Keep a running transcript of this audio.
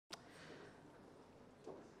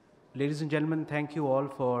Ladies and gentlemen, thank you all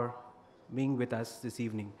for being with us this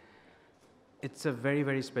evening. It's a very,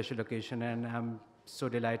 very special occasion, and I'm so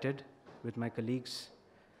delighted with my colleagues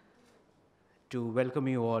to welcome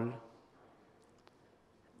you all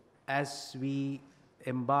as we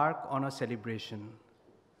embark on a celebration.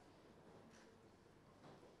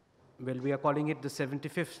 Well, we are calling it the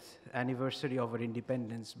 75th anniversary of our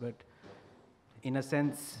independence, but in a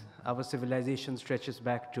sense, our civilization stretches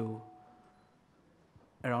back to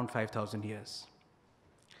around 5,000 years.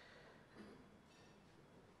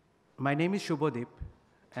 My name is Shubhodip,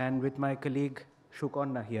 and with my colleague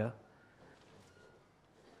Shukonna here,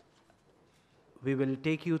 we will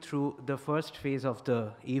take you through the first phase of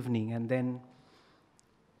the evening, and then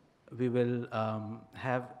we will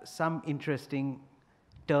have some interesting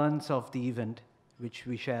turns of the event, which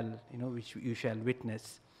we shall, which you shall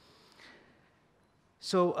witness.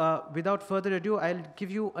 So without further ado, I'll give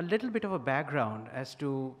you a little bit of a background as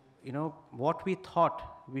to, what we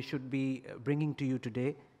thought we should be bringing to you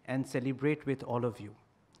today and celebrate with all of you.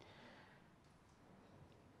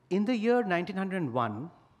 In the year 1901,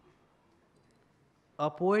 a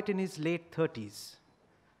poet in his late 30s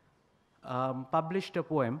published a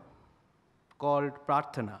poem called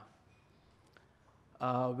Prarthana,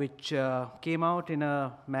 which came out in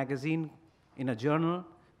a magazine, in a journal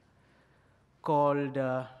called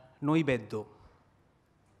Noibeddo.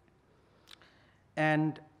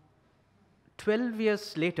 And 12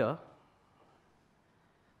 years later,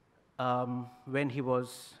 when he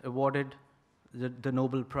was awarded the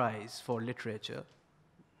Nobel Prize for Literature,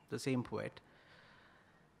 the same poet,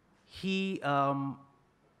 he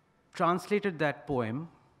translated that poem,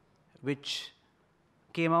 which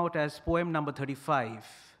came out as poem number 35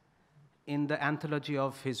 in the anthology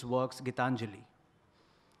of his works, Gitanjali.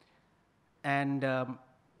 And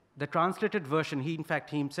the translated version, he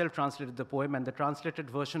himself translated the poem, and the translated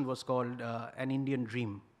version was called An Indian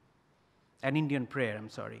Dream, An Indian Prayer, I'm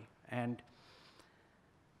sorry. And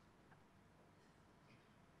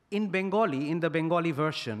in Bengali, in the Bengali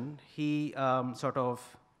version, he sort of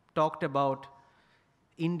talked about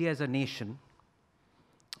India as a nation.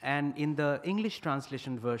 And in the English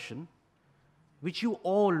translation version, which you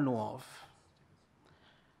all know of,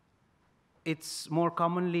 it's more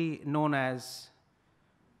commonly known as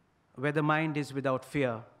Where the Mind is Without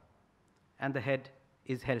Fear and the Head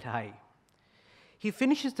is Held High. He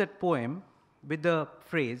finishes that poem with the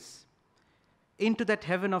phrase, "Into that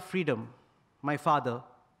heaven of freedom, my father,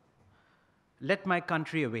 let my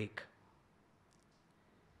country awake."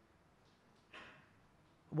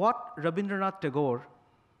 What Rabindranath Tagore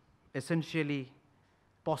essentially,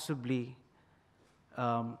 possibly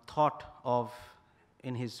thought of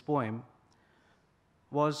in his poem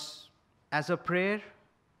was as a prayer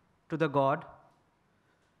to the God,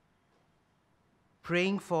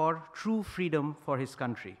 praying for true freedom for his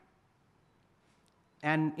country.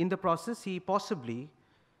 And in the process, he possibly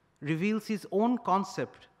reveals his own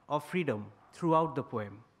concept of freedom throughout the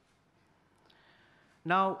poem.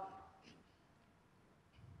 Now,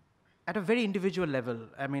 at a very individual level,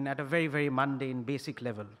 at a very, very mundane, basic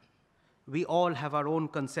level, we all have our own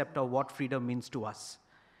concept of what freedom means to us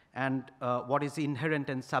and what is the inherent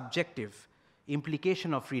and subjective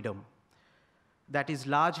implication of freedom that is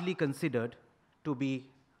largely considered to be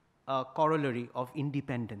a corollary of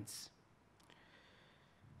independence.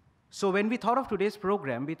 So when we thought of today's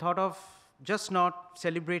program, we thought of just not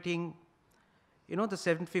celebrating, the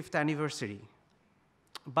 75th anniversary,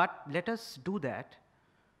 but let us do that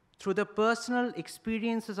through the personal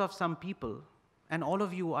experiences of some people, and all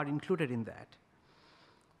of you are included in that,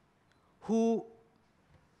 who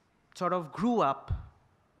sort of grew up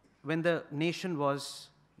when the nation was,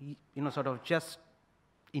 sort of just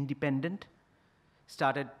independent,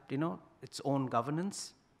 started, its own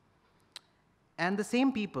governance. And the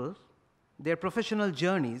same people, their professional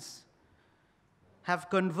journeys have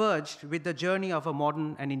converged with the journey of a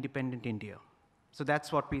modern and independent India. So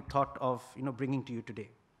that's what we thought of, bringing to you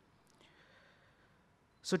today.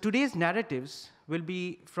 So today's narratives will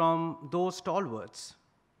be from those stalwarts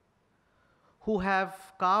who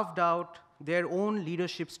have carved out their own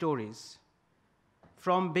leadership stories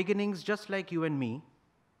from beginnings just like you and me,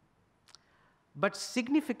 but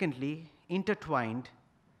significantly intertwined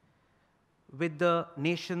with the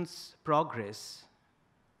nation's progress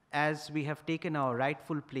as we have taken our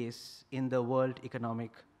rightful place in the world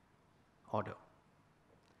economic order.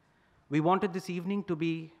 We wanted this evening to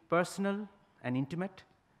be personal and intimate,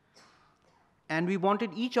 and we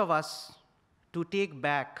wanted each of us to take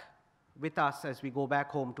back with us as we go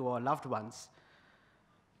back home to our loved ones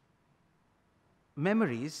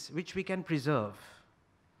memories which we can preserve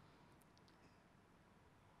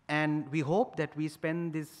And we hope that we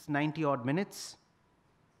spend these 90 odd minutes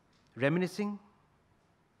reminiscing,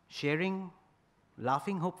 sharing,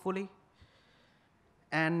 laughing hopefully,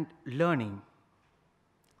 and learning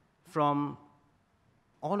from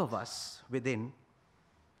all of us within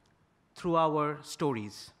through our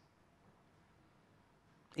stories,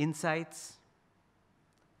 insights,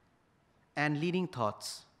 and leading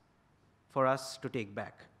thoughts for us to take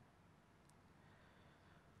back.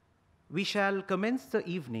 We shall commence the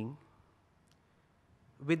evening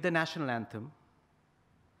with the national anthem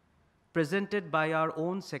presented by our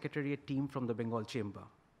own secretariat team from the Bengal Chamber.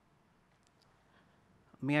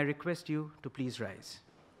 May I request you to please rise.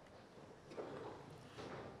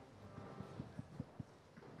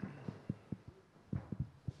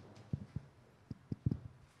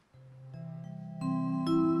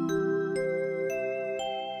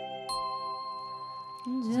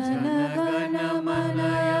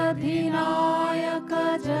 जनगणमनयधिनायक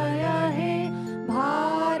जय हे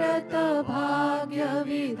भारत भाग्य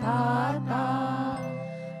विधाता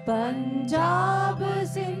पंजाब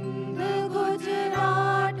सिंध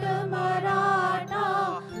गुजरात मराठा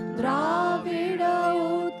द्राविड़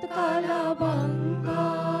उत्कल बंगा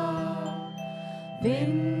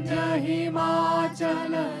विंध्य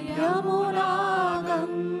हिमाचल यमुना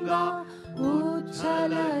गंगा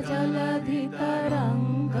उच्छल जलधि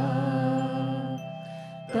तरंगा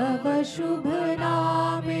तव शुभ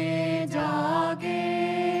नामे जागे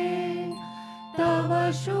तव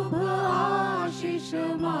शुभ आशीष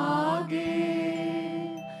मागे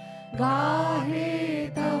गाहे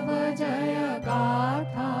तव जय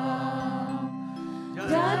गाथा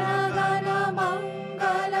जनगण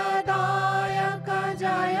मंगलदायक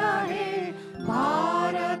जय हे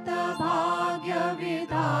भारत भाग्य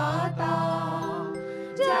विधाता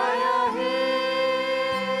जय हे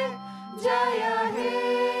जय हे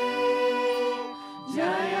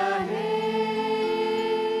जय हे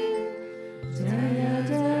जय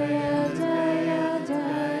जय जय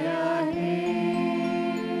जय हे।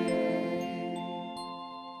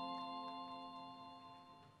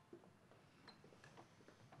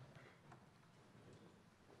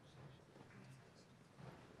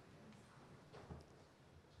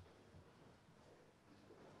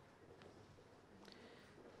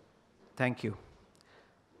 Thank you.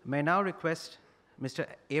 May I now request Mr.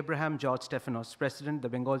 Abraham George Stephanos, President of the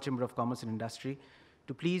Bengal Chamber of Commerce and Industry,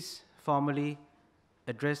 to please formally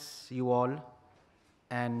address you all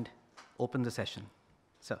and open the session.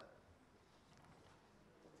 Sir.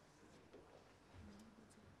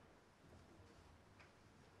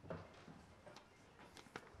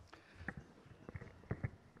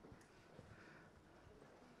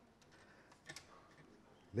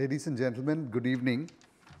 Ladies and gentlemen, good evening.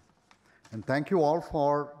 And thank you all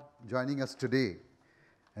for joining us today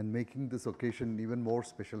and making this occasion even more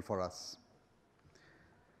special for us.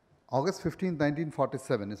 August 15,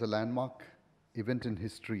 1947 is a landmark event in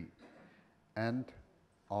history and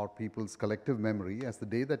our people's collective memory as the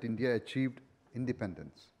day that India achieved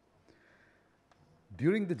independence.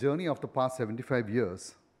 During the journey of the past 75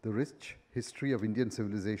 years, the rich history of Indian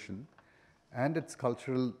civilization and its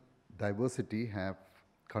cultural diversity have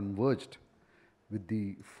converged with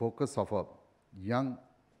the focus of a young,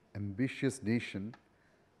 ambitious nation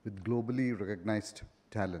with globally recognized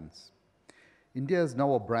talents. India is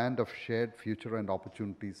now a brand of shared future and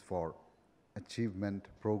opportunities for achievement,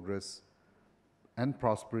 progress, and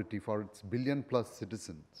prosperity for its billion-plus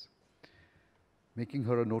citizens, making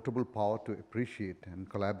her a notable power to appreciate and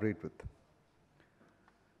collaborate with.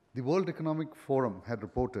 The World Economic Forum had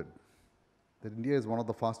reported that India is one of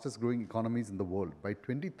the fastest growing economies in the world. By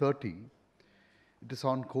 2030, it is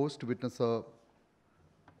on course to witness a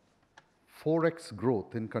 4x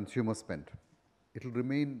growth in consumer spend. It will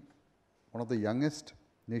remain one of the youngest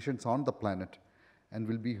nations on the planet and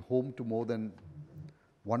will be home to more than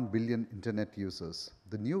 1 billion internet users.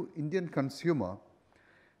 The new Indian consumer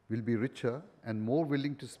will be richer and more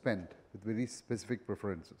willing to spend with very specific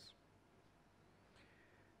preferences.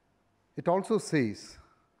 It also says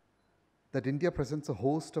that India presents a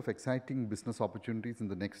host of exciting business opportunities in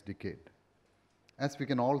the next decade. As we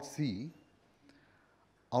can all see,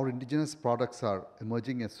 our indigenous products are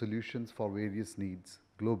emerging as solutions for various needs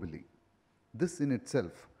globally. This in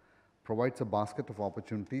itself provides a basket of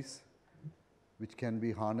opportunities which can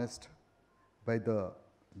be harnessed by the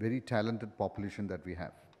very talented population that we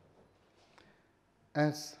have.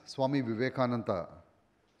 As Swami Vivekananda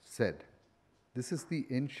said, this is the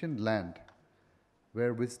ancient land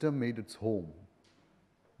where wisdom made its home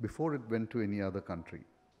before it went to any other country.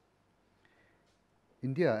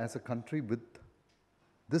 India, as a country with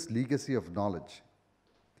this legacy of knowledge,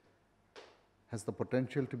 has the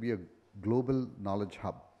potential to be a global knowledge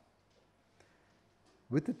hub.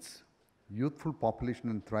 With its youthful population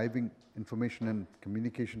and thriving information and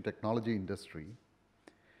communication technology industry,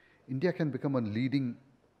 India can become a leading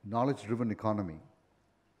knowledge-driven economy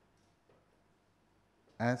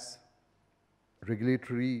as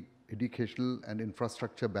regulatory, educational, and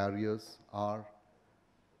infrastructure barriers are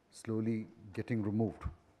slowly getting removed.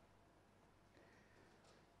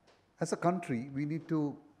 As a country, we need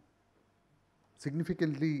to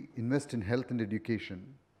significantly invest in health and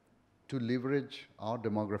education to leverage our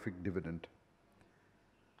demographic dividend.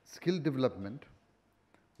 Skill development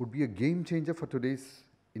would be a game changer for today's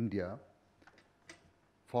India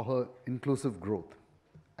for her inclusive growth.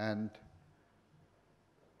 And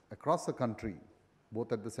across the country,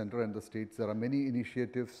 both at the center and the states, there are many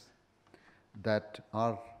initiatives that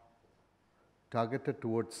are targeted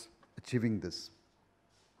towards achieving this.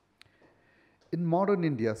 In modern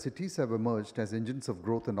India, cities have emerged as engines of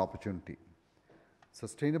growth and opportunity.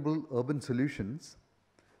 Sustainable urban solutions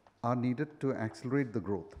are needed to accelerate the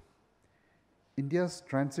growth. India's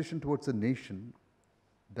transition towards a nation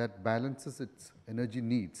that balances its energy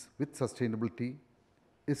needs with sustainability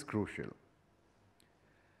is crucial.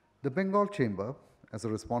 The Bengal Chamber, as a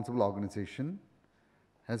responsible organization,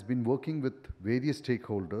 has been working with various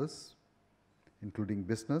stakeholders, including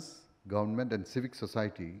business, government, and civic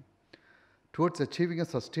society, towards achieving a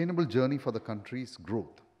sustainable journey for the country's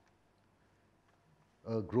growth.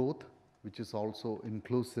 A growth which is also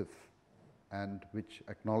inclusive and which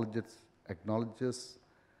acknowledges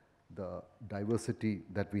the diversity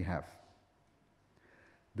that we have.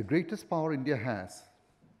 The greatest power India has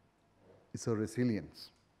is her resilience.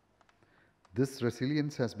 This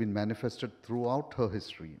resilience has been manifested throughout her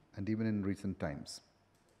history and even in recent times.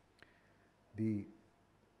 The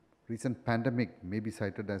recent pandemic may be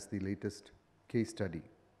cited as the latest case study.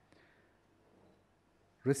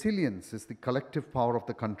 Resilience is the collective power of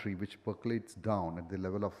the country which percolates down at the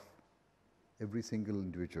level of every single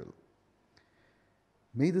individual.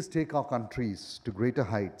 May this take our countries to greater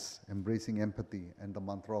heights, embracing empathy and the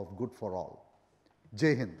mantra of good for all.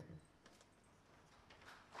 Jai Hind.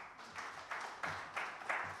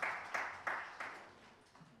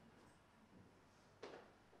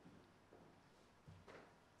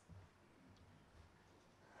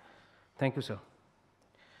 Thank you, sir.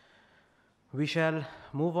 We shall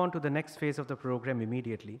move on to the next phase of the program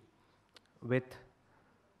immediately with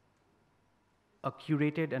a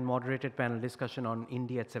curated and moderated panel discussion on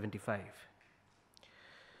India at 75.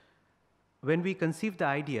 When we conceived the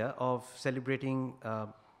idea of celebrating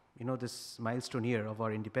this milestone year of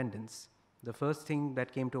our independence, the first thing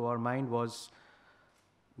that came to our mind was,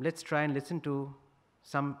 let's try and listen to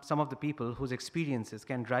some of the people whose experiences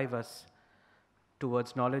can drive us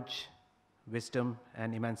towards knowledge, wisdom,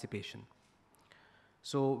 and emancipation.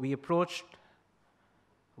 So we approached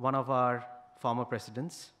one of our former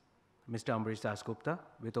presidents, Mr. Ambarish Das Gupta,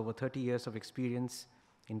 with over 30 years of experience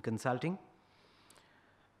in consulting.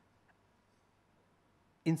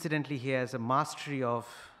 Incidentally, he has a mastery of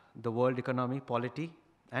the world economy, polity,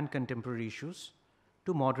 and contemporary issues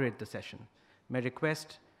to moderate the session. May I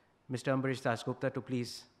request Mr. Ambarish Das Gupta to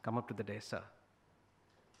please come up to the dais, sir.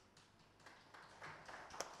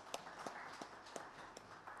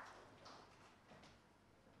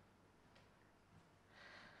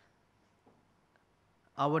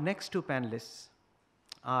 Our next two panelists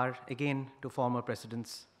are again two former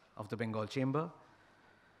presidents of the Bengal Chamber,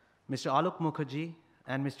 Mr. Alok Mukherjee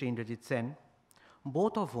and Mr. Indrajit Sen,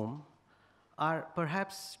 both of whom are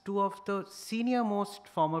perhaps two of the senior-most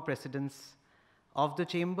former presidents of the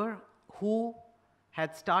Chamber who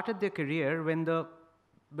had started their career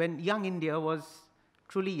when young India was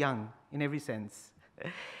truly young in every sense.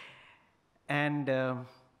 And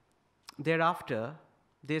thereafter,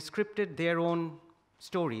 they scripted their own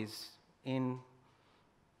stories in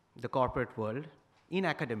the corporate world, in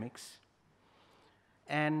academics,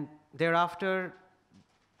 and thereafter,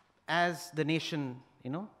 as the nation,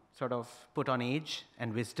 sort of put on age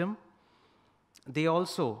and wisdom, they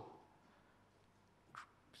also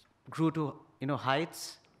grew to,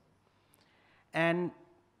 heights. And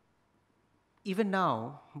even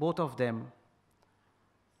now, both of them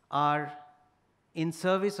are in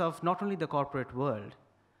service of not only the corporate world,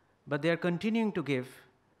 but they are continuing to give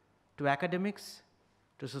to academics,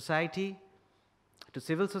 to society, to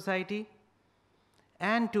civil society,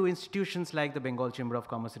 and to institutions like the Bengal Chamber of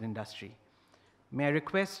Commerce and Industry. May I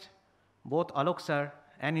request both Alok sir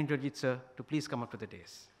and Indrajit sir to please come up to the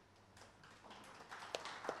dais.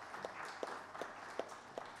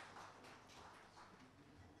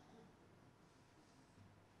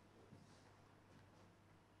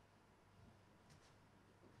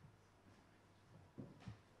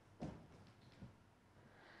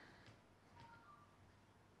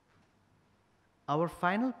 Our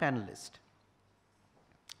final panelist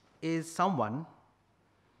is someone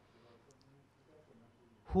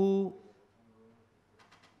who,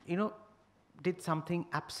 you know, did something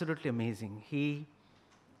absolutely amazing. He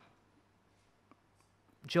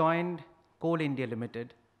joined Coal India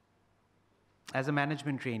Limited as a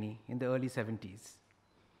management trainee in the early 70s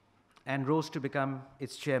and rose to become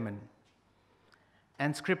its chairman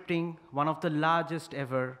and scripting one of the largest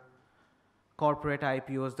ever corporate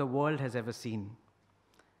IPOs the world has ever seen.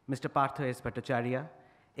 Mr. Partha S. Bhattacharya,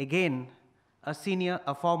 again,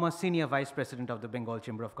 a former senior vice president of the Bengal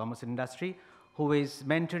Chamber of Commerce and Industry, who is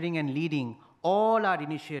mentoring and leading all our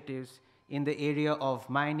initiatives in the area of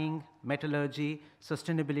mining, metallurgy,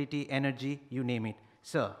 sustainability, energy, you name it.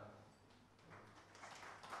 Sir.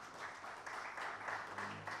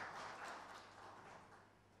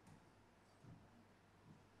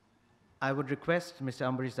 I would request Mr.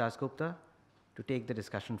 Ambarish Dasgupta to take the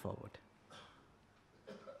discussion forward.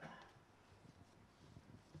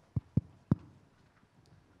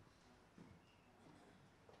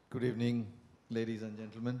 Good evening, ladies and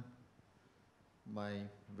gentlemen. My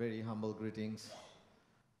very humble greetings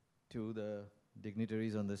to the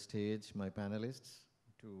dignitaries on the stage, my panelists,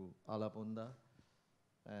 to Alapunda,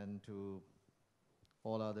 and to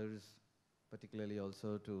all others, particularly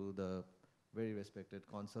also to the very respected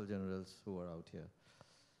consul generals who are out here.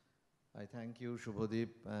 I thank you, Shubhadeep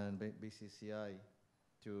and BCCI,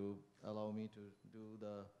 to allow me to do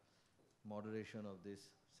the moderation of this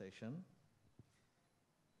session,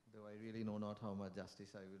 though I really know not how much justice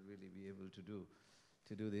I will really be able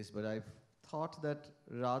to do this. But I've thought that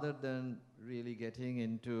rather than really getting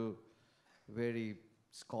into very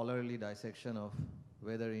scholarly dissection of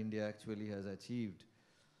whether India actually has achieved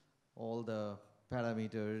all the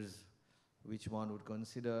parameters which one would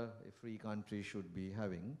consider a free country should be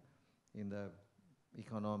having in the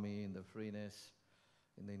economy, in the freeness,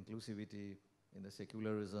 in the inclusivity, in the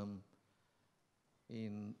secularism,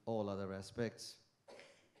 in all other aspects.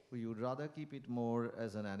 We would rather keep it more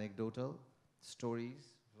as an anecdotal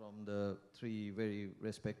stories from the three very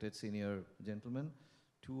respected senior gentlemen,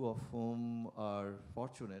 two of whom are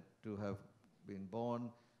fortunate to have been born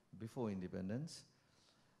before independence,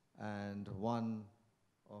 and one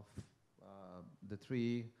of the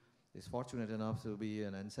three is fortunate enough to be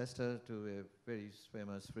an ancestor to a very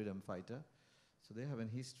famous freedom fighter. So they have a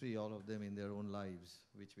history, all of them in their own lives,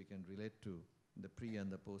 which we can relate to the pre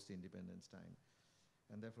and the post-independence time.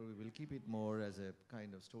 And therefore we will keep it more as a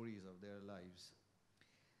kind of stories of their lives.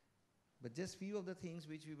 But just few of the things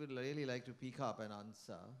which we would really like to pick up and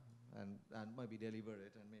answer, and maybe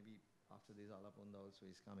deliberate, and maybe after this Alapunda also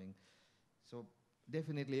is coming. So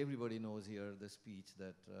definitely everybody knows here the speech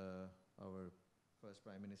that our first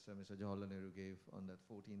Prime Minister, Mr. Jawaharlal Nehru, gave on that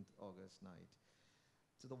 14th August night.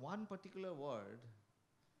 So the one particular word,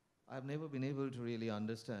 I've never been able to really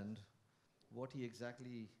understand what he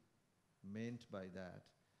exactly meant by that,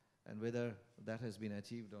 and whether that has been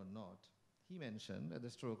achieved or not. He mentioned at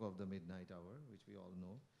the stroke of the midnight hour, which we all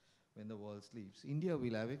know, when the world sleeps, India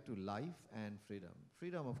will awake to life and freedom.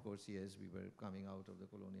 Freedom, of course, yes, we were coming out of the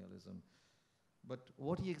colonialism. But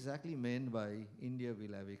what he exactly meant by India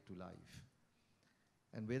will awake to life,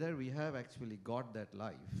 and whether we have actually got that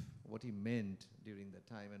life, what he meant during that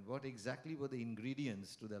time, and what exactly were the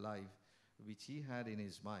ingredients to the life which he had in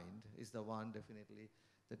his mind, is the one definitely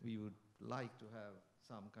that we would like to have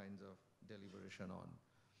some kinds of deliberation on.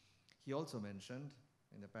 He also mentioned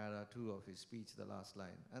in the para 2 of his speech, the last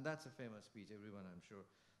line, and that's a famous speech, everyone I'm sure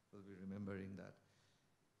will be remembering that.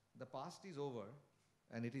 The past is over,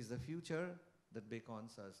 and it is the future that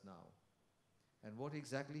beckons us now. And what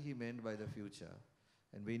exactly he meant by the future.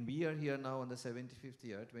 And when we are here now on the 75th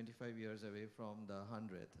year, 25 years away from the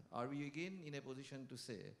 100th, are we again in a position to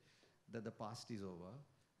say that the past is over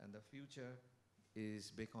and the future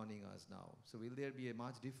is beckoning us now? So will there be a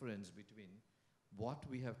much difference between what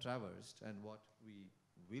we have traversed and what we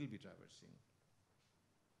will be traversing?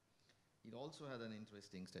 It also had an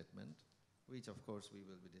interesting statement, which of course we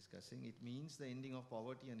will be discussing. It means the ending of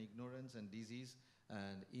poverty and ignorance and disease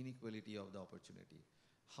and inequality of the opportunity.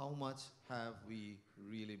 How much have we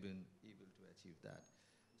really been able to achieve that?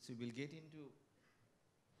 So we'll get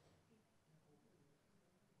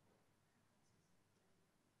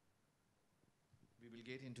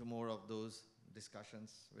into more of those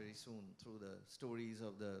discussions very soon through the stories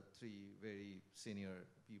of the three very senior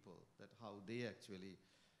people, that how they actually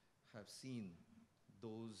have seen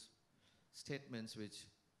those statements which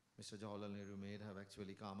Mr. Jawaharlal Nehru made have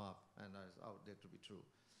actually come up and are out there to be true.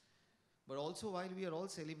 But also, while we are all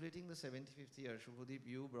celebrating the 75th year, Shubhadeep,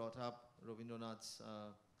 you brought up Rabindranath's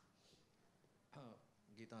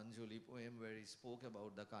Gitanjali poem where he spoke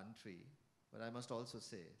about the country, but I must also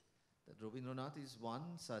say that Rabindranath is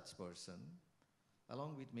one such person,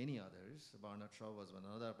 along with many others. Barnard Shaw was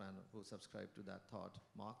another man who subscribed to that thought.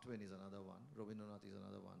 Mark Twain is another one. Rabindranath is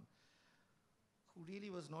another one, who really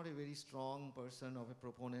was not a very strong person of a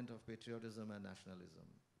proponent of patriotism and nationalism.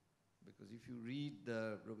 Because if you read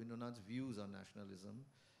Rabindranath's views on nationalism,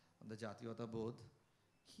 on the Jatiyata Bodh,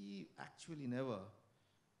 he actually never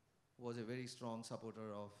was a very strong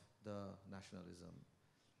supporter of the nationalism.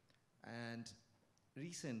 And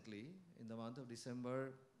recently, in the month of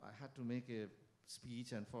December, I had to make a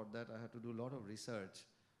speech, and for that I had to do a lot of research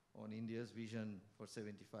on India's vision for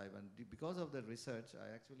 75. And because of that research,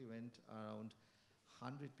 I actually went around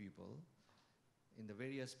 100 people in the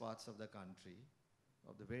various parts of the country,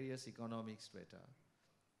 of the various economic strata,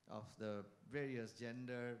 of the various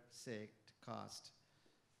gender, sect, caste,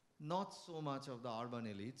 not so much of the urban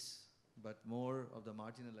elites, but more of the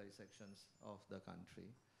marginalized sections of the country.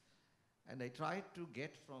 And I tried to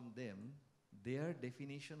get from them their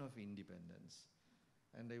definition of independence.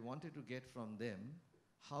 And I wanted to get from them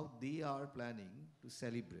how they are planning to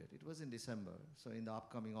celebrate. It was in December, so in the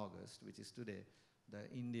upcoming August, which is today,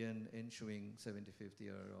 the Indian ensuing 75th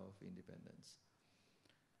year of independence.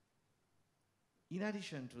 In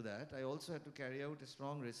addition to that, I also had to carry out a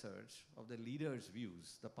strong research of the leaders'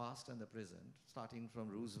 views, the past and the present, starting from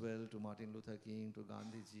Roosevelt to Martin Luther King to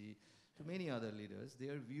Gandhiji to many other leaders,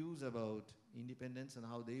 their views about independence and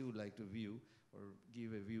how they would like to view or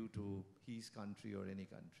give a view to his country or any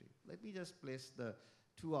country. Let me just place the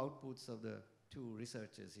two outputs of the two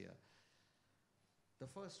researches here. The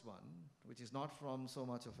first one, which is not from so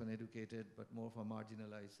much of an educated but more from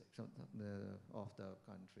marginalized section of the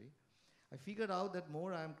country, I figured out that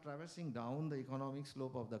more I am traversing down the economic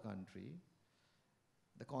slope of the country,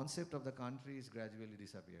 the concept of the country is gradually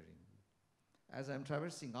disappearing. As I'm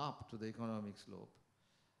traversing up to the economic slope,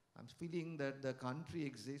 I'm feeling that the country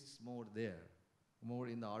exists more there, more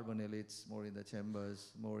in the urban elites, more in the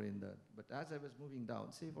chambers, more in the, but as I was moving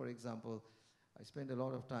down, say for example, I spend a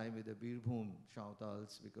lot of time with the Birbhum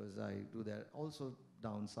Shautals because I do that also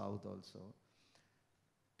down south also.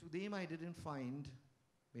 To them I didn't find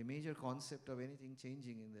a major concept of anything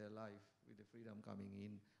changing in their life with the freedom coming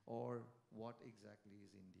in, or what exactly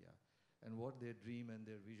is India and what their dream and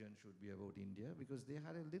their vision should be about India, because they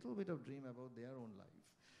had a little bit of dream about their own life.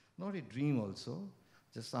 Not a dream also,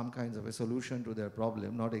 just some kinds of a solution to their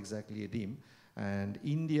problem, not exactly a dream. And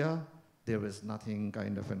India, there was nothing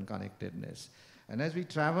kind of an connectedness. And as we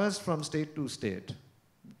traversed from state to state,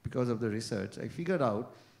 because of the research, I figured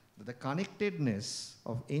out that the connectedness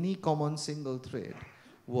of any common single thread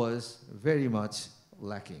was very much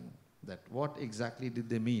lacking. That what exactly did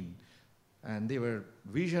they mean? And their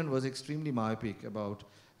vision was extremely myopic about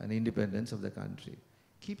an independence of the country.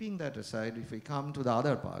 Keeping that aside, if we come to the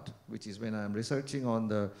other part, which is when I'm researching on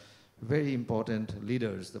the very important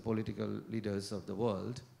leaders, the political leaders of the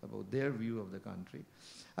world, about their view of the country,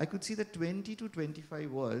 I could see that 20 to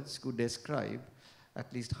 25 words could describe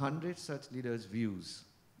at least 100 such leaders' views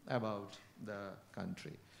about the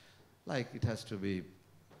country. Like it has to be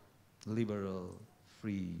liberal,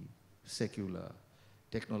 free, secular,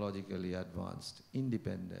 technologically advanced,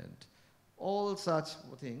 independent, all such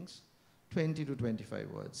things, 20 to 25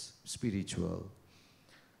 words, spiritual.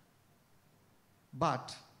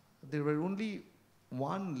 But there were only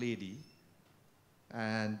one lady,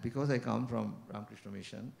 and because I come from Ramakrishna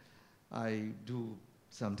Mission, I do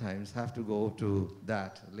sometimes have to go to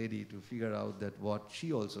that lady to figure out that what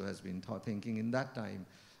she also has been thinking in that time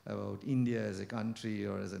about India as a country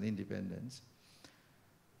or as an independence.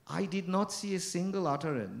 I did not see a single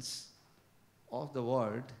utterance of the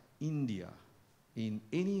word India in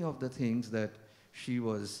any of the things that she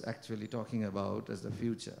was actually talking about as the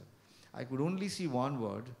future. I could only see one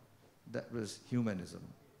word, that was humanism.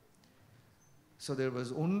 So there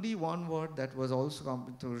was only one word that was also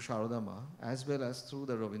come through Sharadama as well as through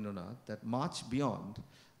the Rabindranath, that much beyond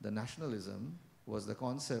the nationalism was the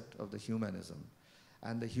concept of the humanism.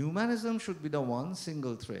 And the humanism should be the one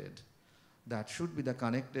single thread that should be the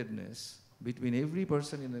connectedness between every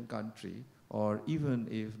person in the country, or even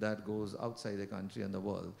if that goes outside the country and the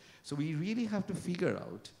world. So we really have to figure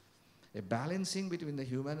out a balancing between the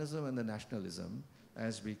humanism and the nationalism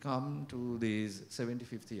as we come to this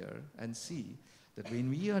 75th year and see that when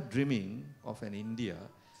we are dreaming of an India,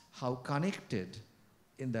 how connected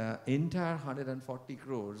in the entire 140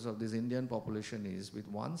 crores of this Indian population is with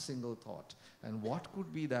one single thought, and what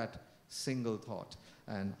could be that single thought,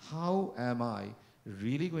 and how am I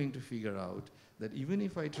really going to figure out that even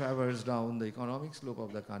if I traverse down the economic slope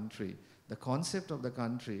of the country, the concept of the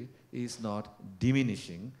country is not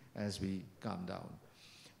diminishing as we come down.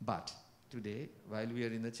 But today, while we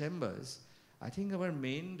are in the chambers, I think our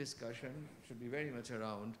main discussion should be very much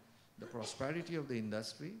around the prosperity of the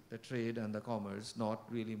industry, the trade and the commerce, not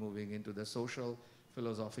really moving into the social,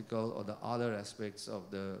 philosophical, or the other aspects of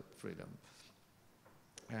the freedom.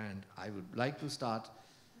 And I would like to start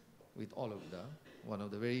with Olugda, one of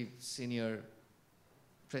the very senior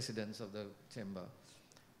presidents of the chamber.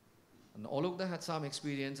 And Olugda had some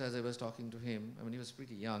experience as I was talking to him. I mean, he was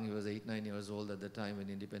pretty young. He was 8, 9 years old at the time when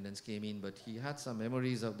independence came in, but he had some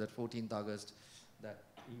memories of that 14th August that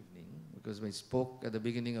evening, because we spoke at the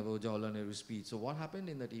beginning about Jawaharlal Nehru's speech. So what happened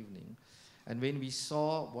in that evening? And when we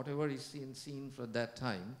saw whatever is seen from that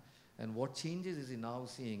time, and what changes is he now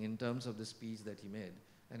seeing in terms of the speech that he made,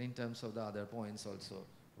 and in terms of the other points also,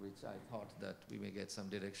 which I thought that we may get some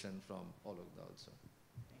direction from Olugda also.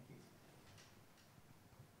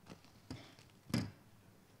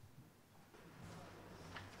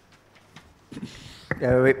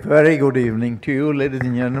 Very good evening to you, ladies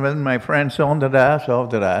and gentlemen, my friends on the dais, off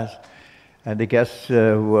the dais, and the guests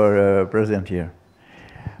who are present here.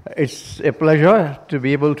 It's a pleasure to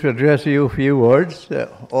be able to address you a few words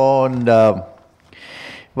on,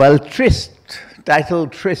 well, Tryst,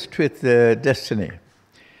 titled Tryst with Destiny.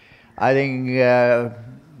 I think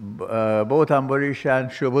both Ambarish and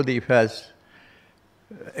Shubhadeep has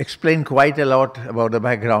explained quite a lot about the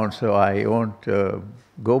background, so I won't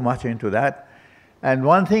go much into that. And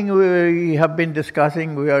one thing we have been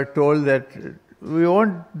discussing, we are told that we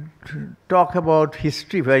won't talk about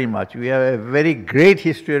history very much. We have a very great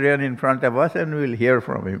historian in front of us, and we'll hear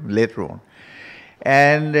from him later on.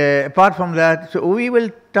 And apart from that, so we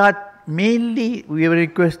will start mainly, we were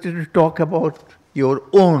requested to talk about your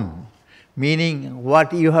own, meaning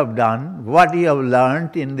what you have done, what you have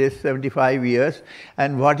learned in this 75 years,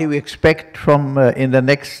 and what you expect from in the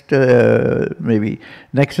next, maybe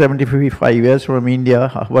next 75 years from India,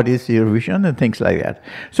 what is your vision and things like that.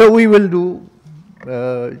 So we will do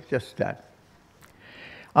just that.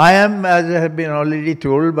 I am, as I have been already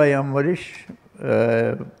told by Ambarish,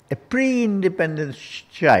 a pre-independence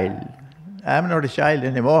child. I am not a child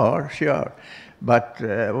anymore, sure, but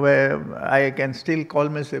I can still call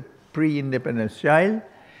myself pre-independence child.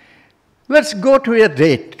 Let's go to a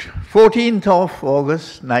date, 14th of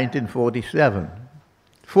August 1947.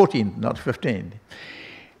 14th, not 15th.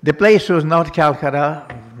 The place was not Calcutta,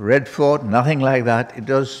 Red Fort, nothing like that. It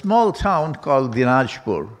was a small town called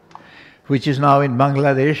Dinajpur, which is now in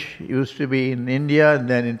Bangladesh, used to be in India, and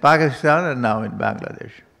then in Pakistan, and now in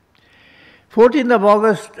Bangladesh. 14th of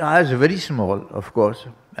August, I was very small, of course,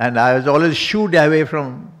 and I was always shooed away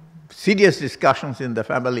from serious discussions in the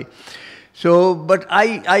family. So, but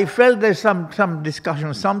I felt there's some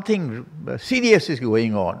discussion, something serious is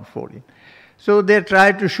going on for it. So they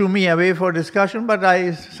tried to shoo me away for discussion, but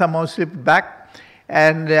I somehow slipped back.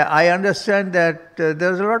 And I understand that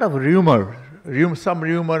there's a lot of some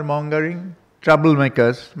rumor mongering,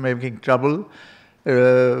 troublemakers making trouble,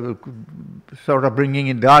 sort of bringing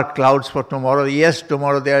in dark clouds for tomorrow. Yes,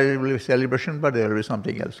 tomorrow there will be a celebration, but there will be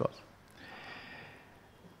something else also.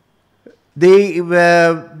 We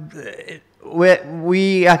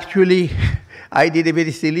actually, I did a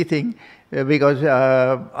very silly thing because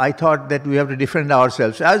I thought that we have to defend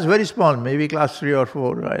ourselves. I was very small, maybe class 3 or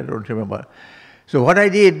 4, I don't remember. So what I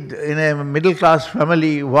did in a middle class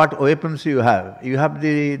family, what weapons you have? You have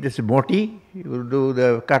this moti, you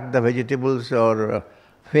do cut the vegetables or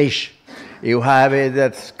fish. You have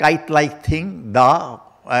that kite-like thing, da,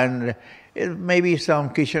 and maybe some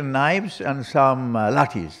kitchen knives and some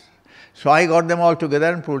lathis. So I got them all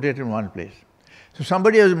together and put it in one place. So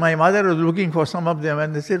my mother was looking for some of them,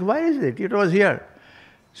 and they said, "Why is it? It was here."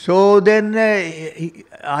 So then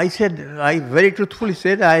I very truthfully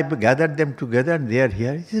said, I gathered them together and they are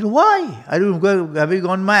here. He said, "Why? Have you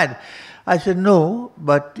gone mad?" I said, "No,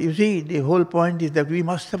 but you see, the whole point is that we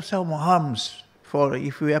must have some arms for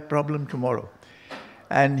if we have problem tomorrow."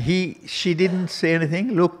 And she didn't say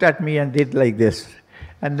anything, looked at me and did like this,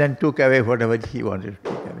 and then took away whatever he wanted to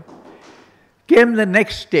take away. Came the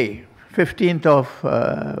next day, 15th of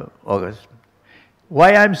August.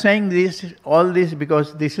 Why I'm saying all this,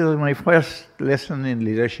 because this is my first lesson in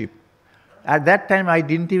leadership. At that time, I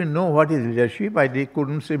didn't even know what is leadership. I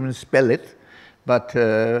couldn't even spell it. But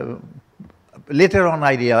later on,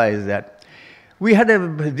 I realized that. We had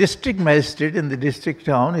a district magistrate in the district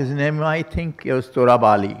town. His name, I think, was Torab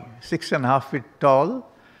Ali, 6.5 feet tall,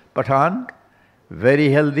 Pathan, very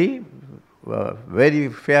healthy, very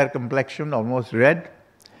fair complexion, almost red.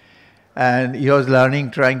 And he was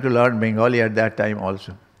trying to learn Bengali at that time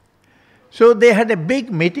also. So they had a big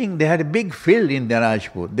meeting, they had a big field in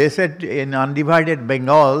Dinajpur. They said in undivided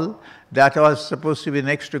Bengal, that was supposed to be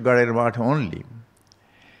next to Gadarmat only.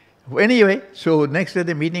 Anyway, so next day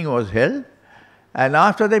the meeting was held. And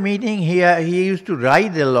after the meeting, he used to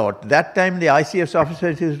ride a lot. That time the ICS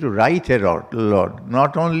officers used to ride a lot,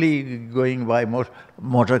 not only going by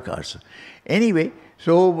motor cars. Anyway,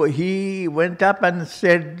 so he went up and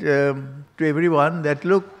said to everyone that,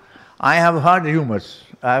 look, I have heard rumors.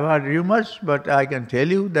 But I can tell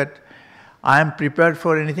you that I am prepared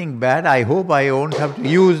for anything bad. I hope I won't have to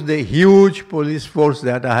use the huge police force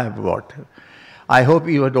that I have brought. I hope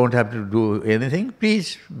you don't have to do anything.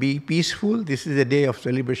 Please be peaceful. This is a day of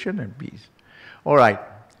celebration and peace. All right.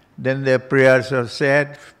 Then the prayers are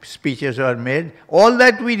said, speeches are made. All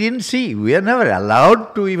that we didn't see. We are never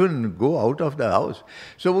allowed to even go out of the house.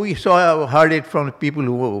 So we heard it from people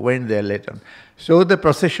who went there later. So the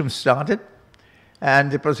procession started,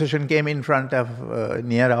 and the procession came in front of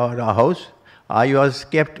near our house. I was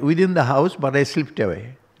kept within the house, but I slipped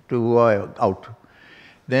away to go out.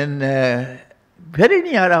 Then very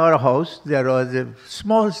near our house, there was a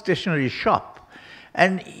small stationery shop,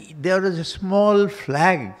 and there was a small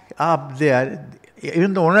flag up there.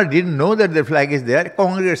 Even the owner didn't know that the flag is there,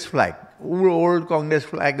 Congress flag, old Congress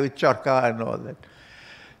flag with charka and all that.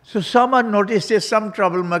 So someone noticed it, some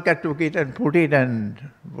troublemaker took it and put it and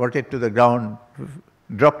brought it to the ground,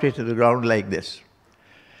 dropped it to the ground like this.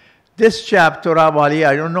 This chap, Torabali,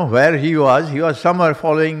 I don't know where he was somewhere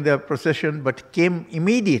following the procession, but came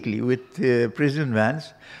immediately with prison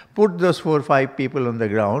vans, put those 4 or 5 people on the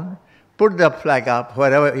ground, put the flag up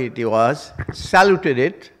wherever it was, saluted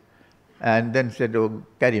it, and then said, oh,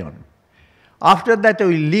 carry on. After that,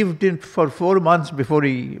 we lived in for 4 months before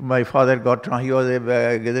my father he was a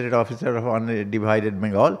gazetted officer of undivided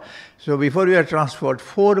Bengal. So before we were transferred,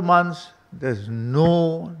 4 months, there's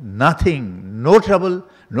nothing, no trouble,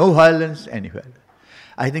 no violence anywhere.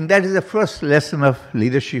 I think that is the first lesson of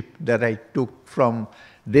leadership that I took from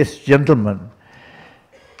this gentleman.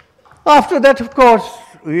 After that, of course,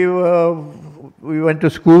 we went to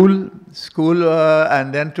school,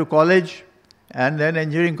 and then to college, and then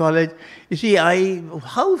engineering college. You see,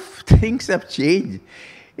 how things have changed.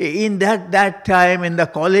 In that time, in the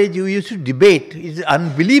college, we used to debate. It's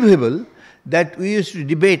unbelievable that we used to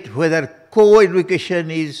debate whether co-education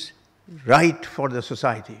is right for the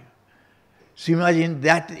society. So imagine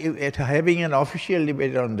that, having an official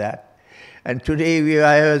debate on that. And today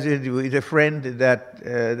I was with a friend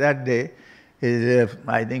that day, his,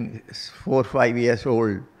 I think, 4 or 5 years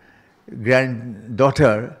old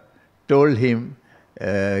granddaughter told him,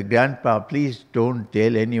 Grandpa, please don't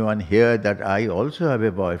tell anyone here that I also have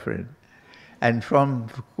a boyfriend. And from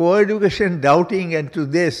co-education doubting and to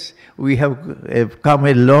this, we have come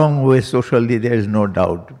a long way socially, there is no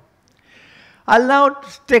doubt. I'll now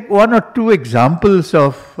take 1 or 2 examples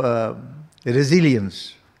of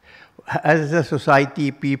resilience. As a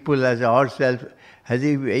society, people, as ourselves,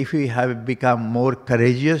 if we have become more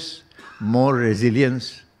courageous, more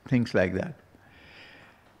resilience, things like that.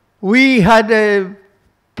 We had a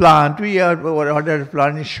plant, we ordered a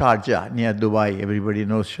plant in Sharjah, near Dubai. Everybody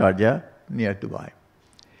knows Sharjah, near Dubai.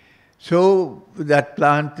 So that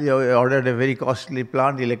plant, we ordered a very costly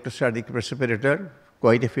plant, electrostatic precipitator,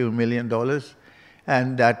 quite a few $1 million.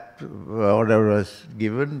 And that order was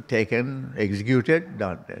given, taken, executed,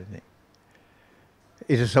 done, everything.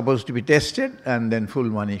 It is supposed to be tested, and then full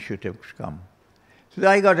money should have come. So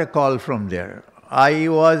I got a call from there. I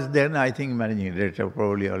was then, I think, managing director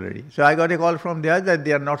probably already. So I got a call from there that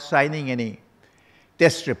they are not signing any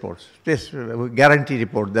test reports, guarantee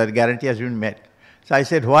report, that guarantee has been met. So I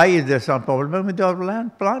said, why, is there some problem with our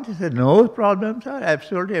plant? He said, no problem, sir,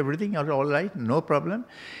 absolutely everything is all right, no problem.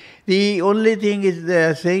 The only thing is they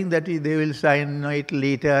are saying that they will sign it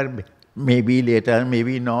later,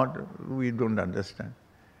 maybe not, we don't understand.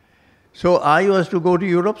 So I was to go to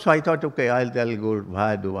Europe, so I thought, okay, I'll go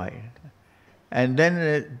via Dubai. And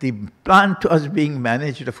then the plant was being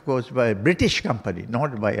managed, of course, by a British company,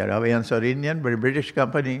 not by Arabians or Indian, but a British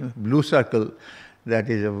company, Blue Circle, that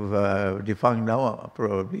is defunct now,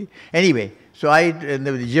 probably. Anyway, so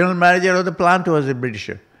the general manager of the plant was a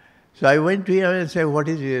Britisher. So I went to him and said, what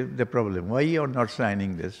is the problem? Why you are not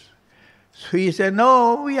signing this? So he said,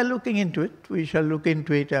 no, we are looking into it. We shall look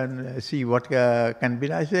into it and see what can be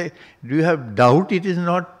done. I said, do you have doubt it is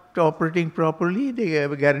not operating properly?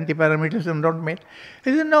 The guarantee parameters are not met?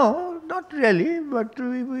 He said, no, not really, but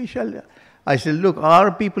we shall. I said, look,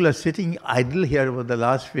 our people are sitting idle here for the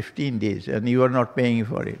last 15 days and you are not paying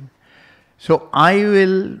for it. So I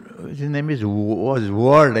will, his name was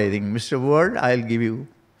Ward, I think, Mr. Ward, I'll give you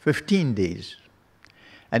 15 days.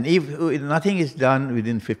 And if nothing is done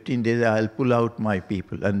within 15 days, I'll pull out my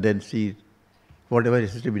people and then see whatever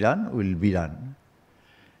is to be done will be done.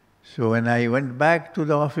 So when I went back to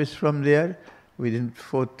the office from there, within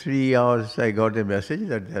 3 hours, I got a message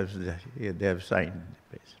that they have signed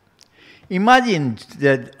the place. Imagine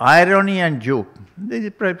the irony and joke. The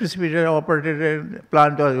precipitator operated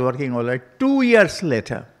plant was working all right. 2 years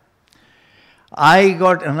later, I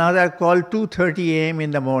got another call, 2:30 a.m.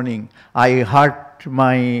 in the morning. I hurt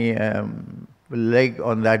my leg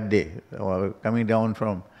on that day, coming down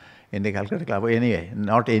from in the Calcutta Club. Anyway,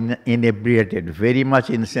 not inebriated, very much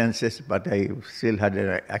insenses, but I still had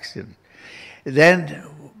an accident. Then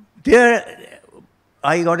there,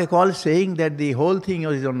 I got a call saying that the whole thing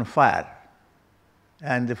was on fire,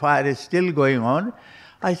 and the fire is still going on.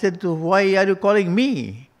 I said, why are you calling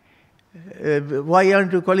me? Why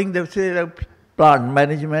aren't you calling the plant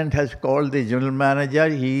management has called the general manager,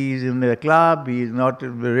 he is in the club, he is not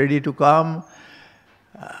ready to come.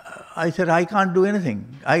 I said, I can't do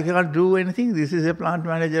anything. I can't do anything. This is a plant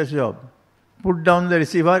manager's job. Put down the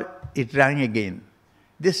receiver, it rang again.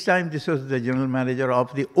 This time, this was the general manager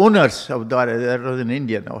of the owners of Dwara. That was an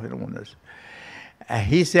Indian of the owners.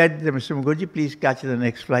 He said, Mr. Mukherjee, please catch the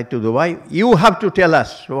next flight to Dubai. You have to tell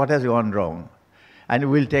us what has gone wrong, and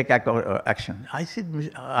we'll take action. I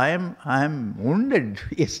said, I am wounded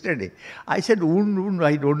yesterday. I said, wound,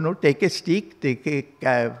 I don't know. Take a stick, take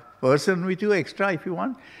a person with you extra if you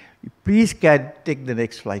want. Please take the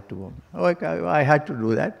next flight to home. Okay, I had to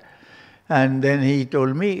do that. And then he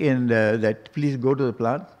told me that please go to the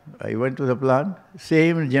plant. I went to the plant,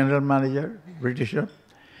 same general manager, Britisher.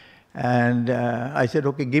 And I said,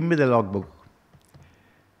 okay, give me the logbook.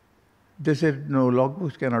 They said, no,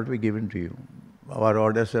 logbooks cannot be given to you. Our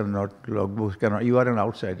orders are not, logbooks cannot, you are an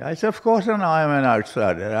outsider. I said, of course I am an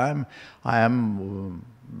outsider. I am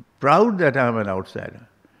proud that I am an outsider.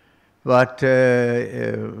 But you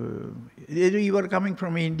are coming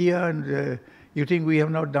from India and you think we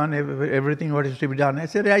have not done everything what is to be done. I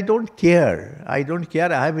said, I don't care. I don't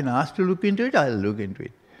care. I have been asked to look into it. I'll look into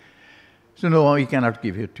it. So no, we cannot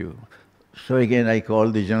give it to you. So again, I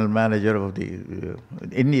called the general manager of the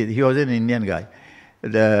Indian. He was an Indian guy.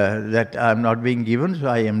 That I'm not being given, so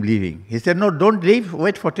I am leaving. He said, no, don't leave.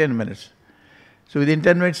 Wait for 10 minutes. So within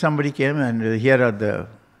 10 minutes, somebody came and here are the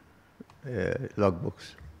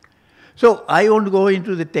logbooks. So I won't go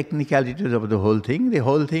into the technicalities of the whole thing. The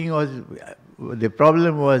whole thing was, the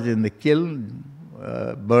problem was in the kiln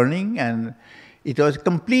burning, and it was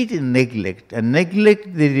complete neglect. And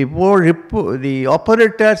neglect, the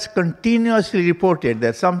operators continuously reported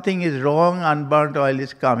that something is wrong, unburnt oil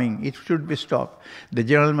is coming, it should be stopped. The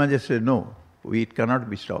general manager said, no, it cannot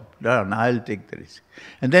be stopped. No, I'll take the risk.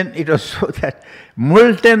 And then it was so that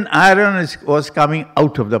molten iron was coming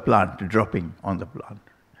out of the plant, dropping on the plant.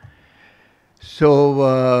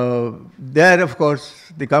 So there, of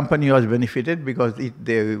course, the company was benefited because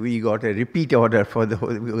we got a repeat order for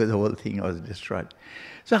because the whole thing was destroyed.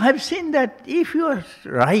 So I've seen that if you are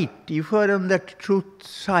right, if you are on that truth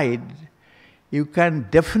side, you can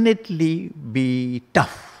definitely be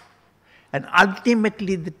tough. And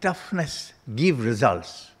ultimately, the toughness gives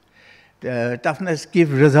results. The toughness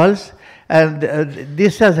gives results, and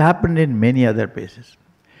this has happened in many other places.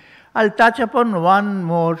 I'll touch upon one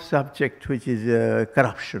more subject, which is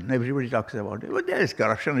corruption. Everybody talks about it. But there is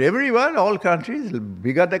corruption everywhere, all countries.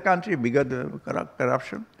 Bigger the country, bigger the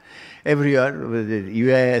corruption. Everywhere, whether it's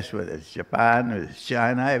US, whether it's Japan, whether it's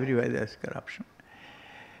China, everywhere there's corruption.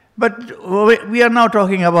 But we are now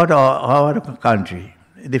talking about our country.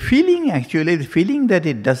 The feeling that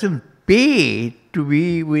it doesn't pay to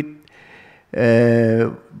be with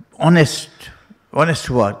honest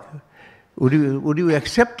work. Would you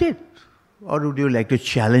accept it, or would you like to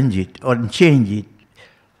challenge it or change it?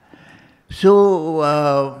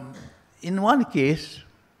 So, in one case,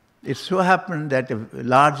 it so happened that a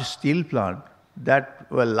large steel plant that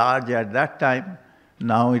was large at that time,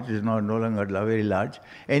 now it is no longer very large.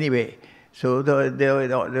 Anyway, so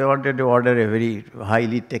they wanted to order a very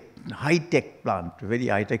high-tech plant, very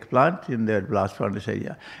high-tech plant in the blast furnace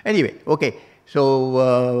area. Anyway, okay.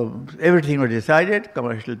 So everything was decided,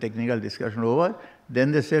 commercial technical discussion over.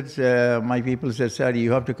 Then they said, my people said, sir,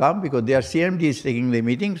 you have to come because their CMD is taking the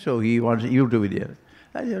meeting, so he wants you to be there.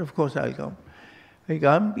 I said, of course I'll come. We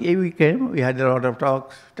came, we had a lot of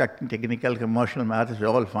talks, technical, commercial matters,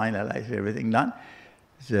 all finalized, everything done.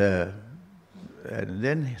 So, and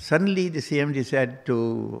then suddenly the CMD said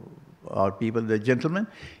to our people, the gentlemen,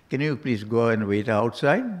 can you please go and wait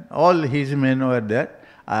outside? All his men were there.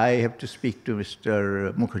 I have to speak to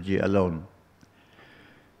Mr. Mukherjee alone.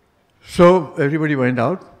 So everybody went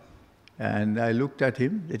out, and I looked at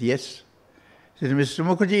him, said, yes. He said, Mr.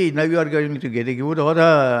 Mukherjee, now you are going to get a good order,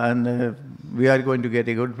 and we are going to get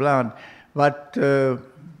a good plan. But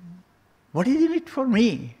what is in it for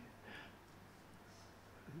me?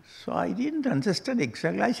 So I didn't understand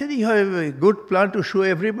exactly. I said, you have a good plan to show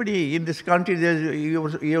everybody in this country.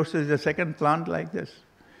 Yours is the second plant like this.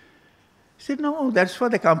 He said, no, that's for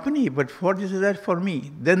the company, but what is that for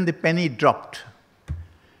me? Then the penny dropped.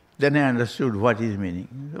 Then I understood what his meaning.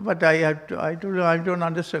 But I told him, I don't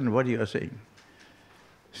understand what you are saying.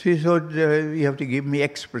 She said, you have to give me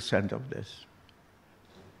X% of this.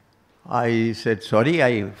 I said, sorry.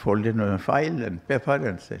 I folded my file and paper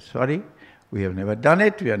and said, sorry. We have never done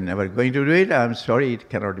it. We are never going to do it. I'm sorry, it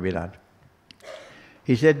cannot be done.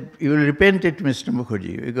 He said, you will repent it, Mr.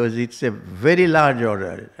 Mukherjee, because it's a very large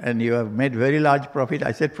order and you have made very large profit.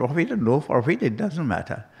 I said, profit or no profit, it doesn't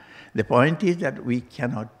matter. The point is that we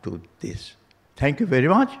cannot do this. Thank you very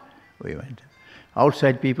much. We went.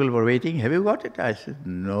 Outside people were waiting. Have you got it? I said,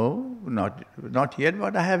 no, not yet,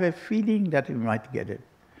 but I have a feeling that we might get it.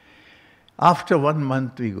 After 1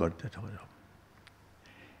 month, we got that order.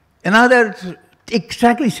 Another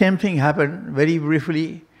exactly same thing happened very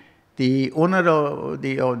briefly. The owner of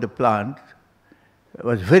the plant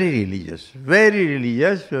was very religious,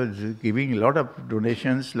 was giving a lot of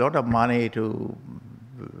donations, a lot of money to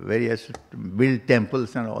various build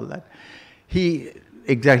temples and all that. He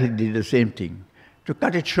exactly did the same thing. To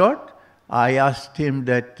cut it short, I asked him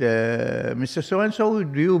that, Mr. So-and-so,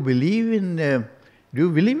 do you believe in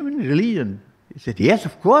religion? He said, yes,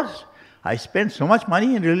 of course. I spend so much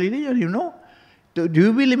money in religion, you know. Do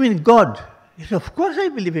you believe in God? He said, of course I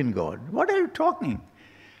believe in God. What are you talking?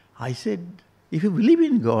 I said, if you believe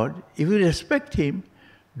in God, if you respect Him,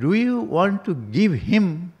 do you want to give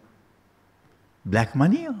Him black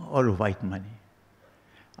money or white money?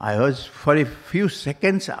 For a few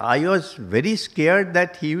seconds, I was very scared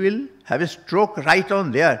that he will have a stroke right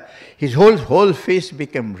on there. His whole face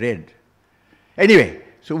became red. Anyway,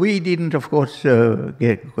 so we didn't, of course,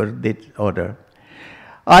 get that order.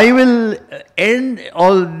 I will end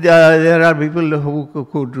there are people who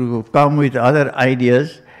could come with other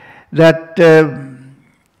ideas that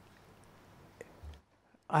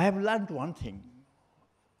I have learned one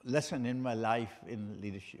lesson in my life in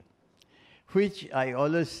leadership, which I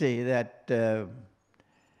always say that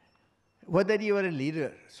whether you are a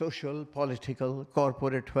leader, social, political,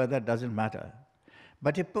 corporate, whether doesn't matter.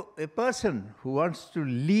 But a person who wants to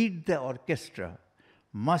lead the orchestra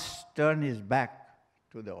must turn his back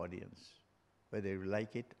to the audience, whether you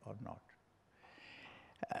like it or not.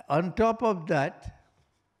 On top of that,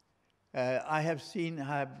 I have seen,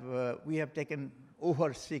 we have taken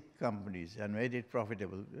over 6 companies and made it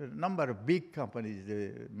profitable. A number of big companies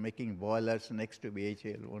making boilers next to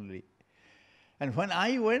BHL only. And when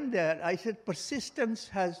I went there, I said, persistence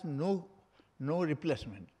has no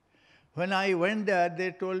replacement. When I went there,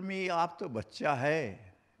 they told me, "Aap to bachcha hai,"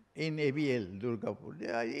 in ABL, Durgapur.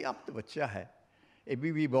 "Aap to bachcha hai."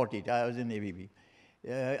 ABB bought it. I was in ABB.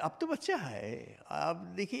 "Aap to bachcha hai.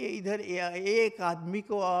 Aap dekhiye idhar ek aadmi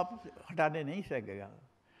ko aap hatane nahi sakega."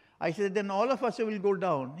 I said, "Then all of us will go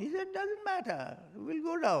down." He said, "Doesn't matter. We'll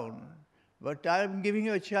go down. But I am giving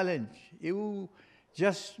you a challenge. You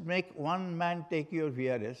just make one man take your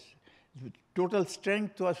VRS." Total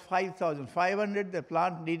strength was 5,500. The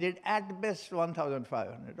plant needed at best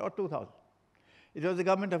 1,500 or 2,000. It was the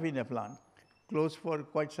Government of India plant, closed for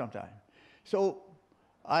quite some time. So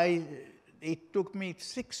it took me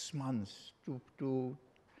 6 months to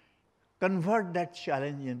convert that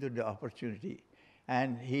challenge into the opportunity.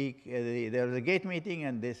 And there was a gate meeting,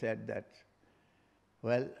 and they said that,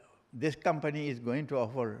 well, this company is going to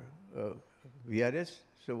offer VRS.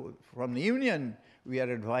 So from the union, we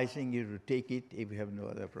are advising you to take it if you have no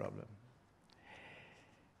other problem.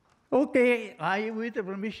 Okay, with the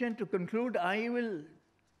permission to conclude, I will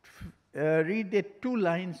read the 2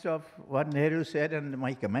 lines of what Nehru said and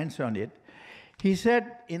my comments on it. He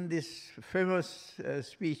said in this famous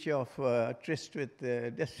speech of Tryst with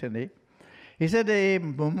Destiny, he said, "A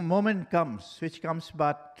moment comes, which comes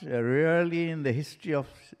but rarely in the history of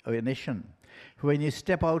a nation, when you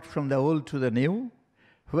step out from the old to the new,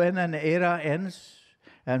 when an era ends,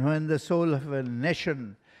 and when the soul of a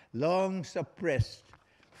nation, long suppressed,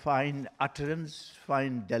 find utterance,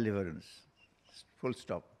 find deliverance." Full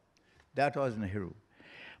stop. That was Nehru.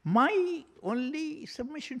 My only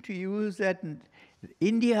submission to you is that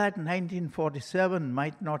India at 1947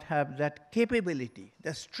 might not have that capability,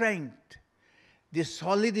 the strength, the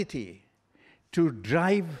solidity to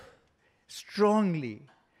drive strongly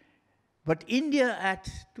But India at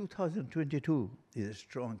 2022 is a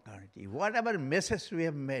strong country. Whatever messes we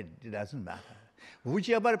have made, it doesn't matter.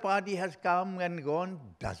 Whichever party has come and gone,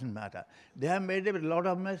 doesn't matter. They have made a lot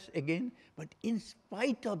of mess again, but in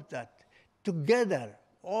spite of that, together,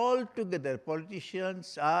 all together,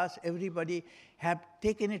 politicians, us, everybody have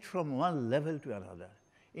taken it from one level to another.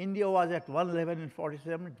 India was at one level in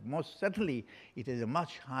 47, most certainly it is a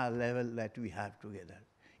much higher level that we have together.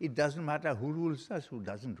 It doesn't matter who rules us, who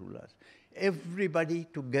doesn't rule us. Everybody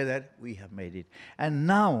together, we have made it. And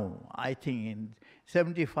now, I think in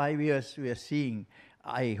 75 years we are seeing,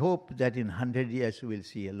 I hope that in 100 years we will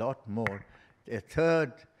see a lot more, a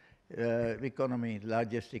third economy,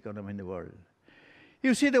 largest economy in the world.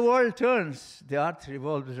 You see, the world turns, the earth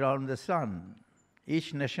revolves around the sun.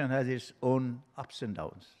 Each nation has its own ups and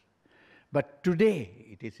downs. But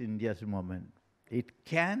today, it is India's moment. It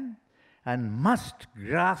can and must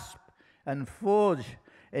grasp and forge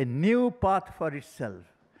a new path for itself.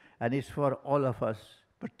 And it's for all of us,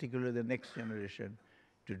 particularly the next generation,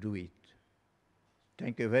 to do it.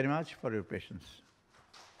 Thank you very much for your patience.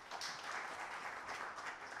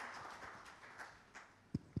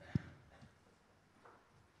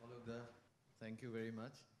 Thank you very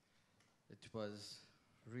much. It was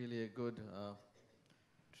really a good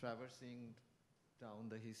traversing down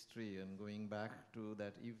the history and going back to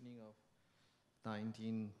that evening of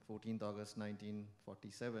 14th August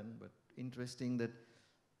 1947. But interesting that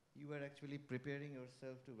you were actually preparing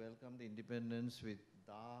yourself to welcome the independence with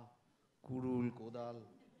Da, Kurul, Kodal.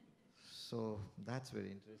 So that's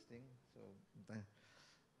very interesting. So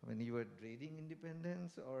when you were dreading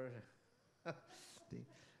independence or...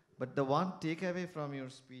 But the one takeaway from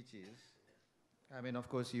your speech is, I mean, of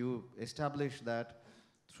course, you established that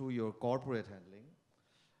through your corporate handling,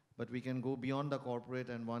 but we can go beyond the corporate,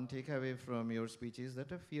 and one takeaway from your speech is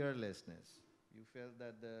that a fearlessness. You felt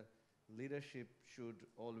that the leadership should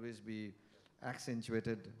always be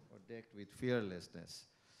accentuated or decked with fearlessness.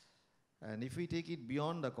 And if we take it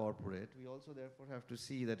beyond the corporate, we also therefore have to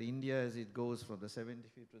see that India, as it goes from the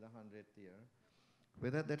 75th to the 100th year,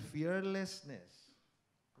 whether that fearlessness,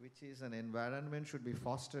 which is an environment, should be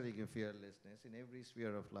fostering a fearlessness in every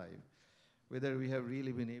sphere of life, whether we have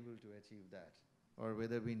really been able to achieve that, or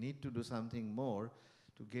whether we need to do something more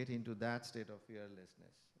to get into that state of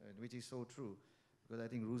fearlessness, which is so true. Because I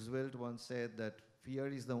think Roosevelt once said that fear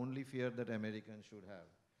is the only fear that Americans should have.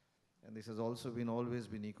 And this has also been always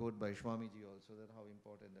been echoed by Swamiji also, that how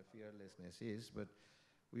important the fearlessness is. But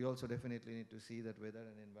we also definitely need to see that whether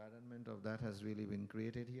an environment of that has really been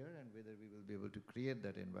created here and whether we will be able to create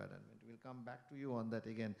that environment. We'll come back to you on that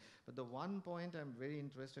again. But the one point I'm very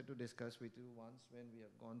interested to discuss with you once when we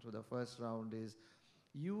have gone through the first round is,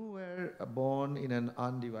 you were born in an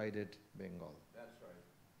undivided Bengal. That's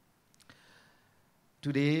right.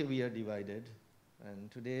 Today we are divided, and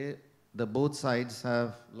today the both sides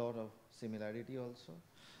have a lot of similarity also.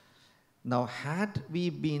 Now, had we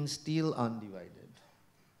been still undivided,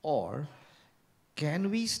 or can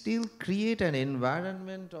we still create an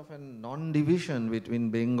environment of a non-division between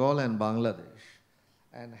Bengal and Bangladesh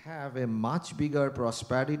and have a much bigger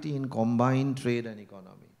prosperity in combined trade and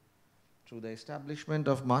economy through the establishment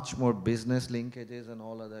of much more business linkages and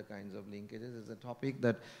all other kinds of linkages? Is a topic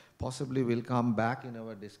that possibly will come back in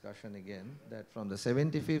our discussion again, that from the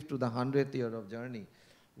 75th to the 100th year of journey,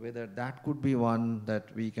 whether that could be one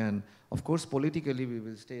that we can, of course, politically we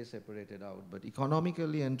will stay separated out, but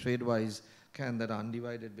economically and trade-wise, can that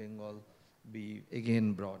undivided Bengal be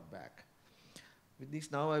again brought back? With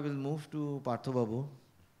this now I will move to Partha Babu.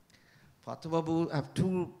 Partha Babu have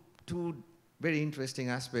two very interesting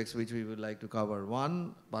aspects which we would like to cover.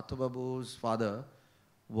 One, Partha Babu's father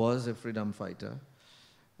was a freedom fighter,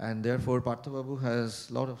 and therefore Partha Babu has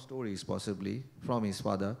a lot of stories possibly from his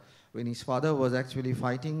father. When his father was actually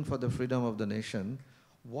fighting for the freedom of the nation,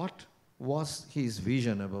 what was his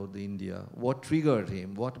vision about the India? What triggered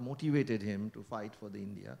him? What motivated him to fight for the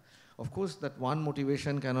India? Of course, that one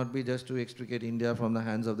motivation cannot be just to extricate India from the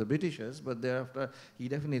hands of the Britishers, but thereafter he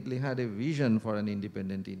definitely had a vision for an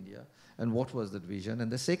independent India. And what was that vision? And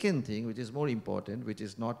the second thing, which is more important, which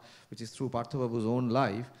is through Partha Babu's own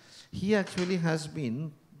life, he actually has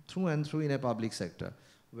been through and through in a public sector,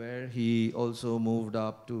 where he also moved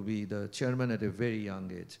up to be the chairman at a very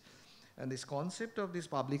young age. And this concept of this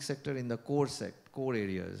public sector in the core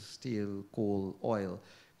areas, steel, coal, oil,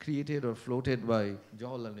 created or floated by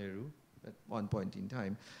Jawaharlal Nehru at one point in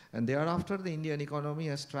time. And thereafter, the Indian economy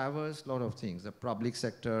has traversed a lot of things, the public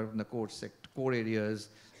sector, the core areas,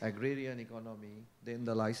 agrarian economy, then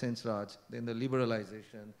the license Raj, then the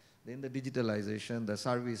liberalization, then the digitalization, the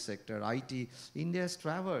service sector, IT. India has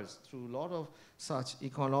traversed through a lot of such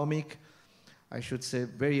economic, I should say,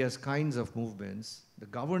 various kinds of movements. The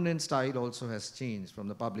governance style also has changed from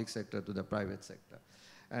the public sector to the private sector.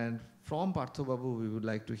 And from Partho Babu, we would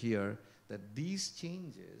like to hear that these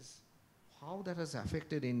changes, how that has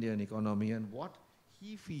affected Indian economy and what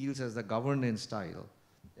he feels as the governance style.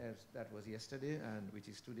 That was yesterday and which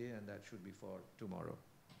is today, and that should be for tomorrow.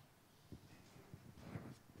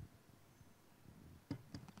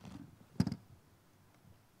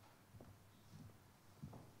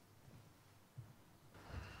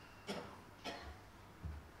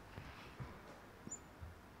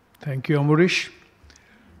 Thank you, Amurish.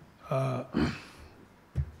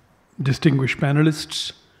 Distinguished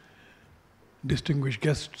panelists, distinguished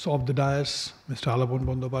guests of the dais, Mr. Halapon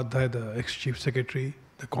Bandyopadhyay, the ex-chief secretary,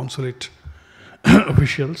 the consulate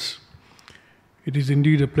officials. It is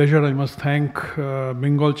indeed a pleasure. I must thank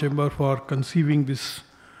Bengal Chamber for conceiving this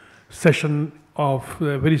session of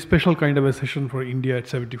a very special kind of a session for India at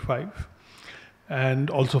 75, and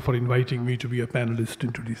also for inviting me to be a panelist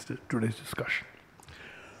in today's discussion.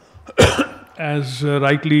 As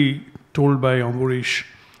rightly told by Amurish,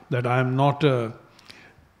 that I am not a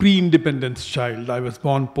pre-independence child. I was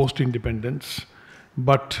born post-independence,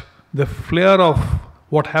 but the flair of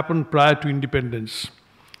what happened prior to independence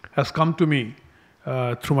has come to me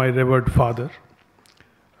through my revered father.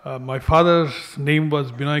 My father's name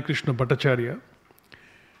was Binay Krishna Bhattacharya.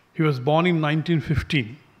 He was born in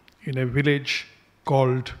 1915 in a village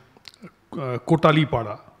called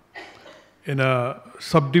Kotalipada, in a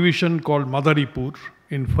subdivision called Madaripur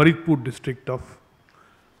in Faridpur district of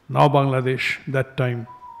now Bangladesh, that time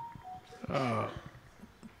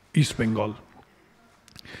East Bengal.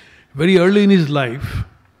 Very early in his life,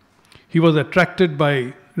 he was attracted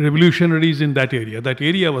by revolutionaries in that area. That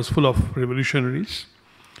area was full of revolutionaries,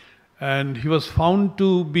 and he was found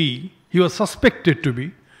to be, he was suspected to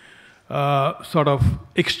be sort of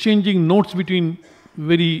exchanging notes between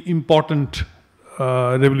very important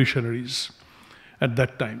revolutionaries at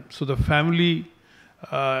that time. So the family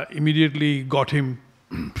immediately got him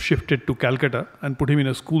shifted to Calcutta and put him in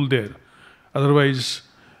a school there. Otherwise,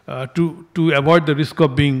 to avoid the risk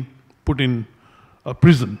of being put in a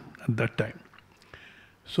prison at that time.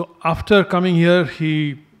 So after coming here,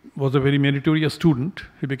 he was a very meritorious student.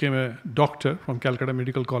 He became a doctor from Calcutta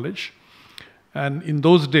Medical College. And in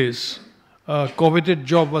those days, a coveted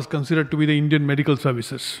job was considered to be the Indian Medical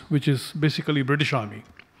Services, which is basically British Army.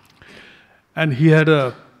 And he had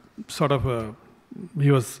a sort of a,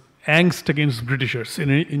 he was angst against Britishers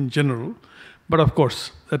in general. But of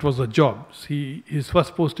course, that was a job. His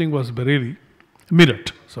first posting was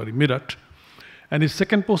Meerut. And his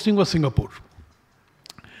second posting was Singapore.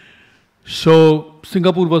 So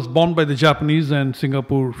Singapore was bombed by the Japanese, and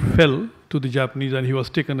Singapore fell to the Japanese, and he was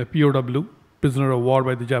taken a POW, prisoner of war,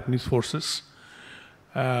 by the Japanese forces.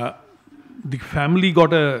 The family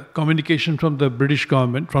got a communication from the British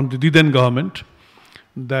government, from the then government,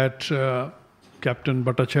 that Captain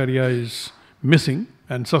Bhattacharya is missing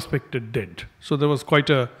and suspected dead. So there was quite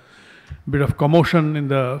a bit of commotion in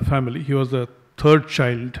the family. He was the third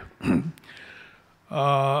child.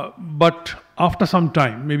 But after some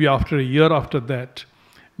time, maybe after a year after that,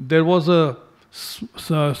 there was a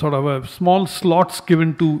sort of a small slots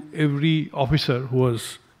given to every officer who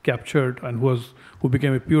was captured and who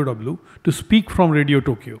became a POW to speak from Radio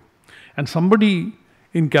Tokyo. And somebody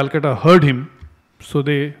in Calcutta heard him, so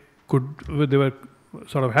they were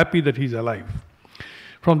sort of happy that he's alive.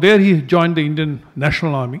 From there, he joined the Indian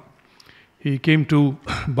National Army. He came to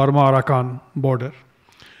Burma-Arakan border.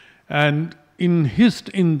 And in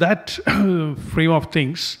that frame of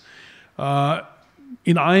things, in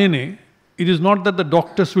INA, it is not that the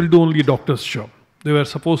doctors will do only a doctor's job. They were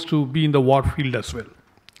supposed to be in the war field as well.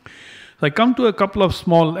 So I come to a couple of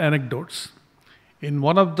small anecdotes. In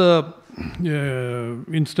one of the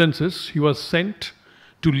instances, he was sent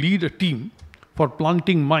to lead a team for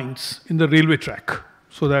planting mines in the railway track,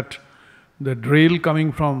 so that the rail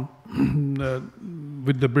coming from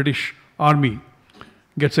with the British Army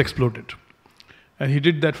gets exploded. And he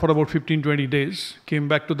did that for about 15-20 days, came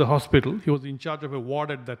back to the hospital. He was in charge of a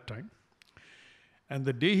ward at that time. And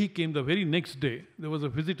the day he came, the very next day, there was a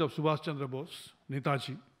visit of Subhash Chandra Bose,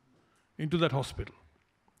 Netaji, into that hospital.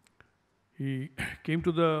 He came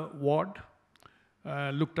to the ward,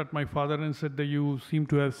 looked at my father and said that you seem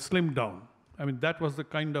to have slimmed down. I mean, that was the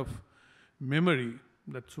kind of memory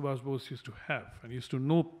that Subhash Bose used to have, and he used to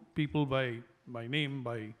know people by name,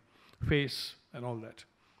 by face, and all that.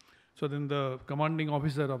 So then the commanding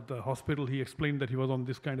officer of the hospital, he explained that he was on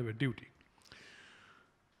this kind of a duty.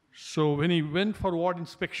 So when he went for ward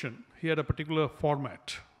inspection, he had a particular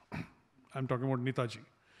format. I'm talking about Netaji.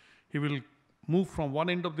 He will move from one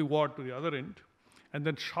end of the ward to the other end and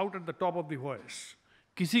then shout at the top of the voice,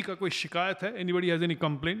 "Kisi ka koi shikayat hai? Anybody has any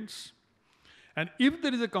complaints?" And if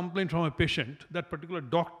there is a complaint from a patient, that particular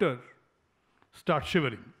doctor starts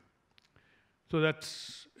shivering. So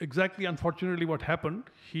that's exactly, unfortunately, what happened.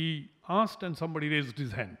 He asked and somebody raised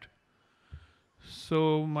his hand.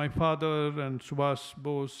 So my father and Subhas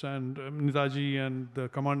Bose and Netaji and the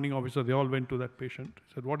commanding officer, they all went to that patient.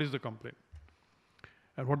 He said, "What is the complaint?"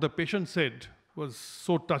 And what the patient said was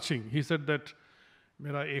so touching. He said that,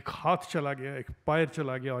 "मेरा एक हाथ चला गया, एक पैर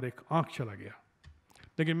चला गया और एक आँख चला गया.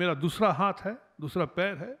 लेकिन मेरा दूसरा हाथ है, दूसरा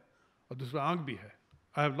पैर है और दूसरा आँख भी है.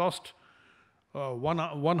 I have lost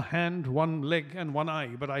one hand, one leg and one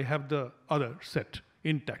eye, but I have the other set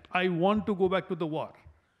intact. I want to go back to the war.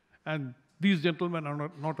 And these gentlemen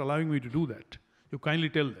are not allowing me to do that. You kindly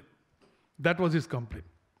tell them." That was his complaint.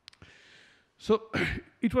 So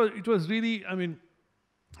it was really, I mean,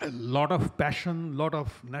 a lot of passion, lot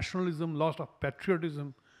of nationalism, lot of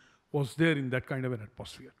patriotism was there in that kind of an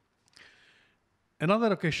atmosphere.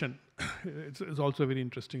 Another occasion, it's also a very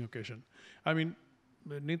interesting occasion. I mean,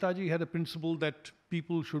 Netaji had a principle that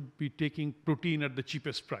people should be taking protein at the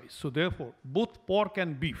cheapest price. So therefore, both pork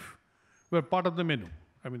and beef were part of the menu.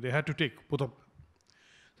 I mean, they had to take both of them.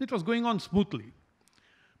 So it was going on smoothly.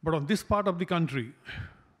 But on this part of the country,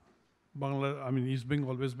 East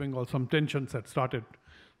Bengal, West Bengal, some tensions had started.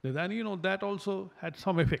 And you know, that also had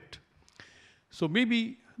some effect. So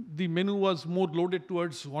maybe the menu was more loaded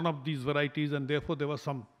towards one of these varieties and therefore there was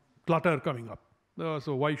some clutter coming up.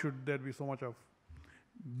 So why should there be so much of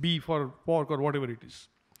beef or pork or whatever it is?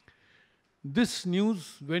 This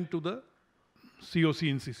news went to the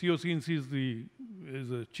COCNC. COCNC is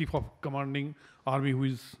the chief of commanding army, who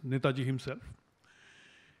is Netaji himself.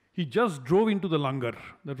 He just drove into the langar,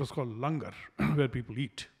 that was called langar, where people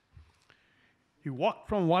eat. He walked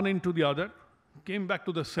from one end to the other, came back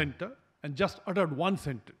to the center, and just uttered one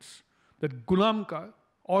sentence, that gulam ka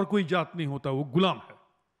aur koi jaat nahi hota, wo gulam hai.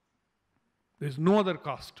 There is no other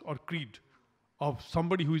caste or creed of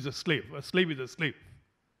somebody who is a slave. A slave is a slave.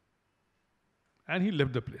 And he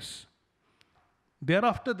left the place.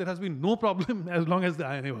 Thereafter, there has been no problem as long as the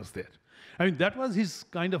INA was there. I mean, that was his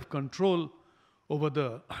kind of control over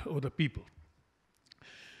the people.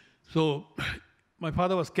 So my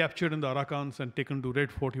father was captured in the Arakans and taken to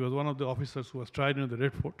Red Fort. He was one of the officers who was tried in the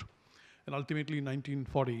Red Fort. And ultimately, in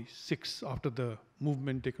 1946, after the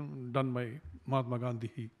movement done by Mahatma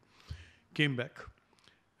Gandhi, he came back.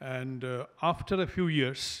 And after a few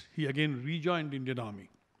years, he again rejoined Indian Army.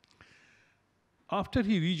 After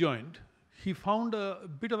he rejoined, he found a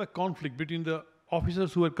bit of a conflict between the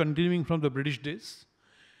officers who were continuing from the British days,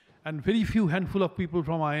 and very few handful of people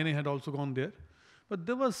from INA had also gone there. But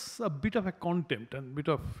there was a bit of a contempt and bit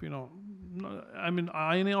of, you know, I mean,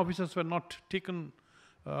 INA officers were not taken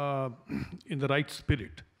in the right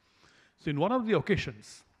spirit. So in one of the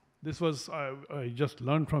occasions, this was, I just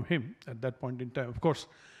learned from him at that point in time. Of course,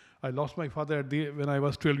 I lost my father when I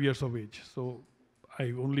was 12 years of age. So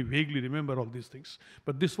I only vaguely remember all these things.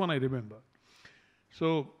 But this one I remember.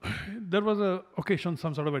 So there was an occasion,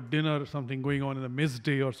 some sort of a dinner, something going on in the mess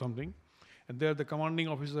day or something. And there the commanding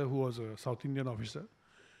officer, who was a South Indian officer,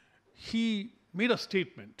 he made a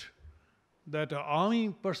statement that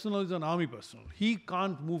army personnel is an army personnel. He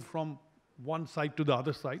can't move from one side to the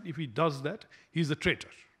other side. If he does that, he's a traitor.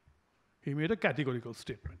 He made a categorical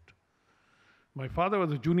statement. My father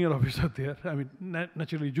was a junior officer there, I mean,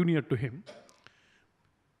 naturally junior to him.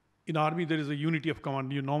 In army, there is a unity of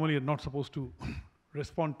command. You normally are not supposed to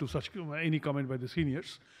respond to such any comment by the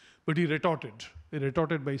seniors. But he retorted. He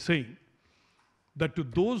retorted by saying that to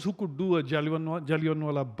those who could do a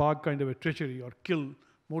Jallianwala Bagh kind of a treachery or kill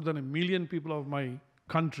more than 1 million people of my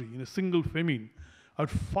country in a single famine, I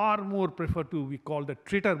would far more prefer to be called a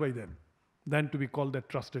traitor by them than to be called a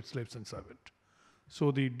trusted slaves and servant.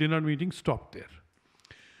 So the dinner meeting stopped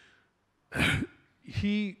there.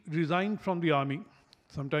 He resigned from the army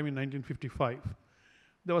sometime in 1955.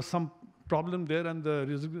 There was some problem there, and the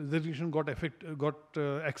resignation got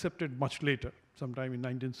accepted much later, sometime in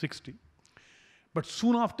 1960. But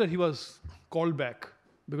soon after, he was called back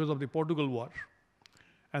because of the Portugal War.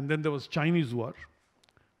 And then there was Chinese War.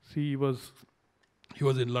 He was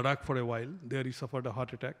in Ladakh for a while. There he suffered a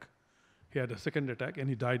heart attack. He had a second attack, and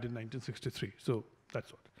he died in 1963. So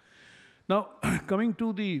that's what. Now, coming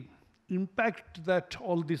to the impact that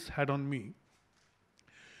all this had on me,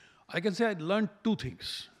 I can say I learned two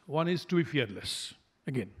things. One is to be fearless,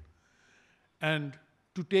 again, and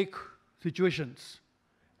to take situations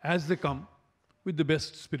as they come with the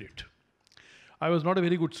best spirit. I was not a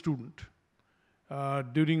very good student.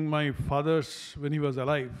 During my father's, when he was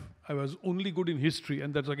alive, I was only good in history,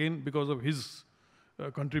 and that's again because of his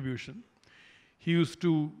contribution. He used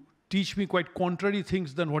to teach me quite contrary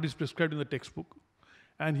things than what is prescribed in the textbook.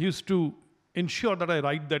 And he used to ensure that I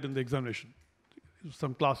write that in the examination. It was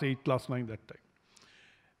some class 8, class 9 that time.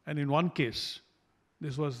 And in one case,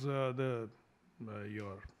 this was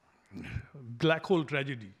your black hole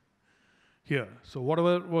tragedy here. So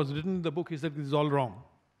whatever was written in the book, he said, this is all wrong.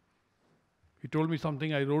 He told me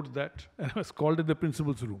something, I wrote that, and I was called in the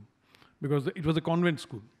principal's room because it was a convent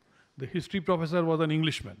school. The history professor was an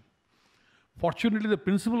Englishman. Fortunately, the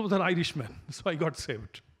principal was an Irishman, so I got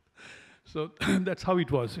saved. So that's how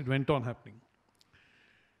it was. It went on happening.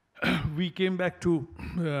 We came back to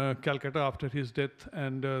Calcutta after his death,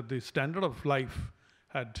 and the standard of life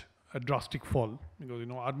had a drastic fall because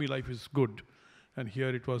army life is good, and here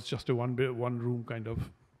it was just a one room kind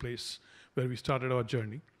of place where we started our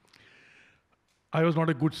journey. I was not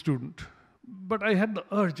a good student, but I had the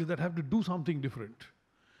urge that I have to do something different.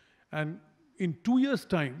 And in 2 years'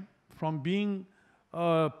 time, from being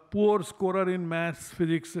a poor scorer in maths,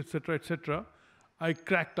 physics, etc., I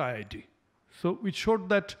cracked IIT. So which showed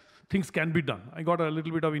that things can be done. I got a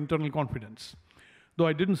little bit of internal confidence. Though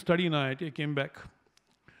I didn't study in IIT, I came back,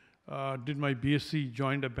 did my BSc,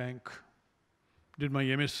 joined a bank, did my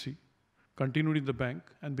MSc, continued in the bank,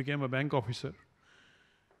 and became a bank officer.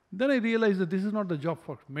 Then I realized that this is not the job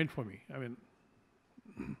meant for me. I mean,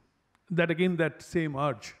 that same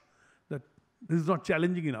urge, that this is not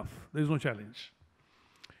challenging enough. There is no challenge.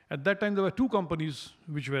 At that time, there were 2 companies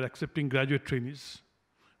which were accepting graduate trainees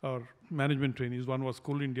or management trainees. One was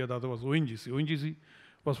Coal India, the other was ONGC. ONGC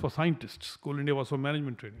was for scientists. Coal India was for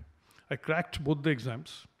management training. I cracked both the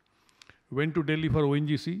exams, went to Delhi for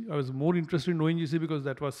ONGC. I was more interested in ONGC because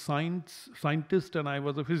that was scientist and I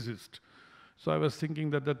was a physicist. So I was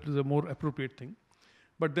thinking that is a more appropriate thing.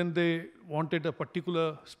 But then they wanted a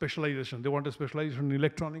particular specialization. They wanted specialization in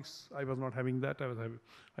electronics. I was not having that.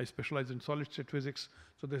 I specialized in solid-state physics.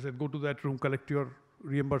 So they said, go to that room, collect your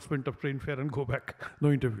reimbursement of train fare and go back.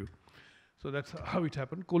 No interview. So that's how it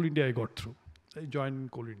happened. Coal India I got through. I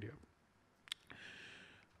joined Coal India.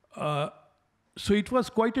 So it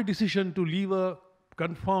was quite a decision to leave a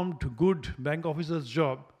confirmed good bank officer's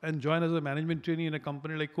job and join as a management trainee in a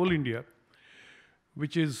company like Coal India,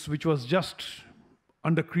 which was just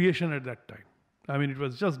under creation at that time. I mean, it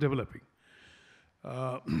was just developing.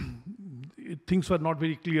 Things were not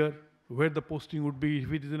very clear where the posting would be,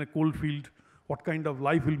 if it is in a coal field, what kind of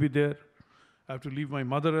life will be there. I have to leave my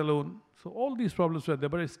mother alone. So all these problems were there,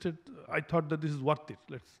 but I thought that this is worth it.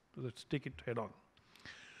 Let's take it head on.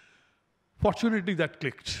 Fortunately, that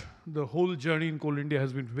clicked. The whole journey in Coal India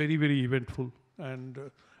has been very, very eventful, and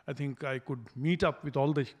I think I could meet up with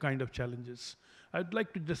all the kind of challenges. I'd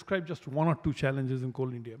like to describe just 1 or 2 challenges in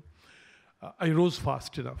Coal India. I rose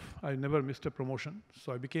fast enough. I never missed a promotion.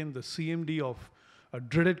 So I became the CMD of a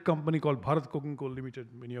dreaded company called Bharat Coking Coal Limited,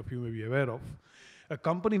 many of you may be aware of. A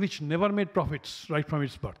company which never made profits right from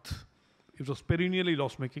its birth. It was perennially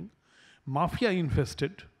loss-making, mafia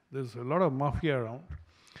infested. There's a lot of mafia around,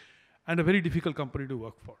 and a very difficult company to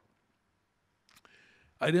work for.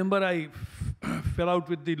 I remember I fell out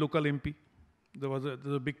with the local MP. There was a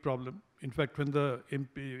big problem. In fact, when the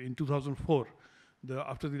MP, in 2004,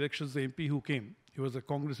 after the elections, the MP who came, he was a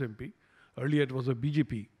Congress MP. Earlier, it was a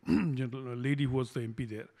BJP lady who was the MP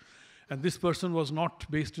there. And this person was not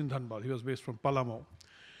based in Dhanbad. He was based from Palamau.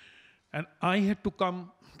 And I had to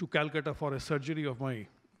come to Calcutta for a surgery of my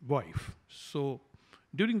wife. So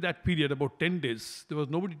during that period, about 10 days, there was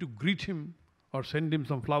nobody to greet him or send him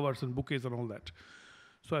some flowers and bouquets and all that.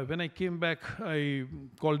 So when I came back, I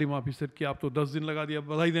called him up. He said, "कि आप तो 10 दिन लगा दिया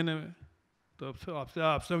बधाई देने में, तो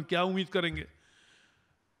आपसे हम क्या उम्मीद करेंगे?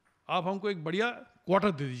 आप हमको एक बढ़िया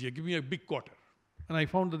quarter दे दीजिए. Give me a big quarter." And I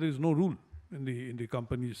found that there is no rule in the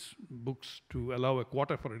company's books to allow a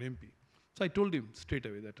quarter for an MP. So I told him straight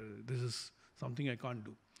away that this is something I can't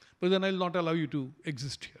do. But then I'll not allow you to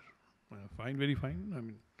exist here. Fine, very fine. I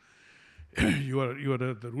mean, you are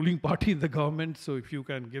the ruling party in the government, so if you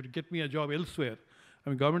can get me a job elsewhere, I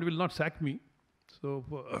mean, government will not sack me, so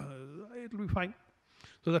it will be fine.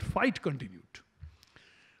 So that fight continued.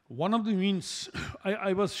 One of the means,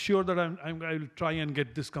 I was sure that I will try and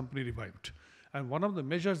get this company revived. And one of the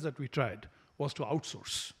measures that we tried was to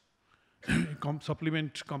outsource,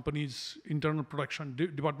 supplement companies' internal production,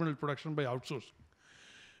 departmental production by outsourcing.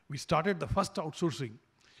 We started the first outsourcing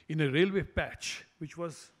in a railway patch, which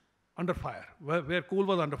was under fire, where coal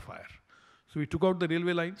was under fire. So we took out the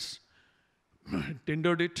railway lines,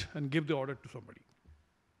 tendered it, and gave the order to somebody.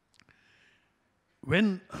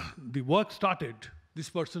 when the work started, this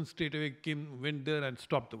person straight away went there and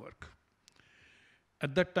stopped the work.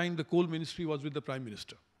 At that time, the coal ministry was with the Prime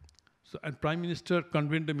Minister. So, and Prime Minister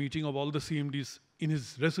convened a meeting of all the CMDs in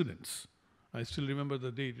his residence. I still remember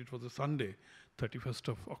the date. It was a Sunday, 31st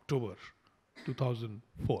of October,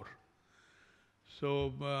 2004.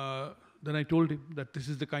 So then I told him that this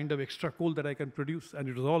is the kind of extra coal that I can produce, and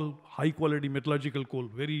it was all high quality metallurgical coal,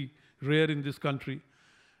 very rare in this country,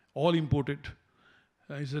 all imported.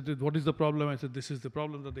 I said, what is the problem? I said, this is the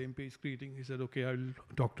problem that the MP is creating. He said, okay, I will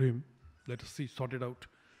talk to him. Let us see, sort it out.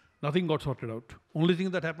 Nothing got sorted out. Only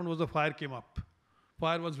thing that happened was the fire came up.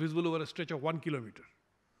 Fire was visible over a stretch of 1 kilometer.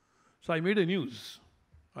 So I made a news.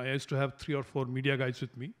 I used to have 3 or 4 media guys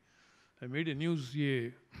with me. I made a news,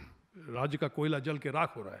 ये राज्य का कोयला जल के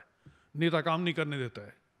राख हो रहा है. नेता काम नहीं करने देता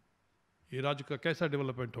है. ये राज्य का कैसा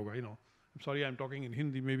development होगा, you know. I'm sorry, I'm talking in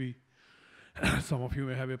Hindi, maybe some of you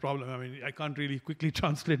may have a problem. I mean, I can't really quickly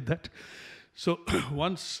translate that. So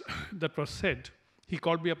once that was said, he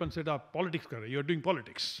called me up and said, politics kar rahe, you're doing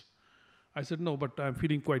politics. I said, no, but I'm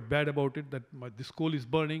feeling quite bad about it, that this coal is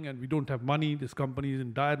burning and we don't have money, this company is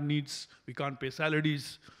in dire needs, we can't pay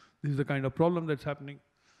salaries, this is the kind of problem that's happening,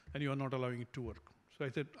 and you are not allowing it to work. So I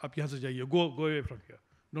said, aap yahan se jaiye, go away from here,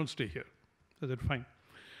 don't stay here. So I said, fine.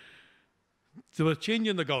 There was a change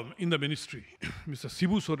in the government, in the ministry. Mr.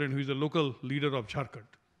 Sibu Soren, who is a local leader of Jharkhand,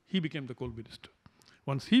 he became the coal minister.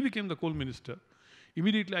 Once he became the coal minister,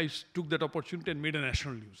 immediately I took that opportunity and made a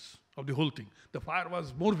national news of the whole thing. The fire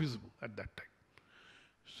was more visible at that time.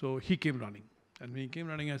 So he came running. And when he came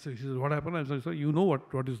running, I said, he said, what happened? I said, sir, you know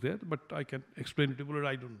what is there, but I can explain it to you.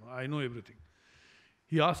 I don't know. I know everything.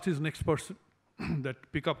 He asked his next person that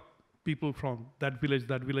pick up people from that village,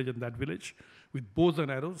 and that village with bows and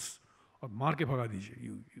arrows, or maar ke bhaga dijiye.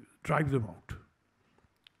 You drive them out.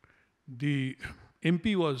 The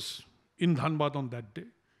MP was in Dhanbad on that day.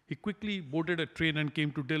 He quickly boarded a train and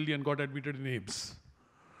came to Delhi and got admitted in AIIMS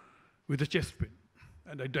with a chest pain.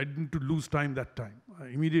 And I didn't lose time that time.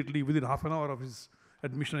 Immediately, within half an hour of his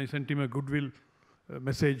admission, I sent him a goodwill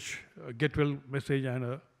message, a get well message, and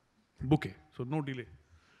a bouquet. So no delay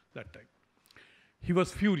that time. He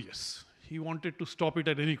was furious. He wanted to stop it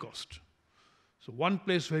at any cost. So one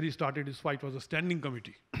place where he started his fight was a standing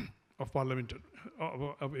committee of parliament,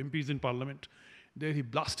 of MPs in parliament. There he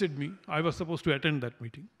blasted me. I was supposed to attend that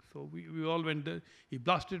meeting. So we all went there. He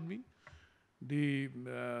blasted me. The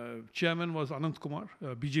chairman was Anant Kumar,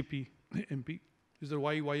 BJP MP. He said,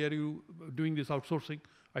 why are you doing this outsourcing?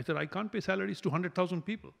 I said, I can't pay salaries to 100,000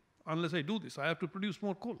 people unless I do this. I have to produce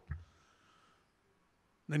more coal.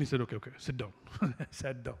 Then he said, okay, sit down. I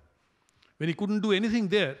sat down. When he couldn't do anything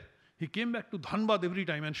there, he came back to Dhanbad every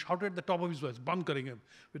time and shouted at the top of his voice, "Band karenge,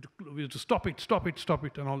 we have to stop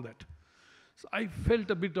it, and all that." So I felt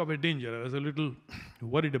a bit of a danger. I was a little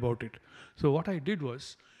worried about it. So what I did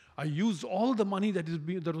was, I used all the money that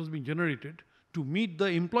was being generated to meet the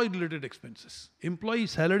employee-related expenses. Employee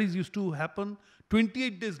salaries used to happen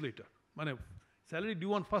 28 days later. Salary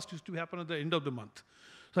due on first used to happen at the end of the month.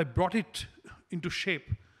 So I brought it into shape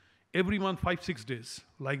every month, 5-6 days,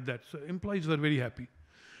 like that. So employees were very happy.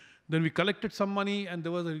 Then we collected some money, and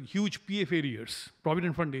there was a huge PF arrears,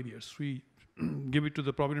 Provident Fund arrears. We give it to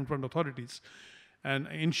the Provident Fund authorities and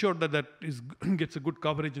ensure that gets a good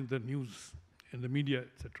coverage in the news, in the media,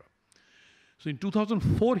 etc. So in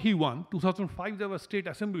 2004 he won. 2005 there were state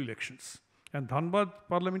assembly elections, and Dhanbad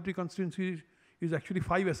parliamentary constituency is actually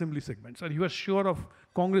 5 assembly segments, and he was sure of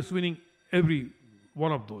Congress winning every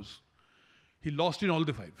one of those. He lost in all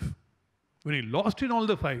the 5. When he lost in all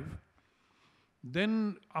the 5,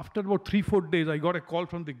 then after about 3-4 days, I got a call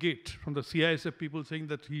from the gate, from the CISF people saying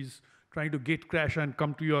that he's trying to gate crash and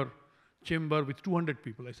come to your chamber with 200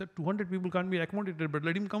 people. I said, 200 people can't be accommodated, but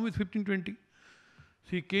let him come with 15-20. So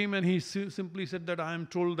he came and he simply said that I am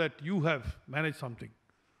told that you have managed something,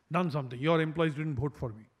 done something. Your employees didn't vote for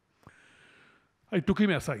me. I took him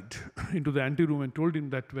aside into the ante room and told him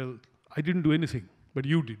that, well, I didn't do anything, but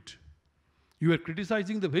you did. You were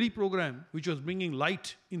criticizing the very program which was bringing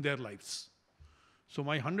light in their lives. So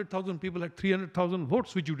my 100,000 people had 300,000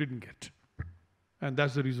 votes, which you didn't get. And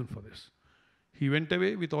that's the reason for this. He went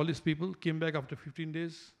away with all his people, came back after 15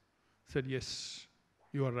 days, said, yes,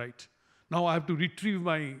 you are right. Now I have to retrieve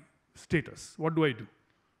my status. What do I do?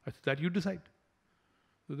 I said, that you decide.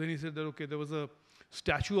 So then he said that, okay, there was a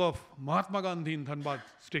statue of Mahatma Gandhi in Dhanbad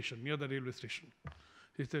station, near the railway station.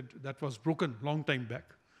 He said, that was broken long time back.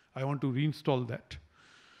 I want to reinstall that.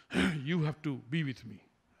 You have to be with me.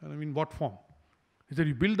 And I mean, what form? He said,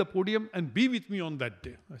 you build the podium and be with me on that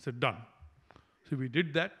day. I said, done. So we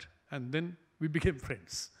did that, and then we became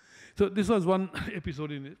friends. So this was one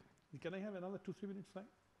episode in it. Can I have another 2-3 minutes time?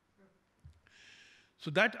 So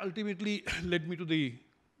that ultimately led me to the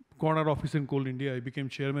corner office in Coal India. I became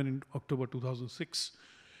chairman in October 2006.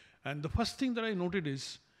 And the first thing that I noted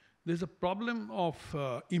is there's a problem of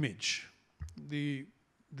image. The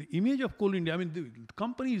image of Coal India, I mean, the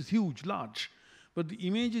company is huge, large, but the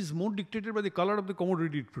image is more dictated by the color of the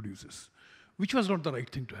commodity it produces, which was not the right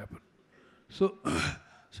thing to happen. So,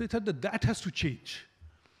 so I thought that has to change.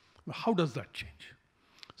 How does that change?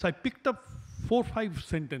 So I picked up 4 or 5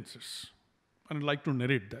 sentences, and I'd like to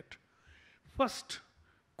narrate that. First,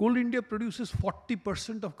 Coal India produces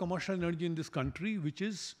 40% of commercial energy in this country, which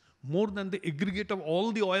is more than the aggregate of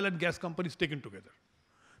all the oil and gas companies taken together.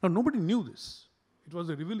 Now, nobody knew this. It was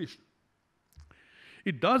a revelation.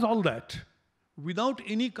 It does all that without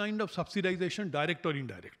any kind of subsidization, direct or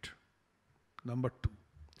indirect. Number 2,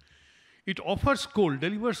 it offers coal,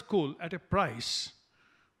 delivers coal at a price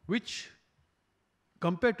which,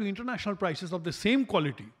 compared to international prices of the same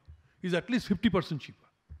quality, is at least 50% cheaper.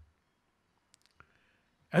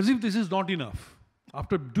 As if this is not enough,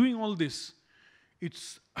 after doing all this,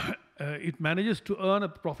 it manages to earn a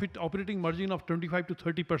profit operating margin of 25 to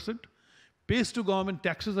 30%, pays to government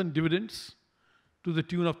taxes and dividends to the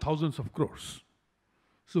tune of thousands of crores.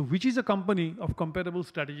 So which is a company of comparable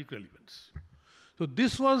strategic relevance? So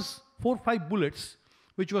this was 4 or 5 bullets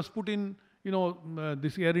which was put in,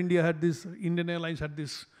 this Air India had this, Indian Airlines had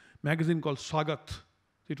this magazine called Swagat.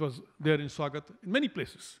 It was there in Swagat, in many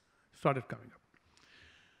places, started coming up.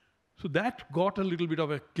 So that got a little bit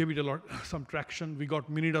of gave it a lot, some traction. We got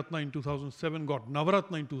Mini Ratna in 2007, got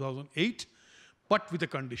Navaratna in 2008, but with a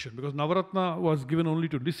condition, because Navaratna was given only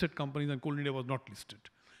to listed companies and Coal India was not listed.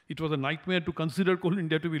 It was a nightmare to consider Coal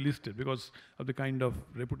India to be listed because of the kind of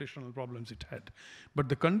reputational problems it had. But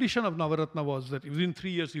the condition of Navaratna was that within 3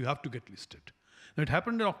 years you have to get listed. Now it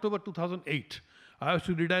happened in October 2008. I was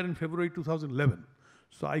to retire in February 2011.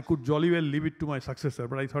 So I could jolly well leave it to my successor,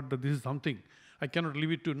 but I thought that this is something I cannot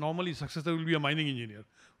leave it to. Normally, successor will be a mining engineer,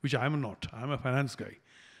 which I am not. I am a finance guy.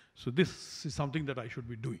 So this is something that I should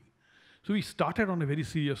be doing. So we started on a very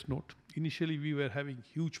serious note. Initially, we were having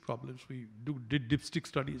huge problems. We did dipstick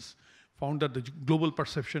studies, found that the global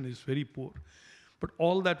perception is very poor. But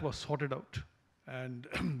all that was sorted out. And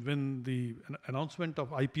when the announcement of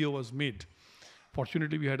IPO was made,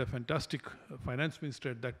 fortunately, we had a fantastic finance minister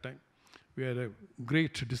at that time. We had a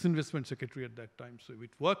great disinvestment secretary at that time. So it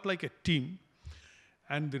worked like a team.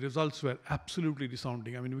 And the results were absolutely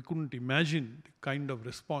resounding. I mean, we couldn't imagine the kind of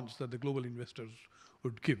response that the global investors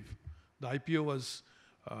would give. The IPO was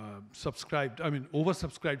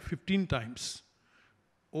oversubscribed 15 times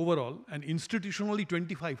overall, and institutionally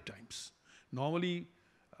 25 times. Normally,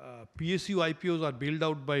 PSU IPOs are bailed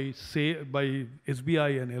out by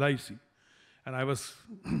SBI and LIC. And I was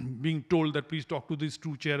being told that please talk to these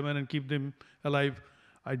 2 chairmen and keep them alive.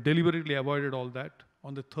 I deliberately avoided all that.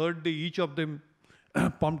 On the 3rd day, each of them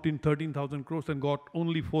pumped in 13,000 crores and got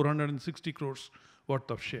only 460 crores worth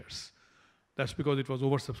of shares. That's because it was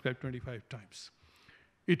oversubscribed 25 times.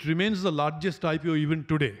 It remains the largest IPO even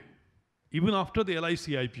today, even after the LIC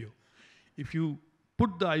IPO. If you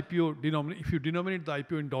put the IPO, if you denominate the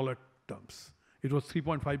IPO in dollar terms, it was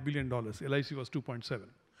 $3.5 billion. LIC was 2.7.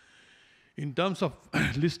 In terms of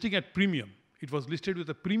listing at premium, it was listed with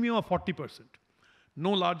a premium of 40%.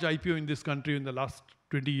 No large IPO in this country in the last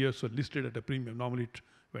 20 years was listed at a premium. Normally it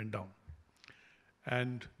went down.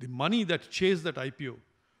 And the money that chased that IPO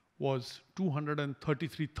was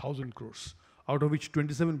 233,000 crores, out of which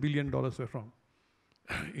 $27 billion were from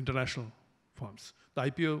international firms. The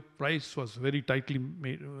IPO price was very tightly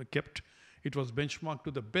kept. It was benchmarked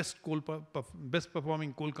to the best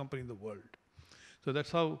performing coal company in the world. So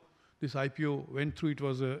that's how this IPO went through. It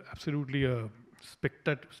was absolutely a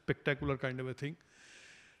spectacular kind of a thing.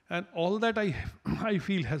 And all that I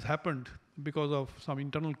feel has happened because of some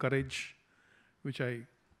internal courage, which I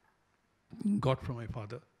got from my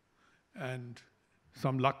father, and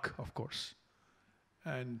some luck, of course,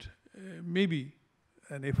 and maybe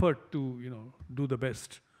an effort to do the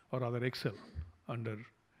best, or rather excel under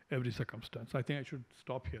every circumstance. I think I should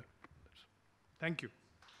stop here. Thank you.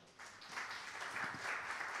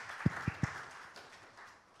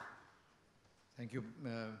 Thank you,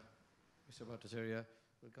 Mr. Bhattacharya.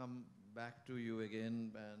 We'll come back to you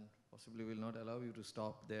again, and possibly will not allow you to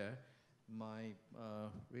stop there.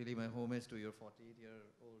 Really my homage to your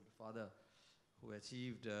 48-year-old father, who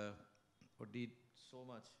achieved or did so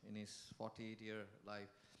much in his 48-year life.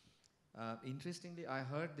 Interestingly, I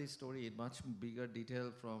heard this story in much bigger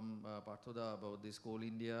detail from Parthoda about this Coal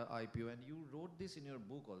India IPO, and you wrote this in your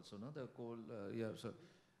book also, no? The coal, yeah. So,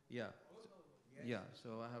 yeah. Yeah,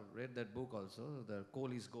 so I have read that book also, The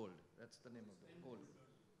Coal is Gold. That's the name of the Coal.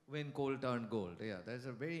 When Coal Turned Gold. Yeah, that's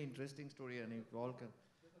a very interesting story, and you all can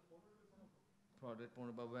prod it more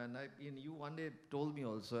about. And you one day told me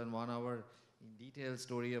also in 1 hour in detail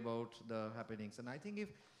story about the happenings. And I think if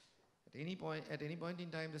at any point in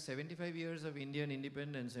time, the 75 years of Indian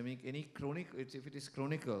independence, I mean, if it is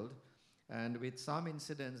chronicled, and with some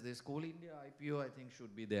incidents, this Coal India IPO, I think,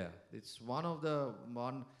 should be there. It's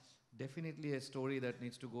definitely a story that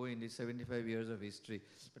needs to go in these 75 years of history.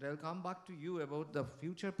 But I'll come back to you about the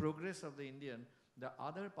future progress of the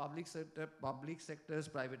other public sector's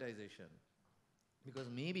privatization. Because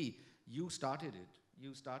maybe you started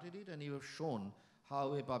it and you have shown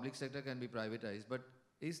how a public sector can be privatized, but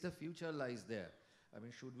is the future lies there? I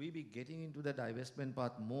mean, should we be getting into the divestment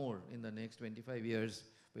path more in the next 25 years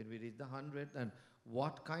when we reach the 100th, and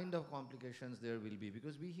what kind of complications there will be?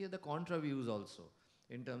 Because we hear the contra views also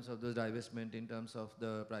in terms of the divestment, in terms of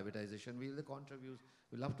the privatization. We hear the contra views.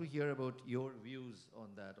 We'd love to hear about your views on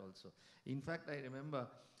that also. In fact, I remember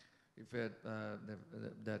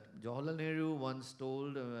that Jawaharlal Nehru once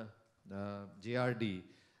told JRD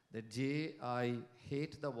that I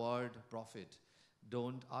hate the word profit.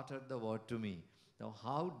 Don't utter the word to me. Now,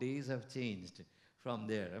 how days have changed from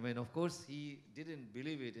there. I mean, of course, he didn't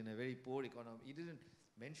believe it in a very poor economy. He didn't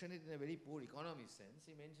mention it in a very poor economy sense.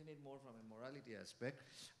 He mentioned it more from a morality aspect.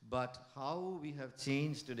 But how we have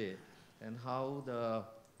changed today, and how the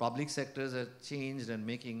public sectors have changed and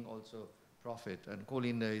making also profit. And Coal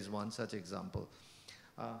India is one such example.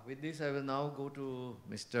 With this, I will now go to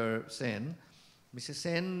Mr. Sen. Mr.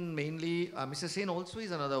 Sen also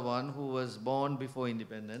is another one who was born before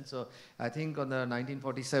independence. So I think on the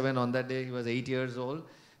 1947, on that day, he was 8 years old.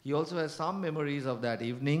 He also has some memories of that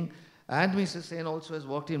evening. And Mr. Sen also has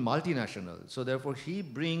worked in multinationals. So therefore, he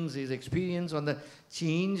brings his experience on the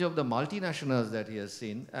change of the multinationals that he has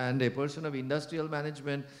seen, and a person of industrial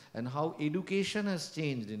management, and how education has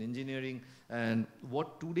changed in engineering, and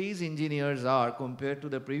what today's engineers are compared to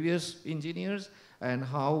the previous engineers, and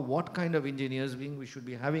what kind of engineers we should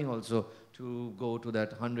be having also to go to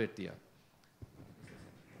that 100th year.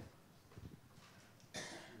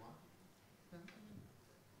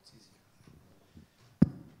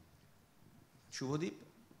 Shubhadeep,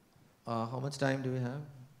 how much time do we have?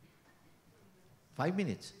 5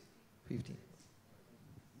 minutes? 15?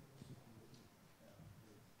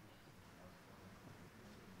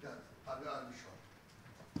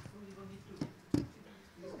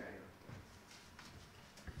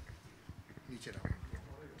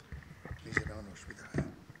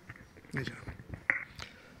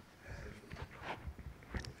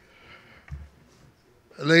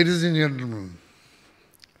 Ladies and gentlemen,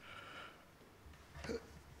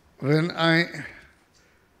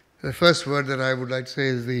 the first word that I would like to say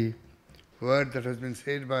is the word that has been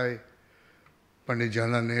said by Pandit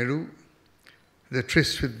Jawaharlal Nehru, the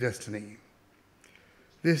tryst with destiny.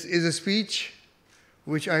 This is a speech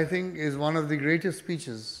which I think is one of the greatest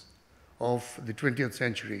speeches of the 20th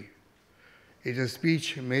century. It is a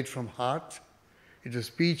speech made from heart. It is a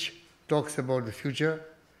speech talks about the future.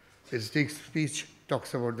 It is a speech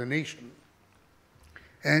talks about the nation.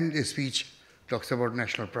 And a speech talks about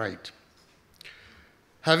national pride.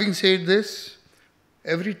 Having said this,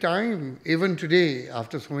 every time, even today,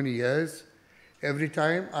 after so many years, every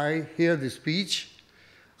time I hear this speech,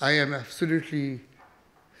 I am absolutely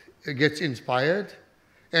gets inspired,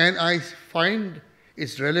 and I find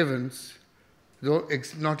its relevance, though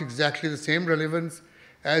it's not exactly the same relevance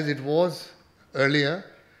as it was earlier,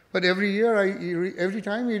 but every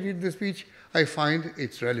time I read the speech, I find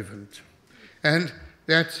it's relevant. And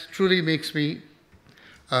that truly makes me,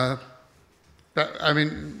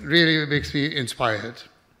 really makes me inspired.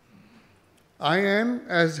 I am,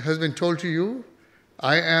 as has been told to you,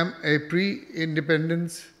 I am a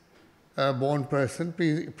pre-independence born person,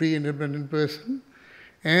 pre-independent person.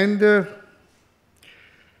 And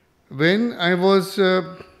when I was,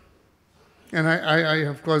 and I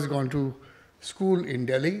of course gone to school in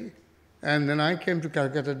Delhi, and then I came to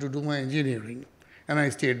Calcutta to do my engineering, and I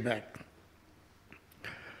stayed back. A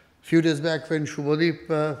few days back when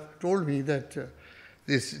Shubhadeep told me that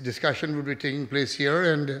this discussion would be taking place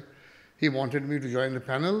here, and he wanted me to join the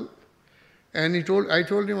panel, and I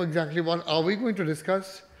told him exactly what are we going to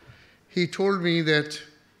discuss. He told me that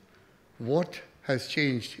what has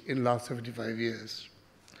changed in the last 75 years.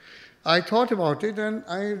 I thought about it, and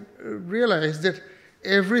I realized that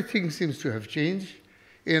everything seems to have changed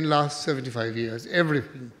in the last 75 years,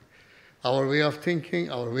 everything. Our way of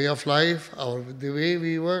thinking, our way of life, the way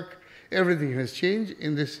we work, everything has changed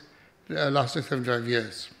in this last 75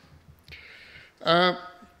 years.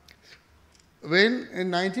 when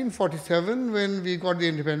in 1947, when we got the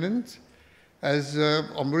independence, as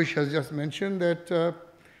Ambarish has just mentioned, that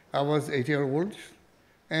I was 8 years old,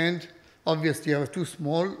 and obviously I was too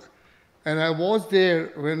small, and I was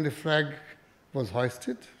there when the flag was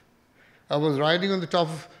hoisted. I was riding on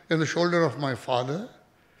the shoulder of my father,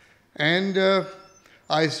 and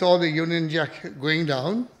I saw the Union Jack going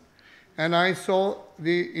down, and I saw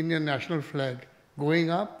the Indian national flag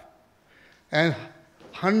going up, and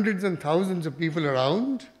hundreds and thousands of people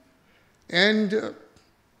around. And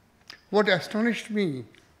what astonished me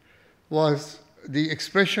was the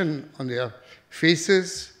expression on their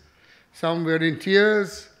faces. Some were in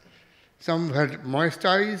tears, some had moist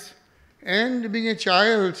eyes, and being a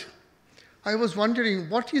child, I was wondering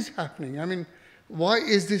what is happening. I mean, why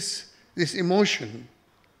is this emotion?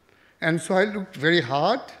 And so I looked very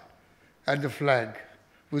hard at the flag,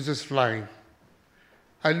 which was flying.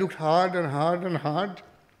 I looked hard and hard and hard,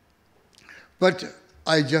 but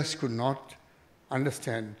I just could not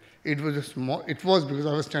understand. It was because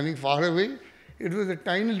I was standing far away. It was a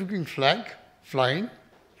tiny looking flag flying,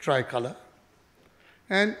 tricolor,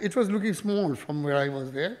 and it was looking small from where I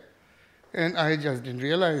was there, and I just didn't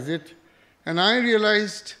realize it. And I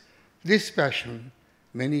realized this passion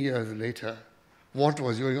many years later, what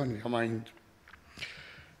was going on in your mind.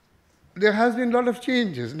 There has been a lot of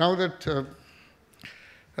changes. Now that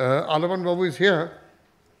Alaman Babu is here,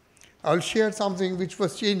 I'll share something which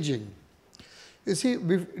was changing. You see,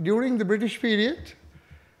 during the British period,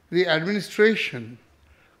 the administration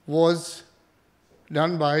was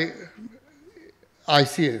done by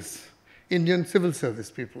ICS, Indian Civil Service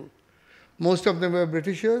people. Most of them were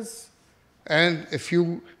Britishers and a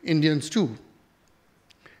few Indians too.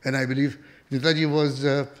 And I believe Netaji was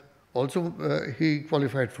he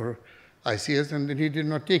qualified for ICS and then he did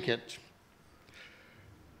not take it.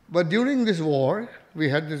 But during this war, we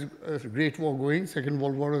had this great war going, Second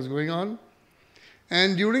World War was going on.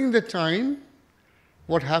 And during that time,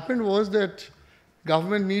 what happened was that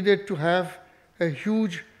government needed to have a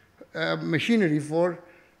huge machinery for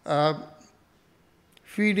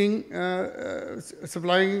feeding,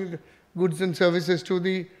 supplying goods and services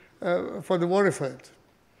to for the war effort.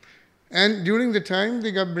 And during the time,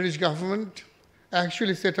 the British government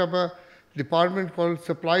actually set up a department called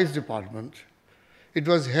Supplies Department. It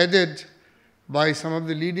was headed by some of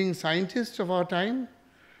the leading scientists of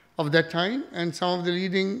that time, and some of the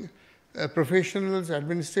leading professionals,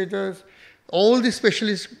 administrators. All the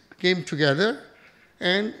specialists came together,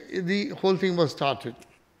 and the whole thing was started.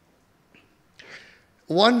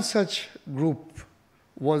 One such group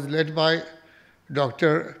was led by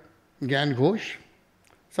Dr. Gyan Ghosh.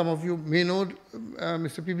 Some of you may know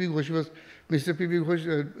Mr. P.B. Ghosh. Mr. P.B. Ghosh,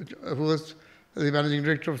 who was the managing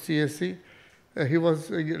director of CSC.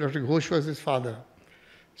 Dr. Ghosh was his father.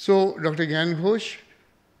 So Dr. Gyan Ghosh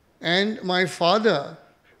and my father,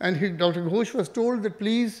 and Dr. Ghosh was told that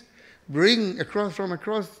please bring from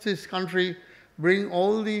across this country, bring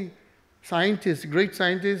all the scientists, great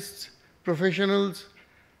scientists, professionals,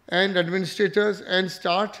 and administrators, and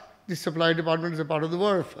start the supply department as a part of the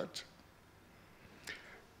war effort.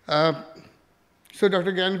 So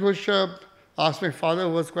Dr. Gyan Ghosh asked my father,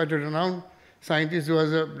 who was quite a renowned scientist, who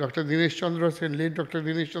was Dr. Dinesh Chandra Sen, late Dr.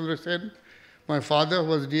 Dinesh Chandra Sen. My father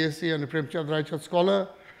was DSc and a Premchand Raichand scholar.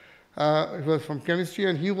 He was from chemistry,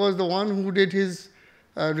 and he was the one who did his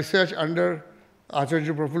research under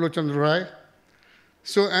Acharya Prafulla Chandra Rai.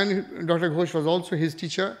 So, and Dr. Ghosh was also his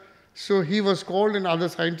teacher. So he was called, and other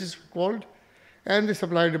scientists were called, and the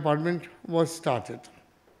supply department was started.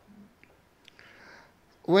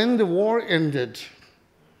 When the war ended,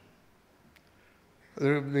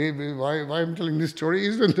 why I'm telling this story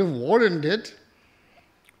is when the war ended,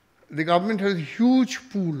 the government has a huge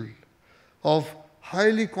pool of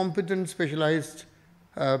highly competent, specialized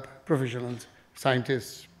professionals,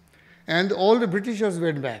 scientists. And all the Britishers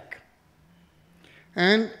went back.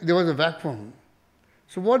 And there was a vacuum.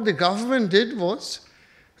 So what the government did was,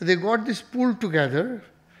 they got this pool together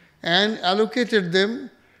and allocated them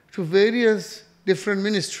to various different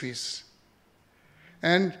ministries.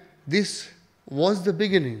 And this was the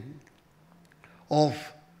beginning of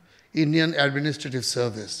Indian administrative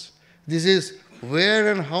service. This is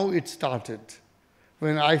where and how it started.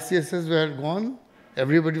 When ICSs were gone,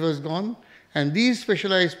 everybody was gone, and these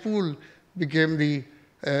specialized pool became the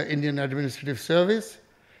Indian administrative service.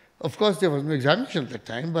 Of course, there was no examination at that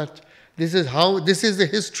time, but this is the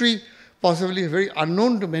history, possibly very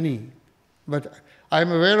unknown to many. But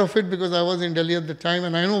I'm aware of it because I was in Delhi at the time,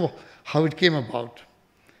 and I know how it came about.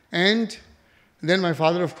 And then my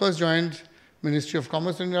father, of course, joined Ministry of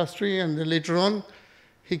Commerce and Industry, and then later on,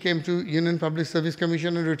 he came to Union Public Service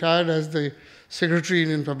Commission and retired as the Secretary in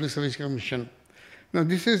Union Public Service Commission. Now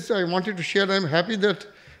this is, I wanted to share, I'm happy that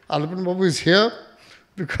Alapan Babu is here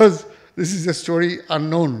because this is a story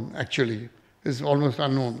unknown actually. It's almost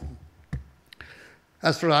unknown.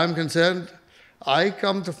 As far as I'm concerned, I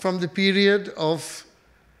come from the period of,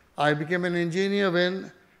 I became an engineer when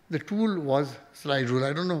the tool was slide rule.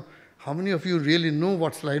 I don't know how many of you really know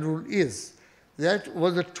what slide rule is. That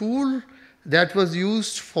was a tool that was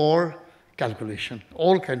used for calculation,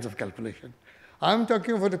 all kinds of calculation. I'm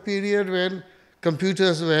talking about a period when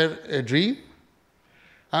computers were a dream.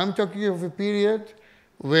 I'm talking of a period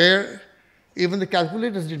where even the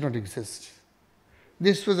calculators did not exist.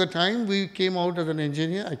 This was a time we came out as an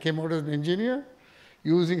engineer. I came out as an engineer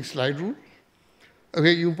using slide rule.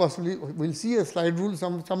 Okay, you possibly will see a slide rule.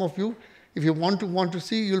 Some of you, if you want to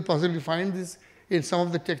see, you'll possibly find this in some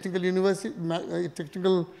of the technical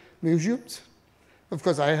technical museums. Of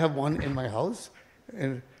course, I have one in my house,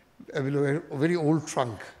 a very old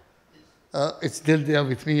trunk. It's still there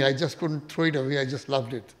with me. I just couldn't throw it away. I just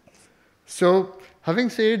loved it. So,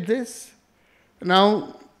 having said this,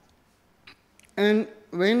 now, and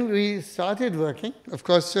when we started working, of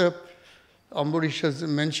course, Ambarish has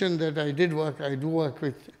mentioned that I do work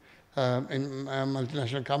with in a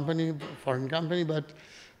multinational company, foreign company, but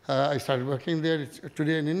I started working there. It's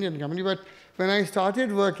today an Indian company. But when I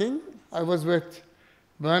started working, I was with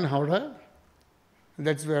Bern Howder.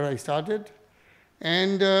 That's where I started.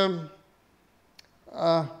 And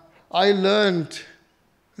I learned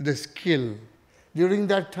the skill. During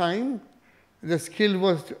that time, the skill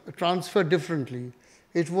was transferred differently.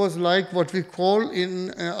 It was like what we call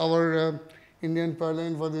in our Indian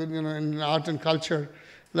parlance, for the, in art and culture,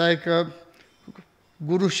 like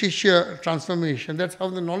Guru Shishya transformation. That's how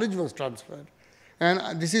the knowledge was transferred.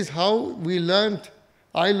 And this is how we learned,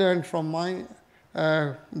 I learned from my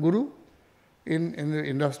guru in the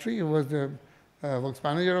industry. He was the works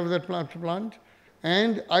manager of that plant.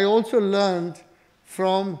 And I also learned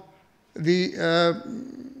from the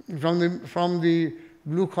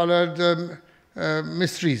blue-collared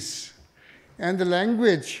mysteries. And the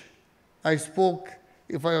language I spoke,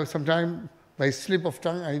 if I sometime by slip of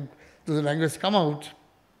tongue, the language come out,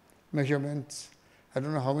 measurements. I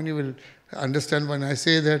don't know how many will understand when I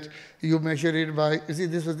say that you measure it by, you see,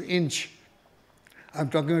 this was the inch. I'm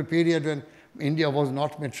talking about a period when India was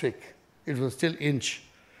not metric. It was still inch.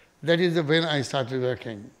 That is when I started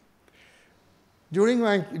working. During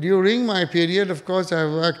my period, of course, I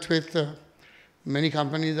worked with many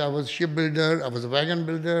companies. I was a shipbuilder, I was a wagon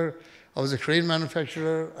builder, I was a crane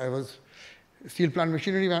manufacturer, I was steel plant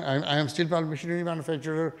machinery, I am steel plant machinery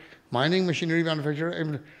manufacturer, mining machinery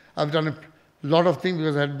manufacturer. I've done a lot of things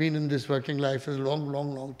because I had been in this working life for a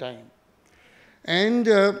long time. And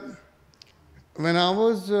when I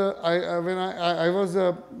was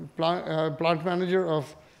a plant manager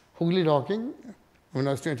of Hooghly Docking when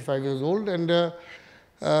I was 25 years old, and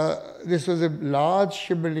this was a large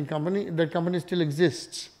shipbuilding company. That company still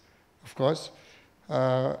exists, of course,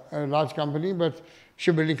 a large company, but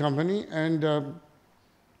shipbuilding company, and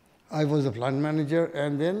I was a plant manager.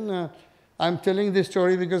 And then I'm telling this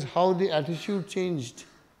story because how the attitude changed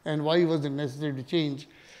and why was it necessary to change.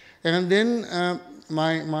 And then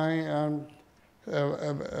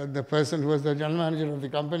the person who was the general manager of the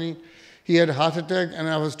company, he had a heart attack, and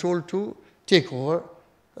I was told to take over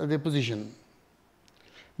the position.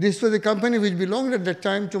 This was a company which belonged at that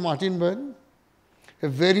time to Martin Byrne, a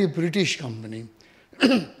very British company.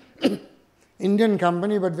 Indian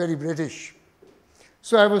company, but very British.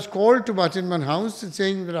 So I was called to Martin Byrne House,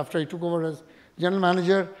 saying that after I took over as general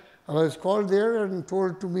manager, I was called there and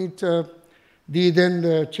told to meet the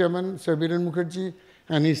then chairman, Sir Biren Mukherjee,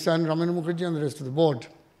 and his son, Ramana Mukherjee, and the rest of the board.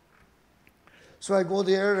 So I go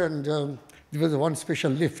there, and there was one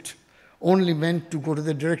special lift, only meant to go to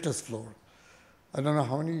the director's floor. I don't know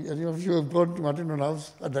how any of you have gone to Martin Byrne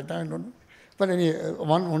House at that time, I don't know. But anyway,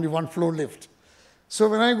 only one floor lift. So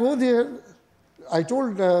when I go there, I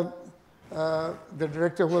told the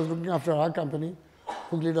director who was looking after our company,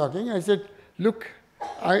 Hooghly Docking, I said, look,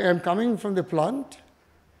 I am coming from the plant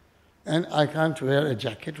and I can't wear a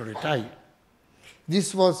jacket or a tie.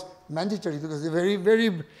 This was mandatory because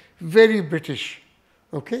they're very British,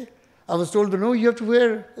 okay? I was told, no, you have to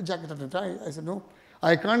wear a jacket and a tie. I said, no,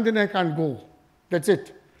 I can't, then I can't go. That's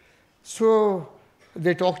it. So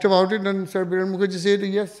they talked about it, and Sir Biren Mukherjee said,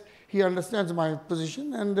 yes, he understands my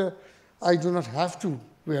position, and I do not have to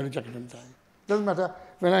wear a jacket and tie. Doesn't matter.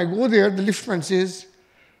 When I go there, the liftman says,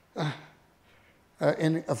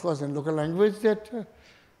 of course in local language, that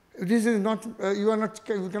this is not, you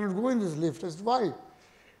cannot go in this lift. I said, why?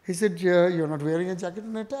 He said, you're not wearing a jacket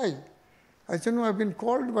and a tie. I said, no, I've been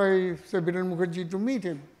called by Sir Biren Mukherjee to meet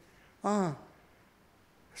him. Ah.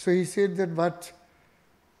 So he said that, but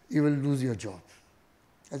you will lose your job.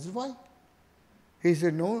 I said, why? He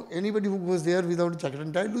said, no, anybody who goes there without a jacket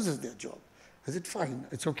and tie loses their job. I said, fine,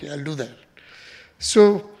 it's okay, I'll do that.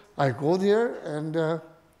 So I go there and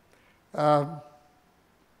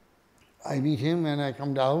I meet him and I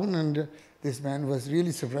come down, and this man was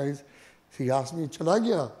really surprised. He asked me, Chala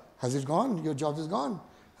gaya, has it gone? Your job is gone.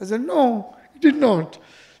 I said, no, it did not.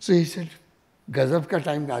 So he said, Gazab ka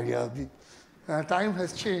time aa gaya abhi. Time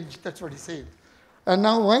has changed, that's what he said. And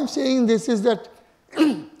now why I'm saying this is that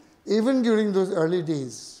even during those early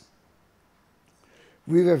days,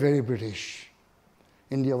 we were very British.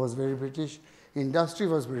 India was very British. Industry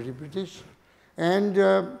was very British. And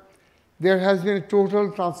there has been a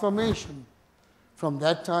total transformation from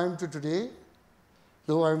that time to today.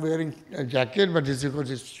 Though I'm wearing a jacket, but it's because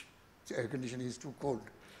it's air conditioning is too cold.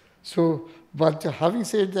 So, but having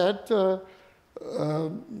said that,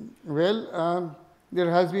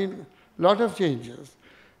 there has been a lot of changes.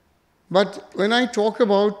 But when I talk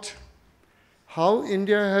about how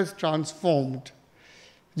India has transformed,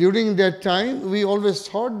 during that time, we always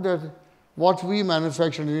thought that what we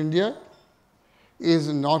manufacture in India is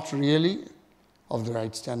not really of the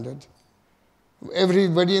right standard.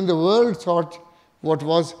 Everybody in the world thought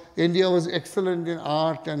India was excellent in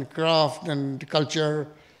art and craft and culture,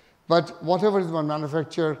 but whatever is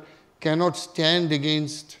manufactured cannot stand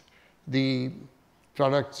against the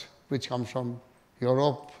products which come from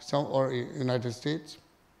Europe or United States.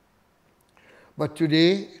 But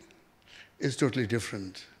today is totally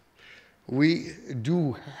different. We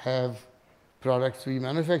do have products, we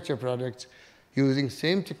manufacture products using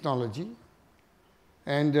same technology.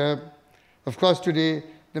 And of course today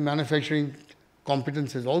the manufacturing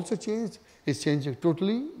competence has also changed. It's changing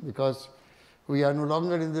totally because we are no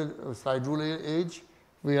longer in the slide rule age.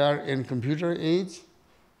 We are in computer age.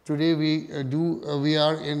 Today we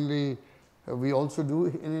also do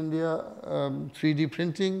in India 3D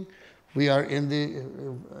printing. We are in the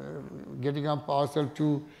getting up ourselves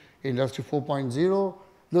to Industry 4.0.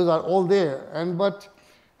 Those are all there. But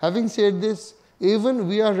having said this, even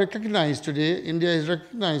we are recognized today, India is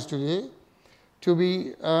recognized today to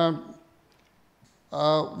be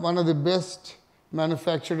one of the best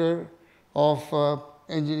manufacturer of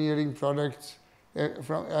engineering products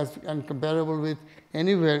and comparable with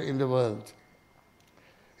anywhere in the world.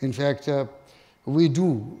 In fact, we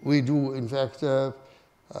do in fact,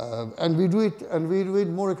 and we do it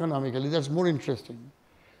more economically. That's more interesting.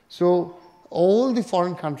 So all the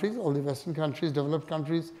foreign countries, all the Western countries, developed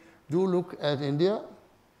countries, do look at India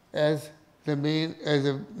as a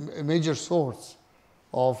major source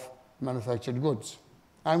of manufactured goods.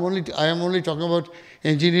 I am only talking about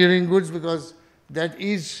engineering goods because that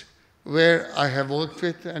is where I have worked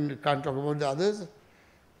with and can't talk about the others.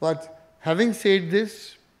 But having said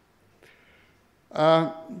this,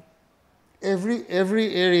 every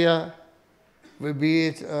area, be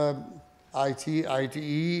it IT,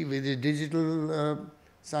 ITE, with the digital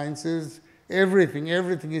sciences, everything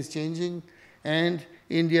is changing, and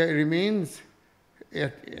India remains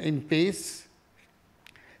in pace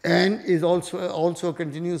and is also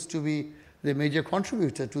continues to be the major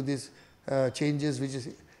contributor to these changes which is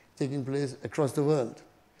taking place across the world.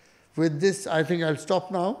 With this, I think I'll stop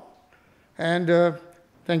now, and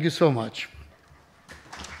thank you so much.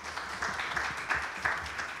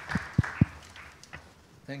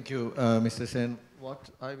 Thank you, Mr. Sen. What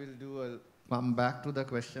I will do, I'll come back to the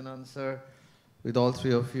question answer with all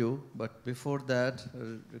three of you. But before that,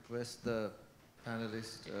 I'll request the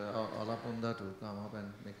panelist, Alapunda, to come up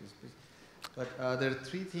and make his speech. But there are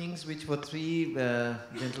three things which for three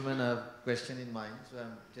gentlemen have question in mind. So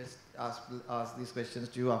I'm just ask these questions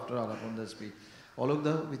to you after Alapunda's speech.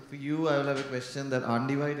 With you, I will have a question that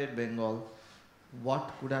undivided Bengal, what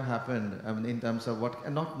could have happened? I mean, in terms of what,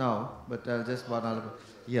 not now, but I'll just one.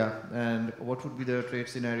 Yeah, and what would be the trade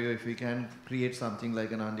scenario if we can create something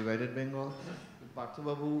like an undivided Bengal? Parthu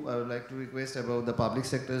Babu, I would like to request about the public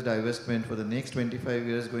sector's divestment for the next 25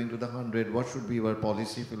 years going to the 100. What should be our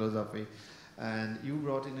policy philosophy? And you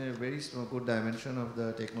brought in a very good dimension of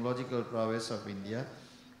the technological prowess of India.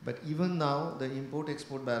 But even now, the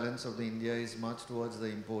import-export balance of the India is much towards the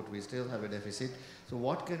import. We still have a deficit. So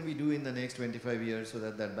what can we do in the next 25 years so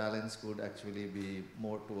that that balance could actually be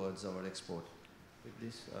more towards our export? With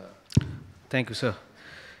this, Thank you, sir.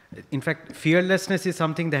 In fact, fearlessness is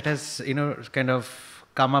something that has, kind of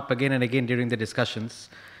come up again and again during the discussions.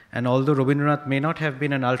 And although Rabindranath may not have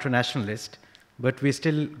been an ultra-nationalist, but we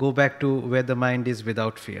still go back to where the mind is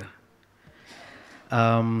without fear.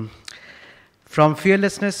 Um, from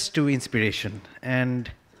fearlessness to inspiration. And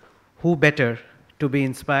who better to be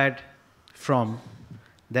inspired from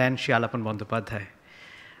than Shyalapan Bandyopadhyay,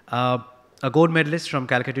 a gold medalist from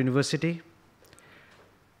Calcutta University,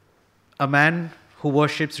 a man who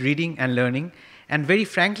worships reading and learning. And very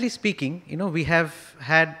frankly speaking, we have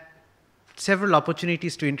had several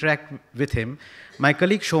opportunities to interact with him, my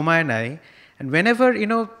colleague Shoma and I, and whenever,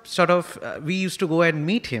 we used to go and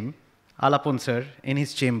meet him, Alapon sir, in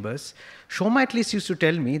his chambers, Shoma at least used to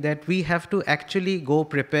tell me that we have to actually go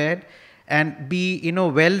prepared and be,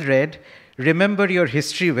 well-read, remember your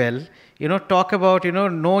history well, talk about,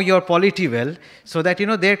 know your polity well, so that,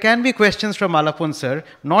 there can be questions from Alapon sir,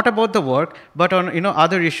 not about the work, but on,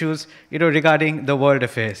 other issues, regarding the world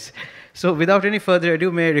affairs. So without any further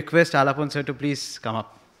ado, may I request Alapon sir to please come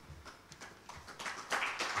up.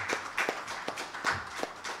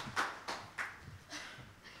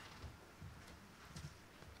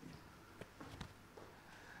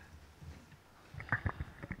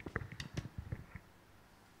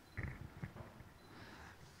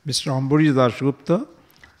 Mr. Ambarish Dasgupta,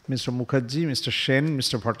 Mr. Mukherjee, Mr. Sen,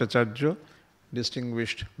 Mr. Bhattacharya,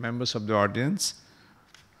 distinguished members of the audience.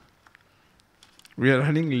 We are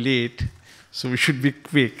running late, so we should be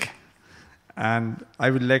quick. And I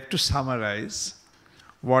would like to summarize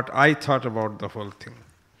what I thought about the whole thing.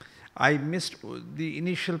 I missed the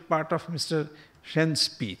initial part of Mr. Sen's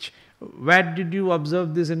speech. Where did you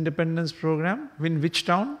observe this independence program? In which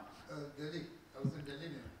town? Delhi. I was in Delhi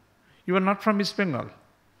now. You are not from East Bengal.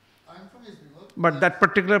 I'm from East Bengal. But that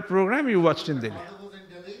particular program you watched in Delhi. My father was in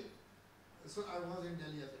Delhi, so I was in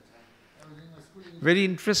Delhi at the time. I was in my school in Very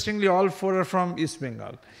interestingly, all four are from East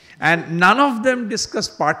Bengal. And none of them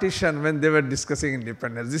discussed partition when they were discussing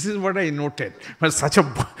independence. This is what I noted. But such a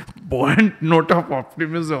buoyant note of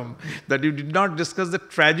optimism that you did not discuss the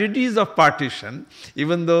tragedies of partition,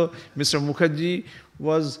 even though Mr. Mukherjee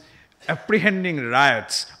was apprehending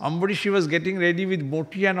riots. Ambarish was getting ready with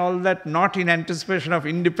moti and all that, not in anticipation of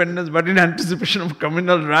independence, but in anticipation of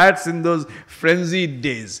communal riots in those frenzied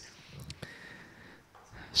days.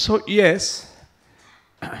 So yes,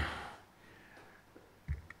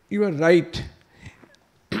 you are right.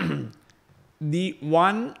 The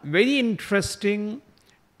one very interesting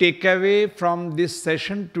takeaway from this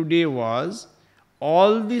session today was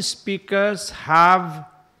all the speakers have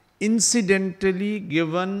incidentally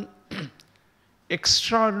given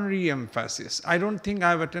extraordinary emphasis. I don't think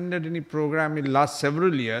I've attended any program in the last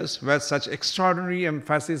several years where such extraordinary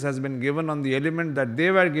emphasis has been given on the element that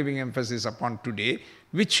they were giving emphasis upon today,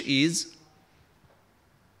 which is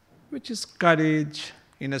courage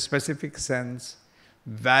in a specific sense,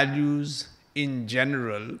 values in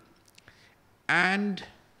general, and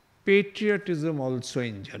patriotism also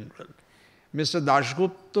in general. Mr.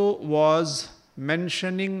 Dasgupta was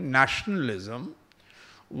mentioning nationalism,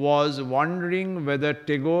 was wondering whether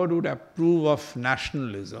Tagore would approve of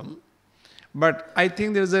nationalism. But I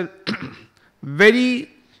think there is a very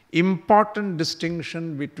important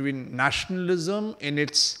distinction between nationalism in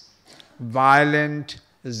its violent,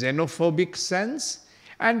 xenophobic sense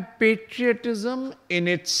and patriotism in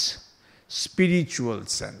its spiritual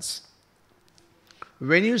sense.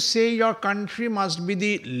 When you say your country must be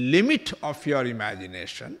the limit of your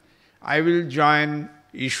imagination, I will join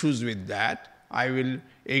issues with that. I will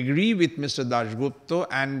agree with Mr. Dasgupta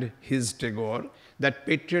and his Tagore that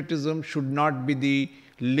patriotism should not be the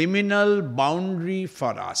liminal boundary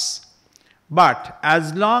for us. But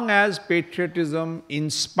as long as patriotism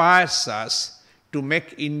inspires us to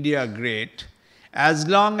make India great, as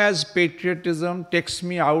long as patriotism takes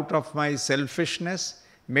me out of my selfishness,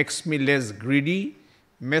 makes me less greedy,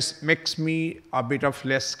 makes me a bit of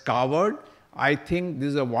less coward, I think this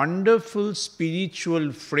is a wonderful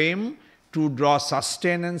spiritual frame to draw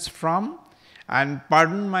sustenance from. And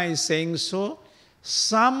pardon my saying so,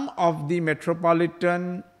 some of the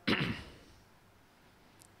metropolitan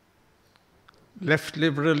left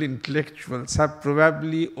liberal intellectuals have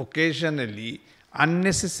probably occasionally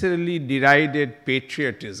unnecessarily derided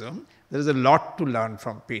patriotism. There is a lot to learn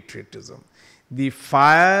from patriotism. The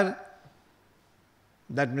fire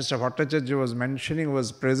that Mr. Bhattacharya was mentioning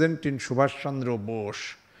was present in Subhash Chandra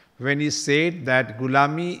Bose when he said that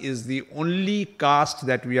Gulami is the only caste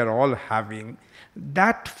that we are all having.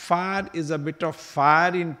 That fire is a bit of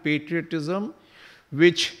fire in patriotism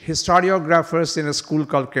which historiographers in a school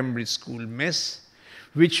called Cambridge School miss,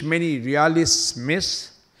 which many realists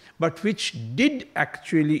miss, but which did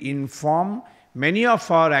actually inform many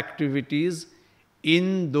of our activities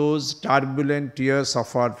in those turbulent years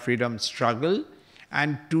of our freedom struggle.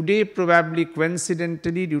 And today, probably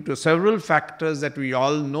coincidentally, due to several factors that we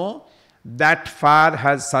all know, that fire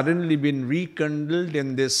has suddenly been rekindled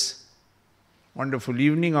in this wonderful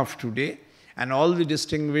evening of today, and all the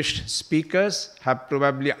distinguished speakers have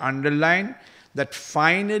probably underlined that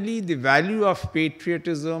finally the value of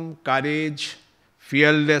patriotism, courage,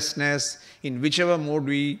 fearlessness, in whichever mode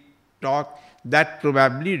we talk, that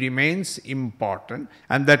probably remains important,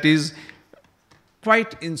 and that is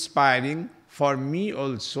quite inspiring for me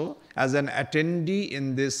also as an attendee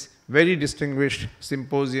in this very distinguished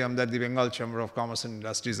symposium that the Bengal Chamber of Commerce and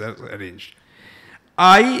Industries has arranged.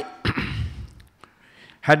 I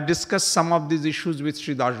had discussed some of these issues with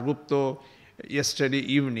Sri Dasgupta yesterday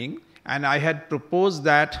evening, and I had proposed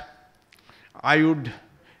that I would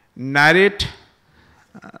narrate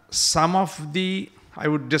some of the, I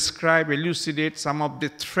would describe, elucidate some of the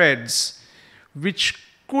threads which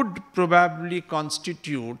could probably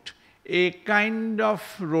constitute a kind of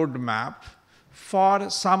roadmap for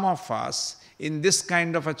some of us in this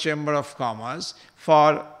kind of a Chamber of Commerce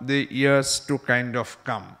for the years to kind of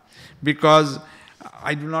come. Because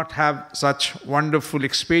I do not have such wonderful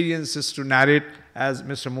experiences to narrate as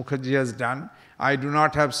Mr. Mukherjee has done. I do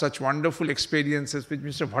not have such wonderful experiences which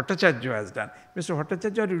Mr. Bhattacharya has done. Mr.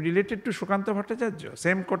 Bhattacharya, are you related to Shukanta Bhattacharya?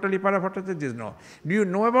 Same Kotalipara Bhattacharya? No. Do you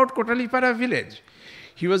know about Kotalipara village?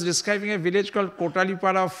 He was describing a village called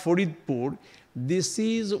Kotalipara of Faridpur. This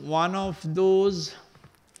is one of those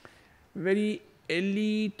very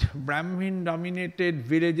elite Brahmin-dominated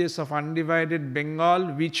villages of undivided Bengal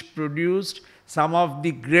which produced some of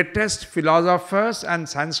the greatest philosophers and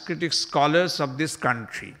Sanskritic scholars of this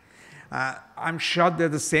country. I'm sure they're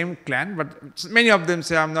the same clan, but many of them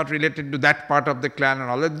say I'm not related to that part of the clan and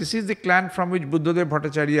all that. This is the clan from which Buddhadev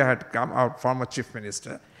Bhattacharya had come, our former chief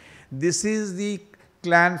minister. This is the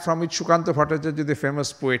clan from which Shukanta Bhattacharya, the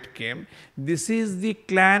famous poet, came. This is the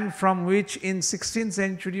clan from which in 16th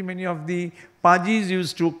century many of the Pajis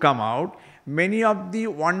used to come out. Many of the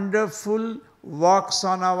wonderful works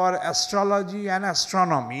on our astrology and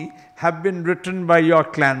astronomy have been written by your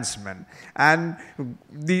clansmen. And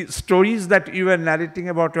the stories that you were narrating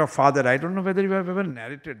about your father, I don't know whether you have ever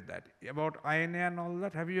narrated that, about INA and all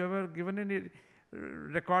that. Have you ever given any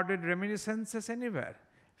recorded reminiscences anywhere?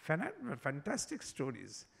 Fantastic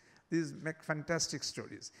stories. These make fantastic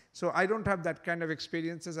stories. So I don't have that kind of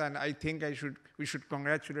experiences, and I think we should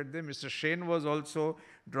congratulate them. Mr. Shane was also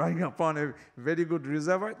drawing upon a very good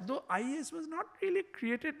reservoir, though IAS was not really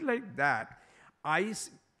created like that.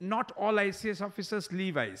 Not all ICS officers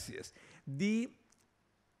leave ICS. The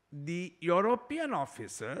European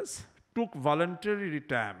officers took voluntary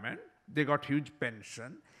retirement. They got huge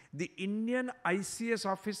pension. The Indian ICS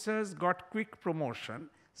officers got quick promotion.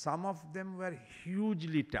 Some of them were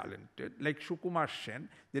hugely talented, like Sukumar Sen,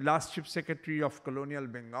 the last Chief Secretary of Colonial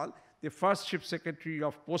Bengal, the first Chief Secretary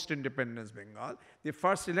of Post-Independence Bengal, the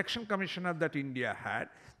first election commissioner that India had,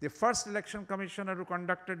 the first election commissioner who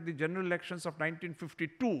conducted the general elections of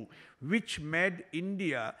 1952, which made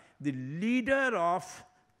India the leader of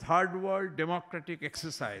third world democratic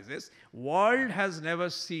exercises. World has never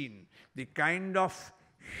seen the kind of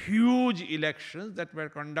huge elections that were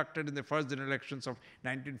conducted in the first general elections of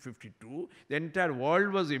 1952. The entire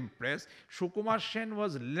world was impressed. Sukumar Sen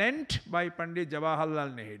was lent by Pandit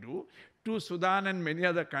Jawaharlal Nehru to Sudan and many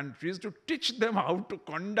other countries to teach them how to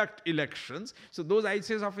conduct elections. So those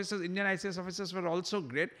ICS officers, Indian ICS officers, were also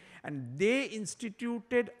great, and they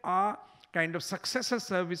instituted a kind of successor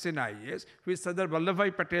service in IAS, which Sardar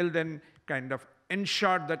Vallabhbhai Patel then kind of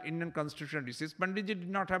ensured that Indian constitution exists. Panditji did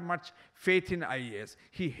not have much faith in IAS.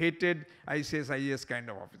 He hated IAS kind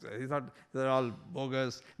of officers. He thought they're all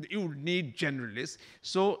bogus. You need generalists.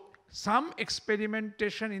 So some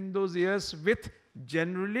experimentation in those years with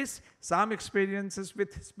generalists, some experiences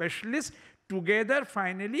with specialists, together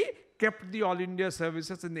finally kept the All India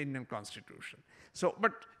services in the Indian constitution. So,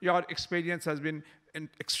 but your experience has been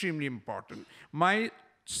extremely important. My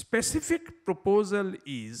specific proposal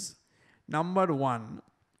is, number one,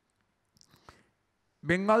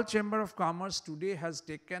 Bengal Chamber of Commerce today has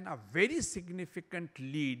taken a very significant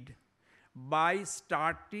lead by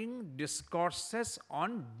starting discourses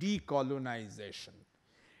on decolonization.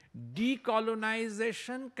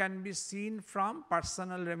 Decolonization can be seen from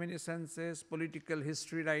personal reminiscences, political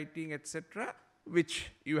history writing, etc.,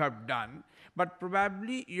 which you have done, but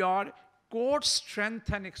probably your core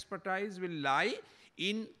strength and expertise will lie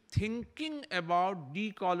in thinking about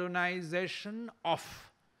decolonization of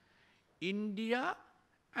India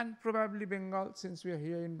and probably Bengal, since we are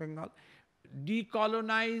here in Bengal.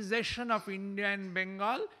 Decolonization of India and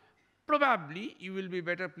Bengal, probably you will be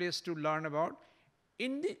better placed to learn about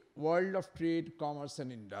in the world of trade, commerce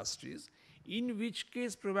and industries. in which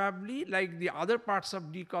case probably, like the other parts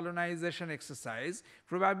of decolonization exercise,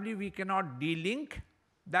 probably we cannot delink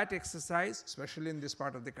that exercise, especially in this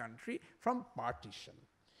part of the country, from partition.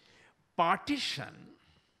 Partition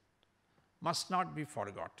must not be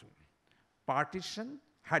forgotten. Partition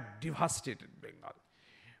had devastated Bengal.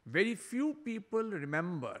 Very few people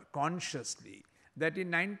remember consciously that in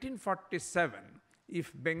 1947,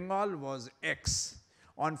 if Bengal was X,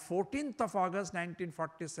 on 14th of August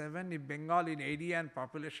 1947, if Bengal in area and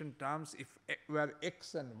population terms if were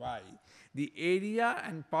X and Y, the area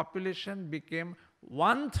and population became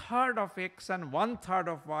 1/3 of X and 1/3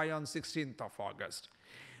 of Y on 16th of August.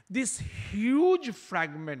 This huge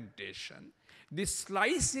fragmentation, this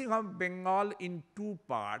slicing of Bengal in two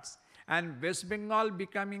parts, and West Bengal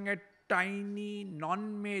becoming a tiny,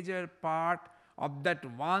 non-major part of that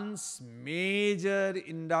once major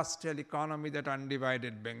industrial economy that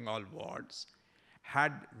undivided Bengal was,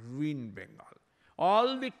 had ruined Bengal.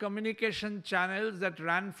 All the communication channels that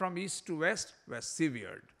ran from east to west were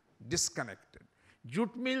severed, disconnected.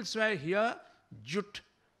 Jute mills were here, jute,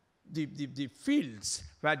 the fields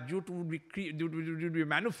where jute would be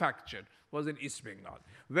manufactured was in East Bengal.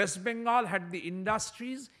 West Bengal had the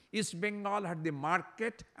industries, East Bengal had the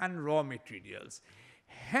market and raw materials.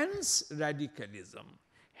 Hence radicalism,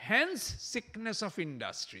 hence sickness of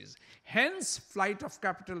industries, hence flight of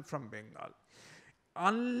capital from Bengal.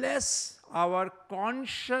 Unless our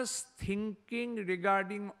conscious thinking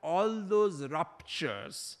regarding all those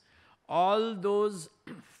ruptures, all those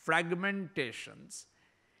fragmentations,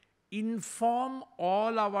 inform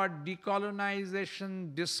all our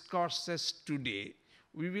decolonization discourses today,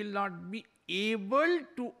 we will not be able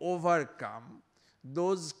to overcome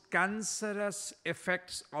those cancerous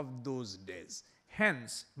effects of those days.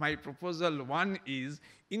 Hence, my proposal one is,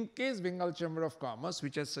 in case Bengal Chamber of Commerce,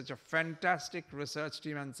 which has such a fantastic research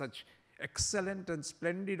team and such excellent and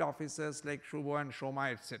splendid officers like Shubho and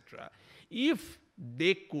Shoma, etc., if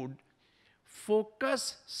they could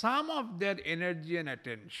focus some of their energy and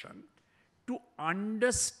attention to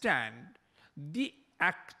understand the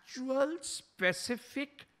actual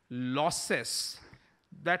specific losses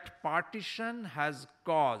that partition has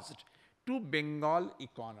caused to Bengal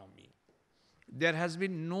economy. There has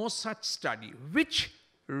been no such study. Which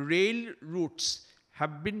rail routes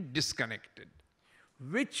have been disconnected?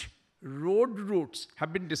 Which road routes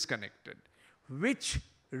have been disconnected? Which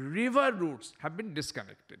river routes have been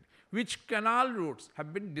disconnected? Which canal routes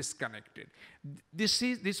have been disconnected?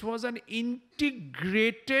 This was an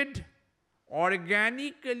integrated,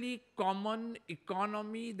 organically common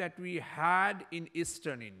economy that we had in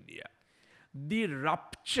eastern India. The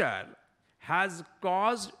rupture has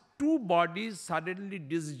caused two bodies suddenly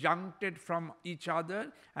disjuncted from each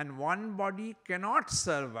other, and one body cannot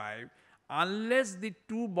survive unless the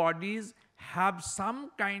two bodies have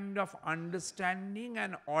some kind of understanding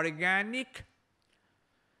and organic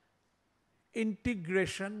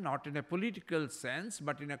integration, not in a political sense,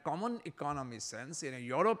 but in a common economy sense, in a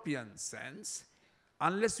European sense.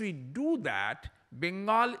 Unless we do that,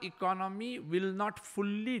 Bengal economy will not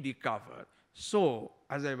fully recover. So,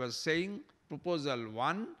 as I was saying, proposal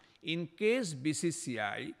one, in case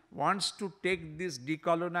BCCI wants to take this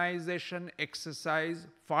decolonization exercise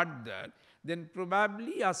further, then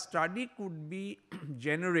probably a study could be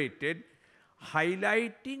generated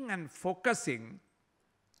highlighting and focusing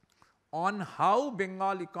on how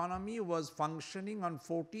Bengal economy was functioning on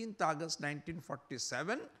 14th August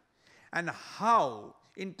 1947 and how,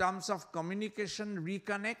 in terms of communication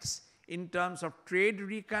reconnects, in terms of trade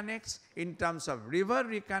reconnects, in terms of river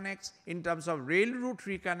reconnects, in terms of rail route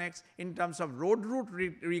reconnects, in terms of road route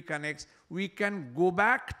reconnects, we can go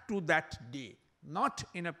back to that day. Not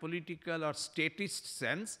in a political or statist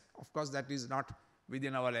sense, of course that is not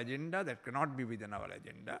within our agenda, that cannot be within our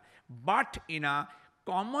agenda, but in a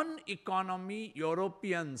common economy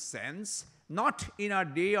European sense, not in a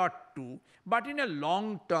day or two, but in a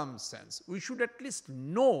long-term sense. We should at least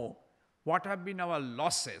know what have been our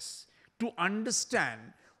losses to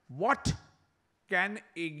understand what can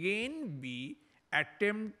again be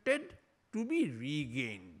attempted to be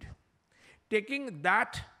regained. Taking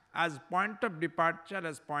that as point of departure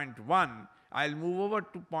as point one, I'll move over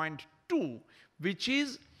to point two, which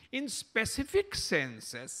is in specific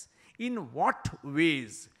senses, in what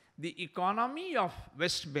ways the economy of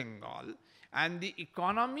West Bengal and the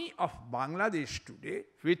economy of Bangladesh today,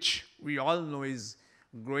 which we all know is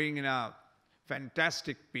growing in a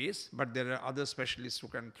fantastic pace, but there are other specialists who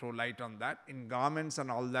can throw light on that. In garments and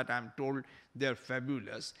all that, I'm told they're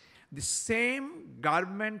fabulous. The same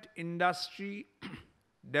garment industry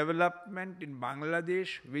development in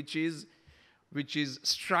Bangladesh, which is which is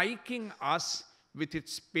striking us with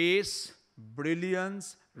its pace,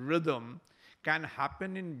 brilliance, rhythm, can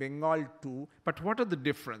happen in Bengal too. But what are the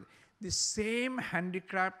difference? The same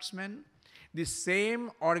handicraftsmen, the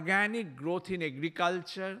same organic growth in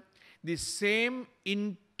agriculture, the same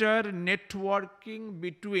inter-networking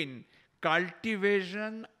between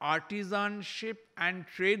cultivation, artisanship, and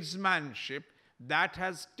tradesmanship that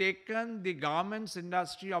has taken the garments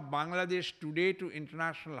industry of Bangladesh today to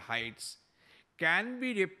international heights can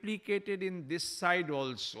be replicated in this side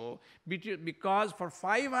also, because for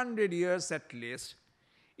 500 years at least,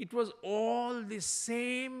 it was all the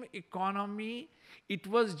same economy. It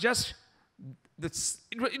was just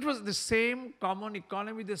it was the same common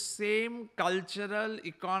economy, the same cultural,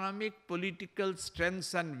 economic, political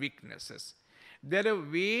strengths and weaknesses. There are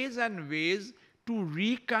ways and ways to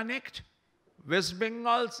reconnect West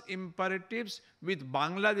Bengal's imperatives with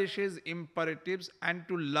Bangladesh's imperatives and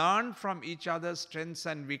to learn from each other's strengths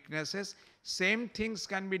and weaknesses. Same things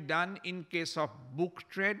can be done in case of book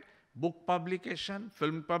trade, book publication,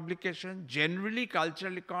 film publication, generally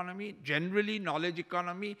cultural economy, generally knowledge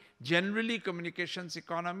economy, generally communications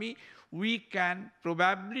economy. We can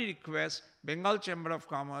probably request Bengal Chamber of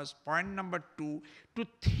Commerce, point number 2, to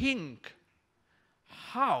think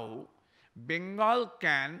how Bengal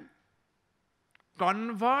can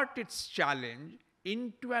convert its challenge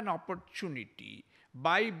into an opportunity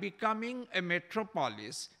by becoming a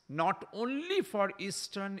metropolis not only for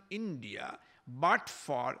Eastern India, but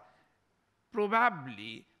for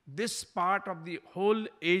probably this part of the whole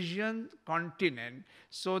Asian continent,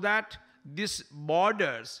 so that these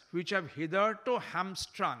borders which have hitherto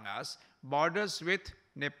hamstrung us, borders with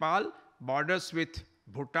Nepal, borders with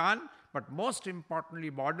Bhutan, but most importantly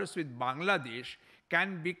borders with Bangladesh,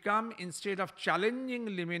 can become, instead of challenging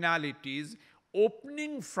liminalities,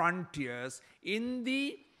 opening frontiers in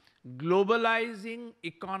the globalizing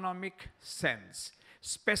economic sense.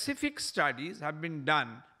 Specific studies have been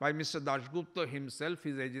done by Mr. Dasgupta himself,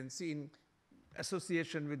 his agency, in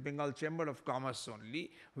association with Bengal Chamber of Commerce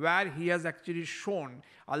only, where he has actually shown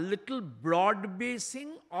a little broad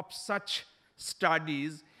basing of such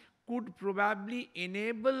studies could probably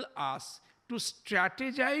enable us to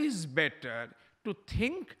strategize better, to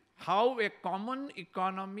think how a common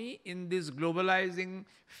economy in this globalizing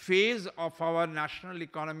phase of our national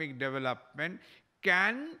economic development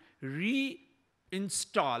can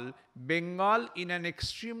reinstall Bengal in an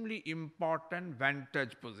extremely important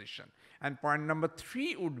vantage position. And point number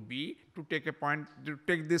 3 would be to take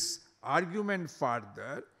this argument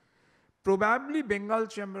further. Probably Bengal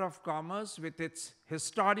Chamber of Commerce, with its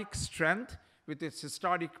historic strength, with its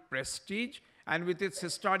historic prestige, and with its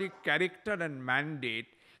historic character and mandate,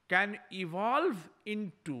 can evolve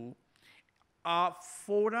into a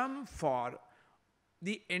forum for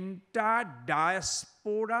the entire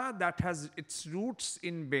diaspora that has its roots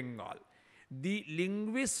in Bengal. The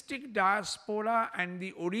linguistic diaspora and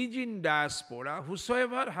the origin diaspora,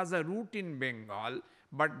 whosoever has a root in Bengal,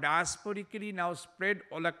 but diasporically now spread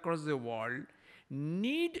all across the world,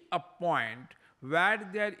 need a point where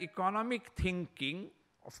their economic thinking,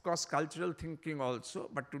 of course cultural thinking also,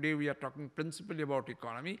 but today we are talking principally about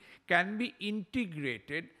economy, can be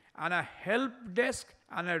integrated, and a help desk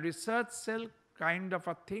and a research cell kind of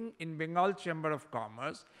a thing in Bengal Chamber of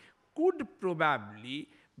Commerce could probably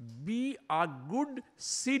be a good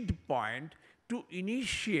seed point to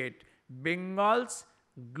initiate Bengal's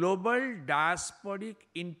global diasporic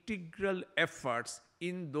integral efforts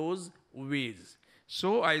in those ways.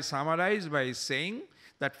 So I summarize by saying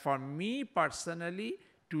that for me personally,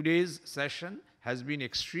 today's session has been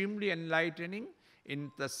extremely enlightening,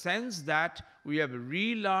 in the sense that we have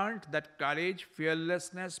relearned that courage,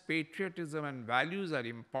 fearlessness, patriotism, and values are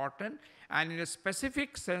important. And in a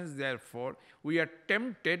specific sense, therefore, we are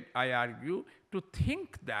tempted, I argue, to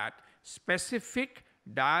think that specific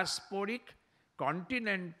diasporic,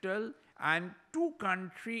 continental, and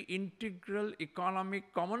two-country integral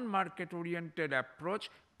economic common market-oriented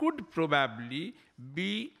approach could probably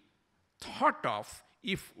be thought of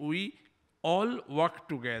if we all work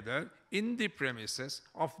together in the premises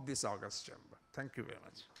of this august chamber. Thank you very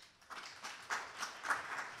much.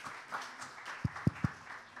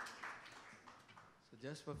 So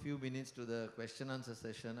just for a few minutes to the question answer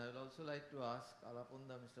session, I would also like to ask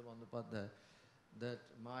Alapunda, Mr. Bandopadhyay, that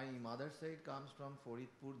my mother's side comes from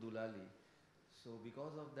Faridpur, Dulali. So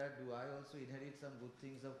because of that, do I also inherit some good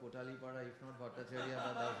things of Kotalipara, if not Bhattacharya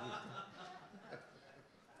or Dasgupta?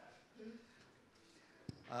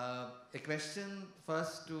 A question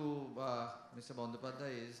first to Mr.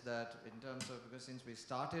 Bandopadhyay is that in terms of, because since we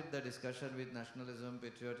started the discussion with nationalism,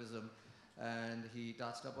 patriotism, And he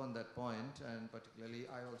touched upon that point, and particularly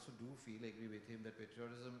I also do agree with him that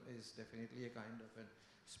patriotism is definitely a kind of a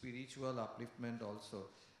spiritual upliftment also.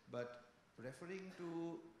 But referring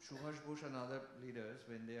to Subhash Bose and other leaders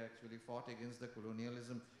when they actually fought against the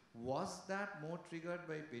colonialism, was that more triggered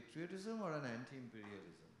by patriotism or an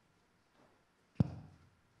anti-imperialism?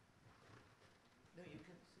 No, you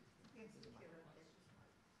can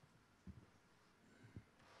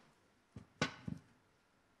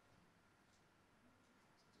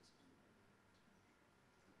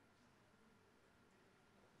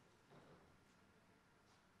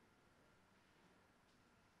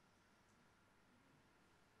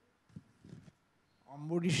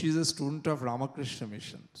Ambarish is a student of Ramakrishna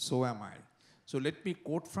Mission, so am I. So let me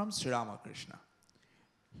quote from Sri Ramakrishna.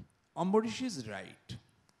 Ambarish is right.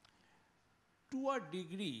 To a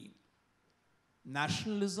degree,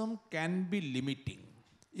 nationalism can be limiting.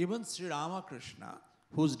 Even Sri Ramakrishna,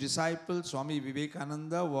 whose disciple Swami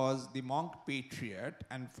Vivekananda was the monk patriot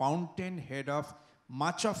and fountainhead of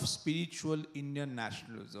much of spiritual Indian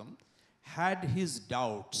nationalism, had his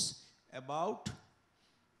doubts about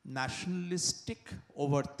nationalistic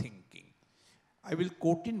overthinking. I will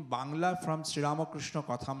quote in Bangla from Sri Ramakrishna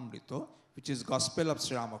Kathamrita, which is Gospel of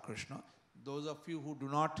Sri Ramakrishna. Those of you who do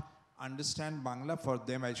not understand Bangla, for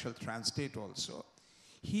them I shall translate also.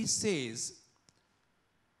 He says,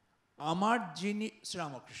 Sri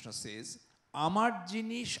Ramakrishna says, Amar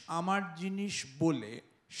jinish bole,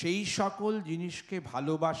 সেই সকল জিনিসকে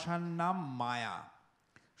ভালোবাসার নাম মায়া,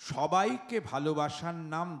 সবাইকে ভালোবাসার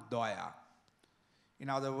নাম দয়া. In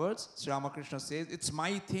other words, Sri Ramakrishna says, it's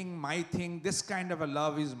my thing, this kind of a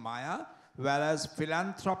love is maya, whereas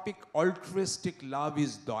philanthropic, altruistic love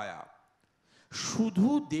is daya. শুধু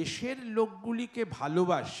দেশের লোকগুলিকে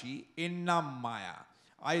ভালোবাসি এর নাম মায়া.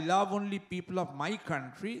 I love only people of my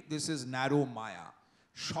country, this is narrow maya.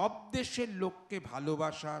 সব দেশের লোককে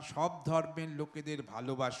ভালোবাসা, সব ধর্মের লোকেদের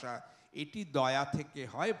ভালোবাসা, এটি দয়া থেকে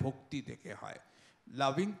হয়, ভক্তি থেকে হয়.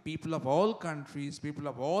 Loving people of all countries, people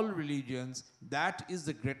of all religions, that is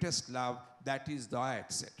the greatest love, that is daya,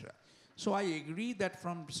 etc. So I agree that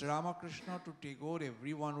from Sri Ramakrishna to Tagore,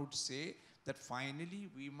 everyone would say that finally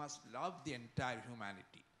we must love the entire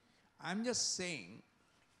humanity. I'm just saying,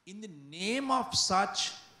 in the name of such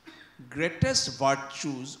greatest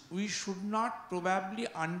virtues, we should not probably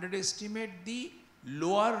underestimate the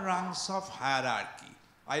lower rungs of hierarchy.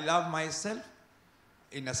 I love myself.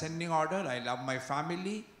 In ascending order, I love my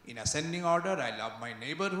family. In ascending order, I love my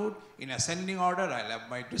neighborhood. In ascending order, I love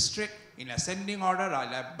my district. In ascending order, I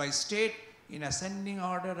love my state. In ascending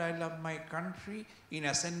order, I love my country. In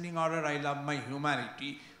ascending order, I love my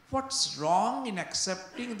humanity. What's wrong in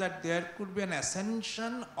accepting that there could be an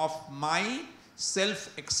ascension of my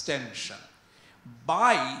self-extension?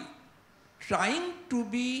 By trying to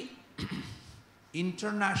be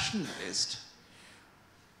internationalist,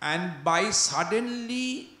 and by suddenly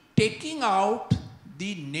taking out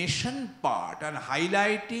the nation part and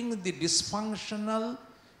highlighting the dysfunctional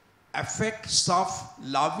effects of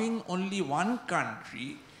loving only one country,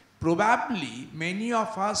 probably many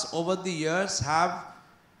of us over the years have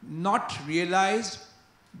not realized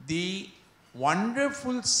the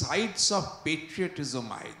wonderful sides of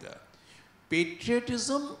patriotism either.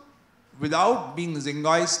 Patriotism, without being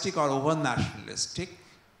zingoistic or over-nationalistic,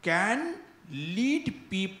 can lead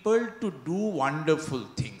people to do wonderful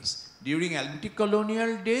things. During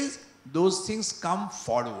anti-colonial days, those things come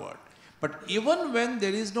forward. But even when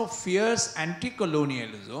there is no fierce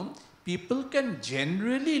anti-colonialism, people can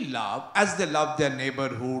generally love, as they love their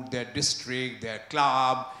neighborhood, their district, their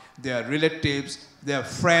club, their relatives, their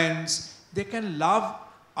friends, they can love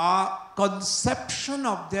a conception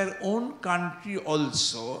of their own country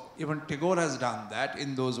also. Even Tagore has done that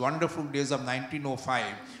in those wonderful days of 1905,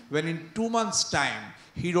 when in 2 months' time,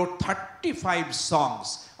 he wrote 35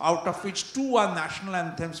 songs, out of which 2 are national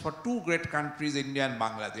anthems for 2 great countries, India and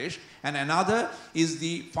Bangladesh, and another is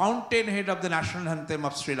the fountainhead of the national anthem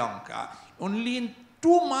of Sri Lanka. Only in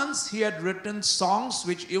 2 months, he had written songs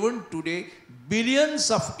which even today,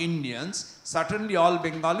 billions of Indians, certainly all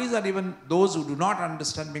Bengalis and even those who do not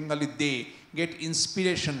understand Bengali, they get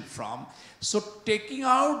inspiration from. So taking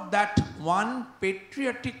out that one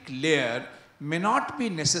patriotic layer may not be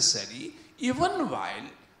necessary, even while,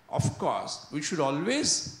 of course, we should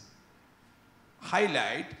always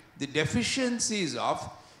highlight the deficiencies of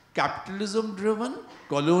capitalism-driven,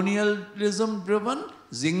 colonialism-driven,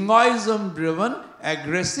 zingoism-driven,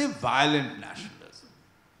 aggressive, violent nationalism.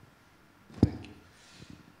 Thank you.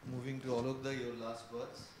 Moving to Alokda, your last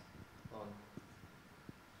words on.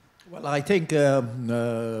 Well, I think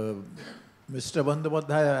Mr.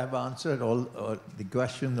 Bandyopadhyay have answered all the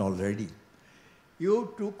questions already.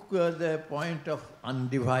 You took the point of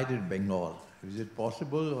undivided Bengal. Is it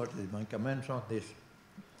possible? What is my comments on this?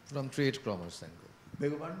 From trade commerce angle.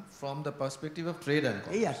 Beg your pardon? From the perspective of trade and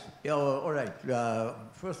commerce. Yes, yeah, all right.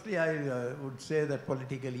 Firstly, I would say that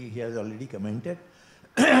politically he has already commented.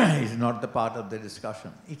 It's not the part of the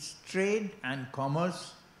discussion. It's trade and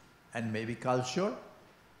commerce and maybe culture,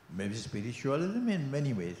 maybe spiritualism in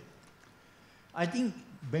many ways. I think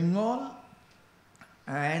Bengal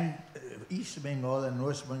and East Bengal and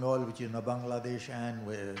West Bengal, which is Bangladesh and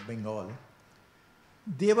Bengal,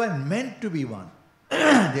 they were meant to be one.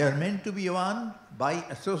 They are meant to be one by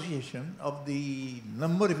association of the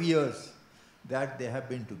number of years that they have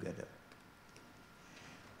been together.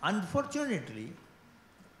 Unfortunately,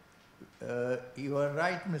 you are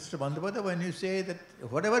right, Mr. Bandhavata, when you say that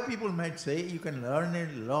whatever people might say, you can learn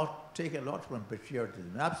a lot, take a lot from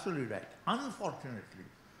patriotism. Absolutely right. Unfortunately,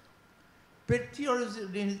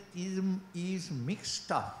 patriotism is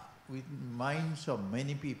mixed up with minds of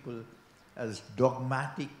many people as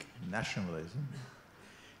dogmatic nationalism.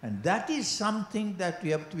 And that is something that we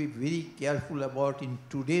have to be very careful about in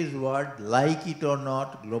today's world, like it or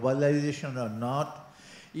not, globalization or not.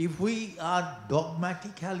 If we are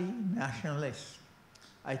dogmatically nationalists,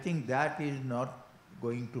 I think that is not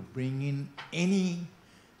going to bring in any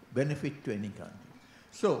benefit to any country.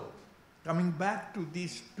 So, coming back to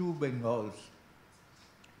these two Bengals,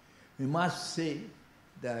 we must say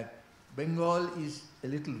that Bengal is a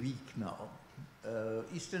little weak now.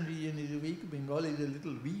 Eastern region is weak, Bengal is a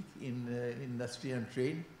little weak in industry and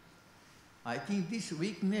trade. I think this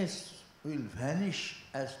weakness will vanish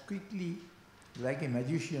as quickly like a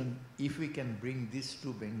magician if we can bring these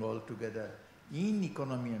two Bengal together in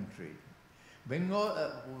economy and trade.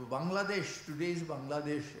 Bangladesh, today's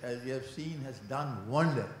Bangladesh, as you have seen, has done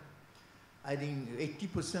wonder. I think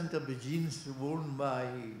 80% of the jeans worn by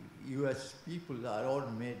US people are all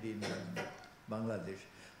made in Bangladesh.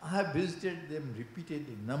 I have visited them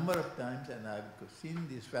repeatedly a number of times and I have seen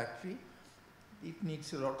this factory. It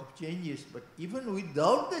needs a lot of changes, but even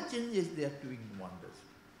without the changes, they are doing wonders.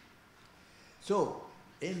 So,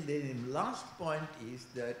 and the last point is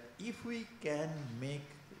that if we can make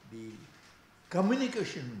the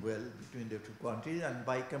communication well between the two countries, and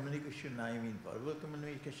by communication I mean verbal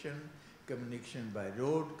communication, communication by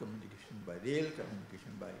road, communication by rail,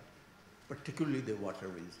 communication by particularly the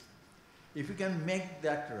waterways. If we can make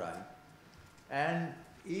that right, and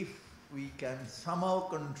if we can somehow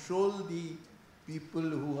control the people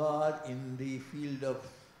who are in the field of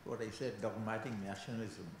what I said, dogmatic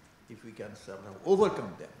nationalism, if we can sort of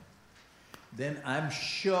overcome them, then I'm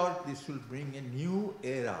sure this will bring a new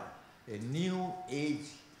era, a new age.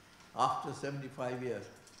 After 75 years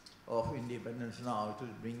of independence now, it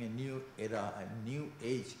will bring a new era, a new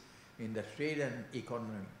age in the trade,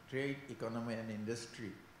 economy and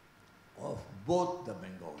industry of both the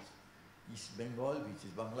Bengals. East Bengal, which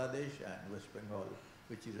is Bangladesh, and West Bengal,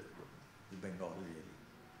 which is the Bengal really.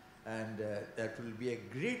 And that will be a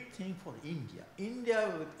great thing for India. India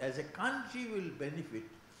as a country will benefit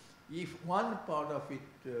if one part of it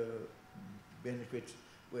benefits,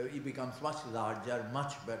 where it becomes much larger,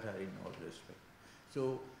 much better in all respects.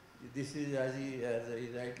 So this is, as he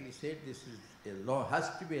rightly said, this is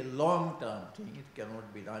has to be a long-term thing. It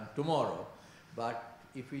cannot be done tomorrow. But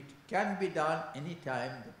if it can be done any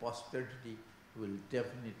time, the posterity will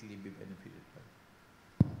definitely be benefited by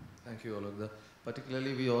it. Thank you, Alokda.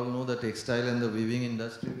 Particularly, we all know the textile and the weaving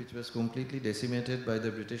industry, which was completely decimated by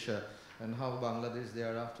the British, and how Bangladesh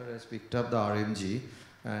thereafter has picked up the RMG,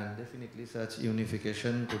 and definitely such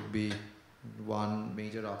unification could be one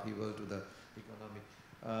major upheaval to the economy.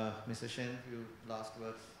 Mr. Shen, few last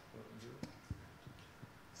words from you.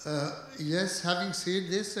 Yes, having said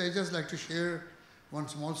this, I just like to share one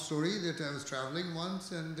small story that I was traveling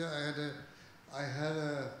once, and I had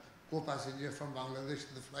a co-passenger from Bangladesh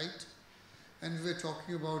in the flight, and we were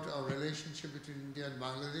talking about our relationship between India and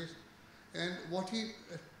Bangladesh. And what he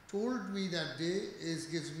told me that day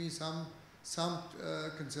gives me some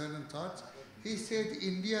concern and thoughts. He said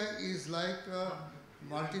India is like a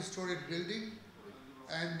multi-storied building,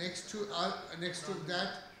 and next to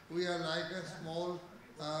that we are like a small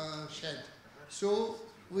shed. So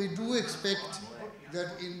we do expect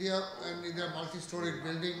that India and in their multi-storied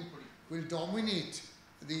building will dominate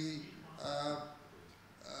the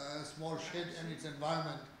small shed and its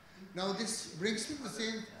environment. Now this brings me to the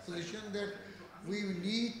same position that we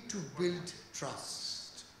need to build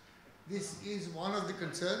trust. This is one of the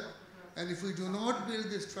concerns, and if we do not build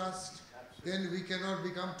this trust, then we cannot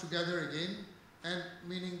become together again, and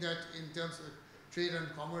meaning that in terms of trade and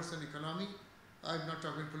commerce and economy, I'm not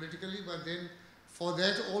talking politically, but then for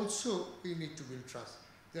that also we need to build trust.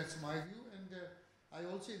 That's my view, and I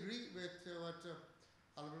also agree with what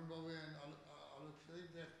Alban Babu and Alok said,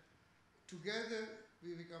 that together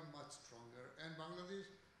we become much stronger. And Bangladesh,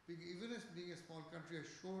 even as being a small country, has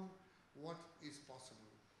shown what is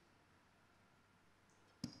possible.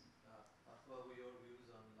 What were your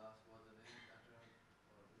views on last was an end matter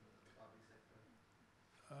or the public sector?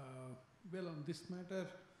 Well, on this matter,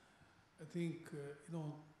 I think,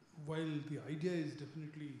 while the idea is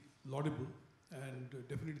definitely laudable and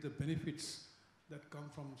definitely the benefits that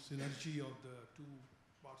come from synergy of the two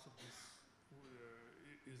parts of this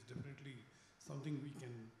is definitely something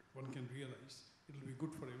one can realize. It will be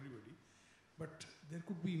good for everybody. But there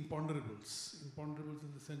could be imponderables in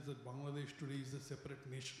the sense that Bangladesh today is a separate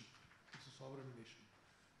nation. It's a sovereign nation.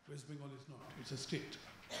 West Bengal is not, it's a state.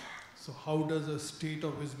 So how does a state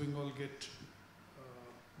of West Bengal get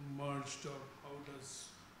merged, or how does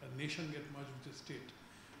a nation get merged with a state?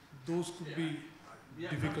 Those could be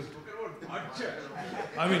difficult.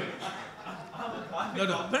 I mean, no.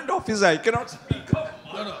 Government officer, I cannot speak of.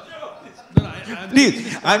 No,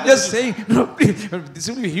 Please, I'm just saying, no, please, this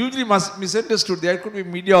will be hugely misunderstood. There could be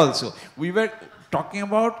media also. We were talking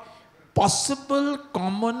about possible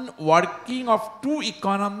common working of two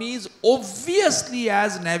economies, obviously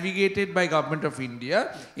as navigated by Government of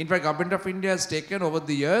India. In fact, Government of India has taken over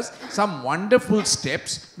the years some wonderful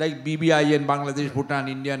steps like BBI and Bangladesh, Bhutan,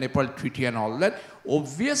 India, Nepal treaty and all that.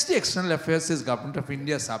 Obviously, external affairs is Government of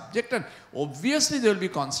India subject, and obviously there will be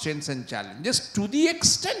constraints and challenges to the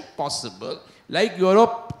extent possible, like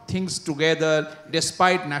Europe thinks together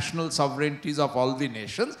despite national sovereignties of all the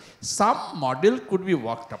nations. Some model could be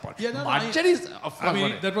worked upon. Merger is,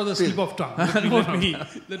 that was a slip of tongue.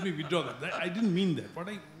 Let me withdraw that. I didn't mean that. What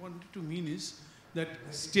I wanted to mean is that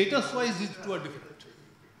status-wise these two are different.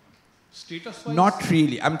 Status-wise, not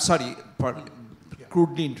really. I'm sorry for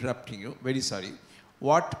crudely interrupting you. Very sorry.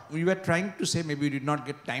 What we were trying to say, maybe we did not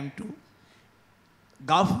get time to.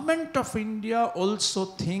 Government of India also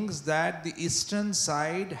thinks that the eastern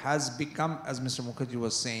side has become, as Mr. Mukherjee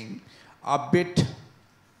was saying, a bit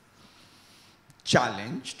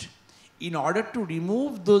challenged. In order to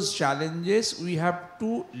remove those challenges, we have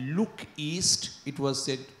to look east. It was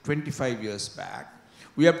said 25 years back.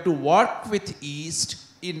 We have to work with east.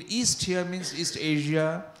 In east here means East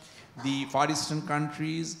Asia, the Far Eastern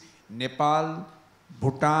countries, Nepal,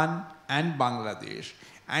 Bhutan and Bangladesh.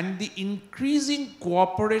 And the increasing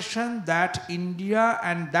cooperation that India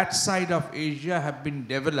and that side of Asia have been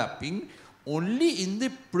developing only in the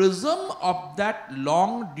prism of that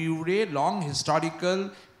long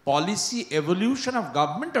historical policy evolution of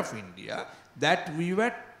Government of India, that we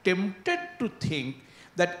were tempted to think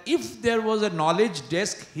that if there was a knowledge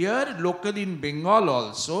desk here locally in Bengal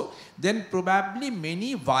also, then probably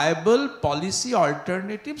many viable policy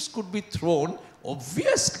alternatives could be thrown.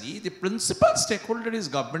 Obviously, the principal stakeholder is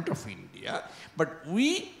Government of India, but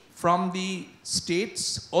we from the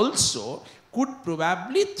states also could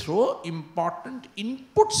probably throw important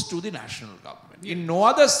inputs to the national government. In no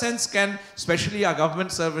other sense can especially a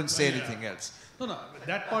government servant say anything else. No,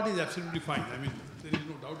 that part is absolutely fine. I mean, there is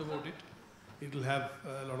no doubt about it. It will have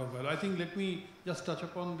a lot of value. I think let me just touch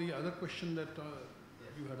upon the other question that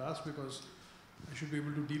you had asked, because I should be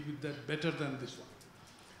able to deal with that better than this one.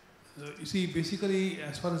 You see, basically,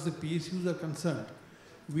 as far as the PSUs are concerned,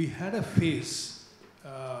 we had a phase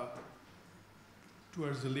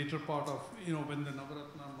towards the later part of, when the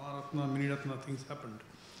Navaratna, Maharatna, Miniratna things happened,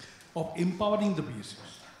 of empowering the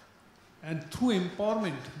PSUs. And through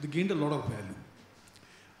empowerment, they gained a lot of value.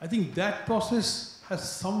 I think that process has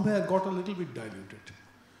somewhere got a little bit diluted.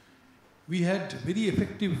 We had very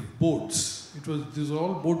effective boards. These were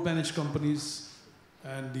all board-managed companies,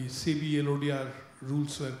 and the SEBI LODR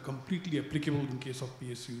rules were completely applicable in case of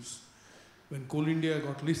PSUs. When Coal India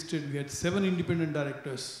got listed, we had 7 independent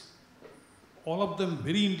directors, all of them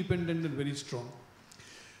very independent and very strong.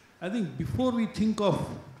 I think before we think of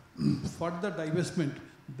further divestment,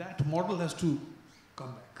 that model has to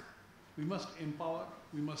come back. We must empower,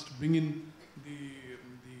 we must bring in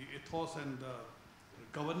the ethos and the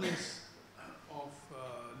governance of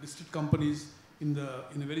listed companies in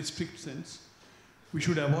a very strict sense. We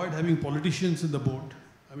should avoid having politicians in the board.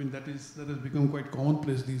 I mean, that has become quite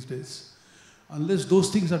commonplace these days. Unless those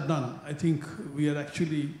things are done, I think we are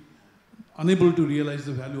actually unable to realize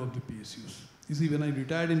the value of the PSUs. You see, when I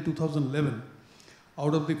retired in 2011,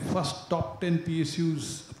 out of the first top 10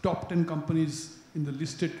 PSUs, top 10 companies in the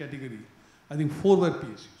listed category, I think 4 were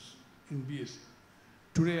PSUs in BSE.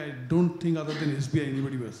 Today, I don't think other than SBI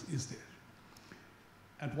anybody is there.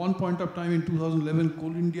 At one point of time in 2011,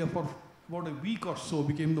 Coal India for about a week or so,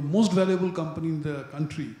 became the most valuable company in the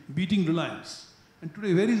country, beating Reliance. And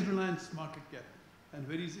today, where is Reliance market cap? And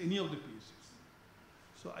where is any of the PSUs?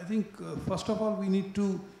 So I think, first of all, we need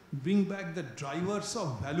to bring back the drivers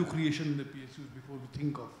of value creation in the PSUs before we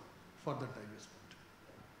think of further divestment.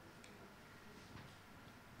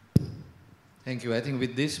 Thank you. I think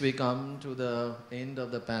with this we come to the end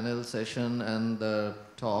of the panel session and the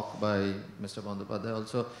talk by Mr. Bandyopadhyay.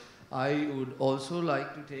 Also, I would also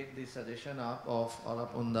like to take this suggestion up of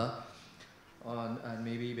Alapunda on, and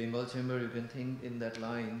maybe Bengal Chamber, you can think in that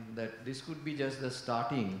line that this could be just the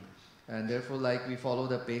starting, and therefore like we follow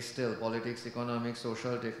the pastel, politics, economics,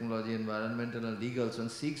 social, technology, environmental and legal. So in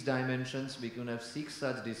 6 dimensions we can have 6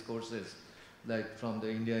 such discourses like from the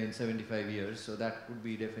India in 75 years. So that could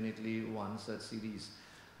be definitely one such series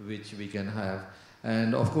which we can have.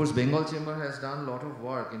 And of course, Bengal Chamber has done a lot of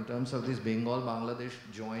work in terms of this Bengal-Bangladesh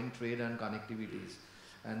joint trade and connectivities.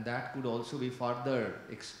 And that could also be further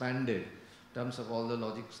expanded in terms of all the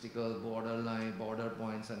logistical border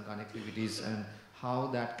points and connectivities, and how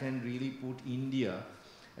that can really put India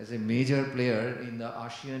as a major player in the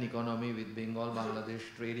ASEAN economy with Bengal-Bangladesh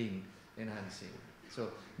trading enhancing. So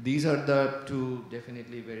these are the 2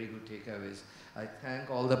 definitely very good takeaways. I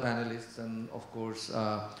thank all the panelists and of course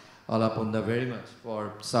Alapunda very much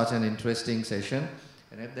for such an interesting session.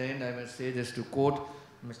 And at the end I must say, just to quote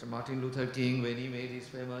Mr. Martin Luther King when he made his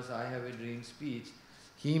famous I Have a Dream speech,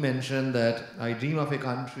 he mentioned that I dream of a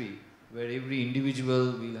country where every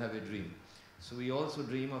individual will have a dream. So we also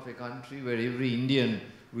dream of a country where every Indian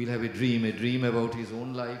will have a dream about his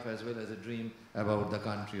own life as well as a dream about the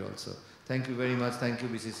country also. Thank you very much. Thank you,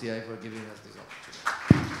 BCCI, for giving us this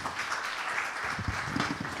opportunity.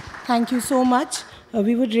 Thank you so much.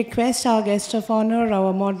 We would request our guest of honor,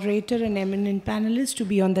 our moderator and eminent panelists to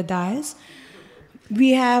be on the dais.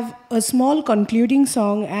 We have a small concluding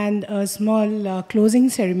song and a small closing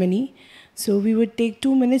ceremony. So we would take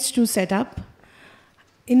 2 minutes to set up.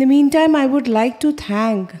 In the meantime, I would like to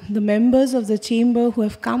thank the members of the chamber who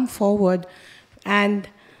have come forward and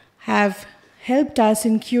have helped us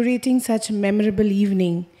in curating such a memorable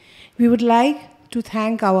evening. We would like to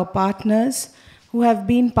thank our partners who have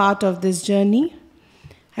been part of this journey.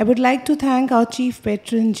 I would like to thank our chief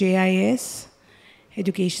patron, JIS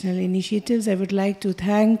Educational Initiatives. I would like to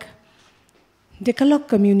thank Decalogue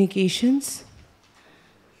Communications.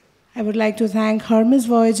 I would like to thank Hermes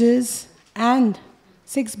Voyages and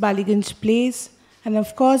 6 Baliganj Place, and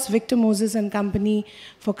of course Victor Moses and company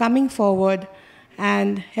for coming forward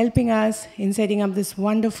and helping us in setting up this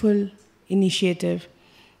wonderful initiative.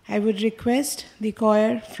 I would request the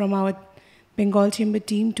choir from our Bengal Chamber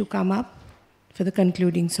team to come up for the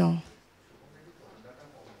concluding song.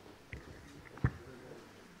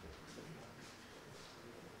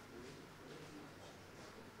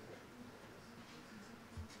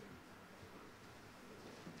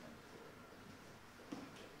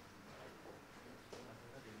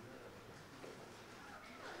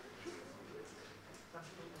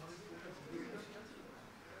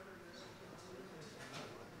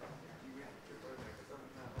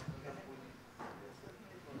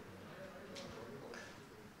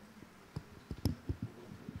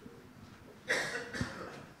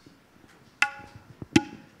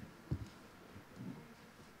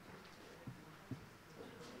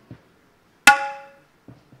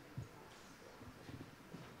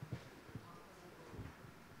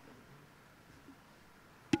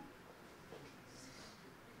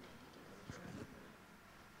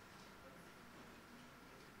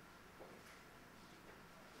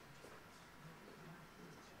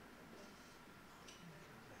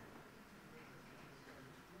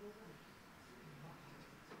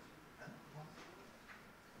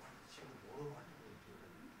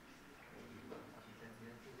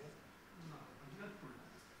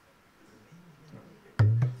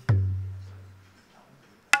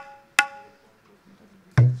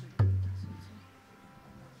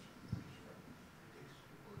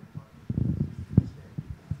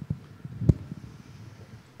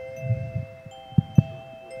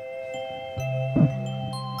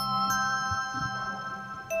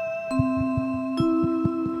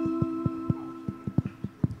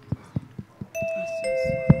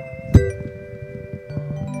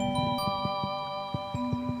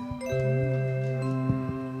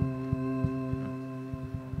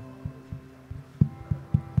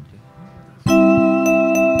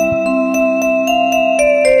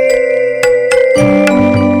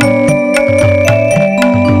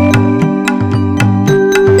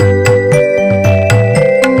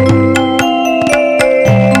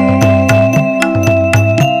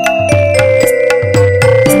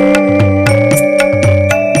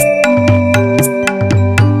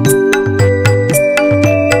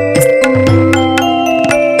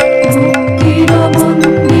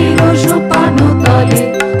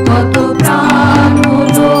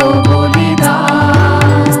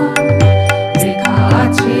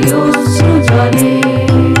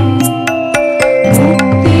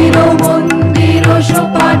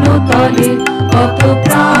 কত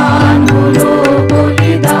প্রাণ হলো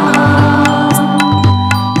বলিদান,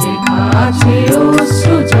 লেখা আছে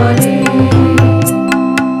অশ্রু জলে।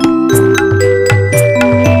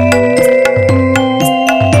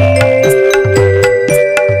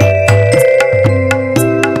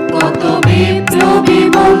 কত বিপ্লবী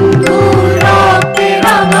বন্ধু রক্তে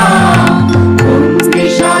রাঙা,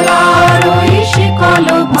 বন্দিশালার ওই শিকল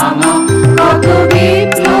ভাঙা। কত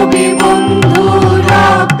বিপ্লবী বন্ধু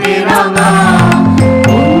রক্তে রাঙা,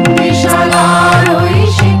 বন্দিশালার ওই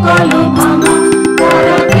শিকল ভাঙা।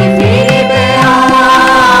 তারা কি ফিরিবে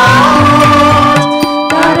আজ,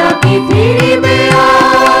 তারা কি ফিরিবে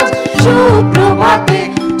আজ সুপ্রভাতে?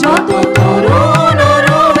 যত তরুণ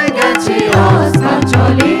রয়ে গেছে রাস্তা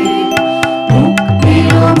চলে,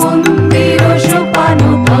 মুক্তির মন্দির সোপান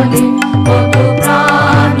তলে। কত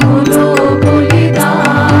প্রাণ হলো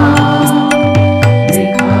বলিদান,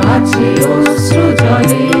 লেখা আছে অশ্রু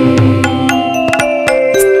জলে।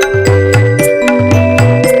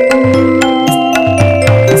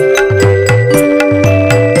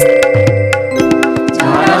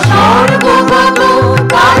 যারা স্বর্গগত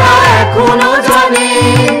তারা এখনো জানে,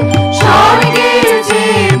 স্বর্গের যে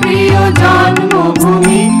প্রিয়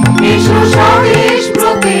জন্মভূমি। এসো স্বদেশ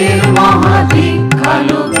ব্রতের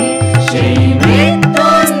মহাদীক্ষালোভী, সেই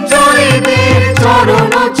মৃত্যুঞ্জয়ীদের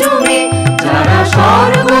চরণ চুমি। যারা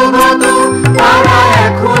স্বর্গগত তারা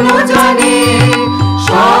এখনো জানে,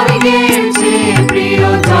 স্বর্গের যে প্রিয়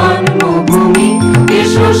জন্মভূমি।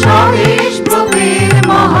 এসো স্বদেশ ব্রতের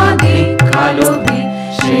মহাদীক্ষালোভী,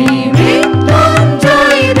 সেই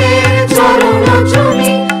মৃত্যুঞ্জয়ীদের চরণ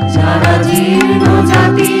চুমি। যারা জীর্ণ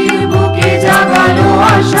জাতির বুকে জাগালো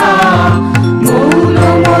আশা, মৌন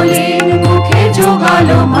মলিন মুখে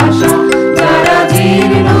জোগালো ভাষা। যারা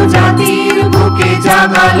জীর্ণ জাতির বুকে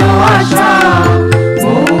জাগালো আশা,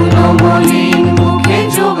 মৌন মলিন মুখে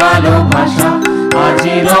জোগালো ভাষা।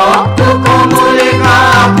 আজি রক্ত কমলে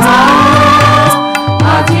গাথা,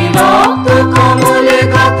 আজি রক্ত কমলে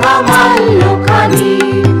গাথা মাল্যখানি।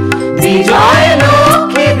 বিজয়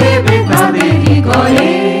লক্ষ্মী দেবে তাদেরই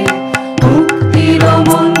গলে, মুক্তির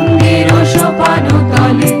মন্দির সোপান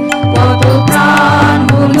তলে। কত প্রাণ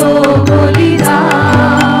হলো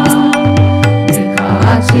বলিদান, লেখা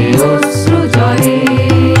আছে অশ্রু জলে,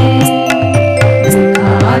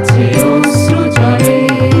 লেখা আছে অশ্রু জলে,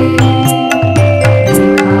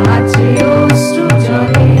 লেখা আছে অশ্রু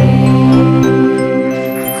জলে।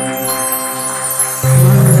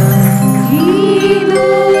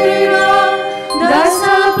 দুর্गा দশ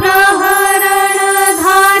প্রহরণ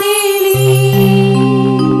ধারিণী,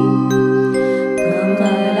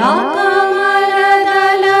 কমলা কমল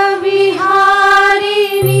দল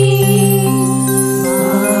বিহারিণী,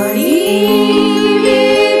 বাণী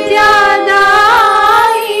বিদ্যাদায়িনী,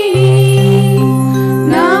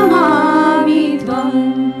 নমামি ত্বং।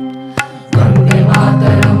 वन्दे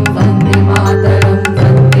मातरं, वन्दे मातरं,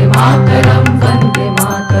 वन्दे मातरं, वन्दे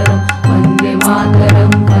मातरं, वन्दे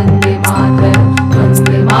मातरं, वन्दे मातरं, वन्दे मातरं,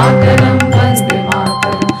 वन्दे मातरं, वन्दे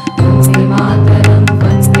मातरं, वन्दे मातरं,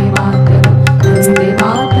 वन्दे मातरं, वन्दे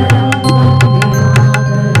मातरं।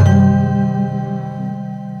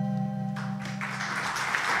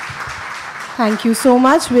 Thank you so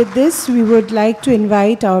much. With this, we would like to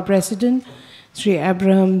invite our President, Sri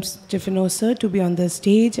Abraham Stefanosa, to be on the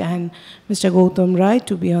stage, and Mr. Gautam Rai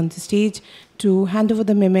to be on the stage to hand over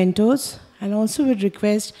the mementos. And also would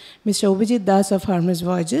request Mr. Obijit Das of Hermes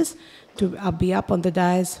Voyages to be up on the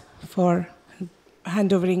dais for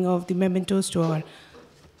handovering of the mementos to our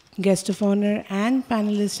guest of honor and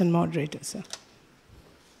panelists and moderators. Sir.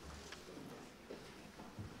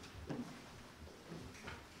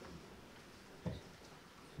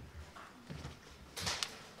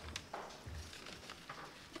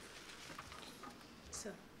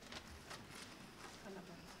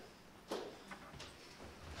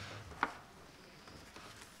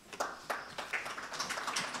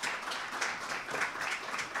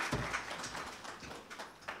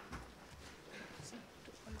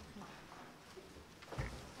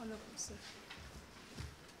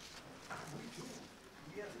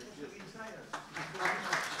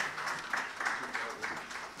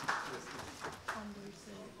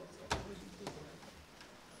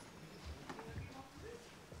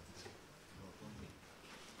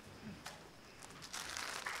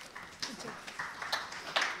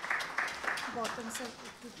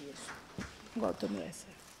 Gautam Rai,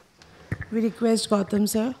 sir. We request Gautam,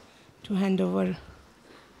 sir, to hand over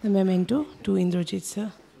the memento to Indrajit,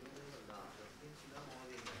 sir.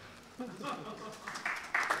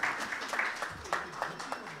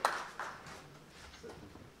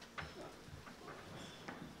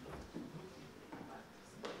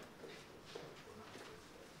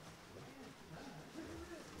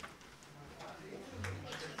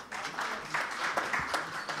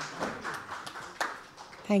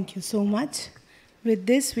 Thank you so much. With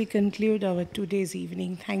this, we conclude our today's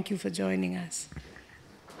evening. Thank you for joining us.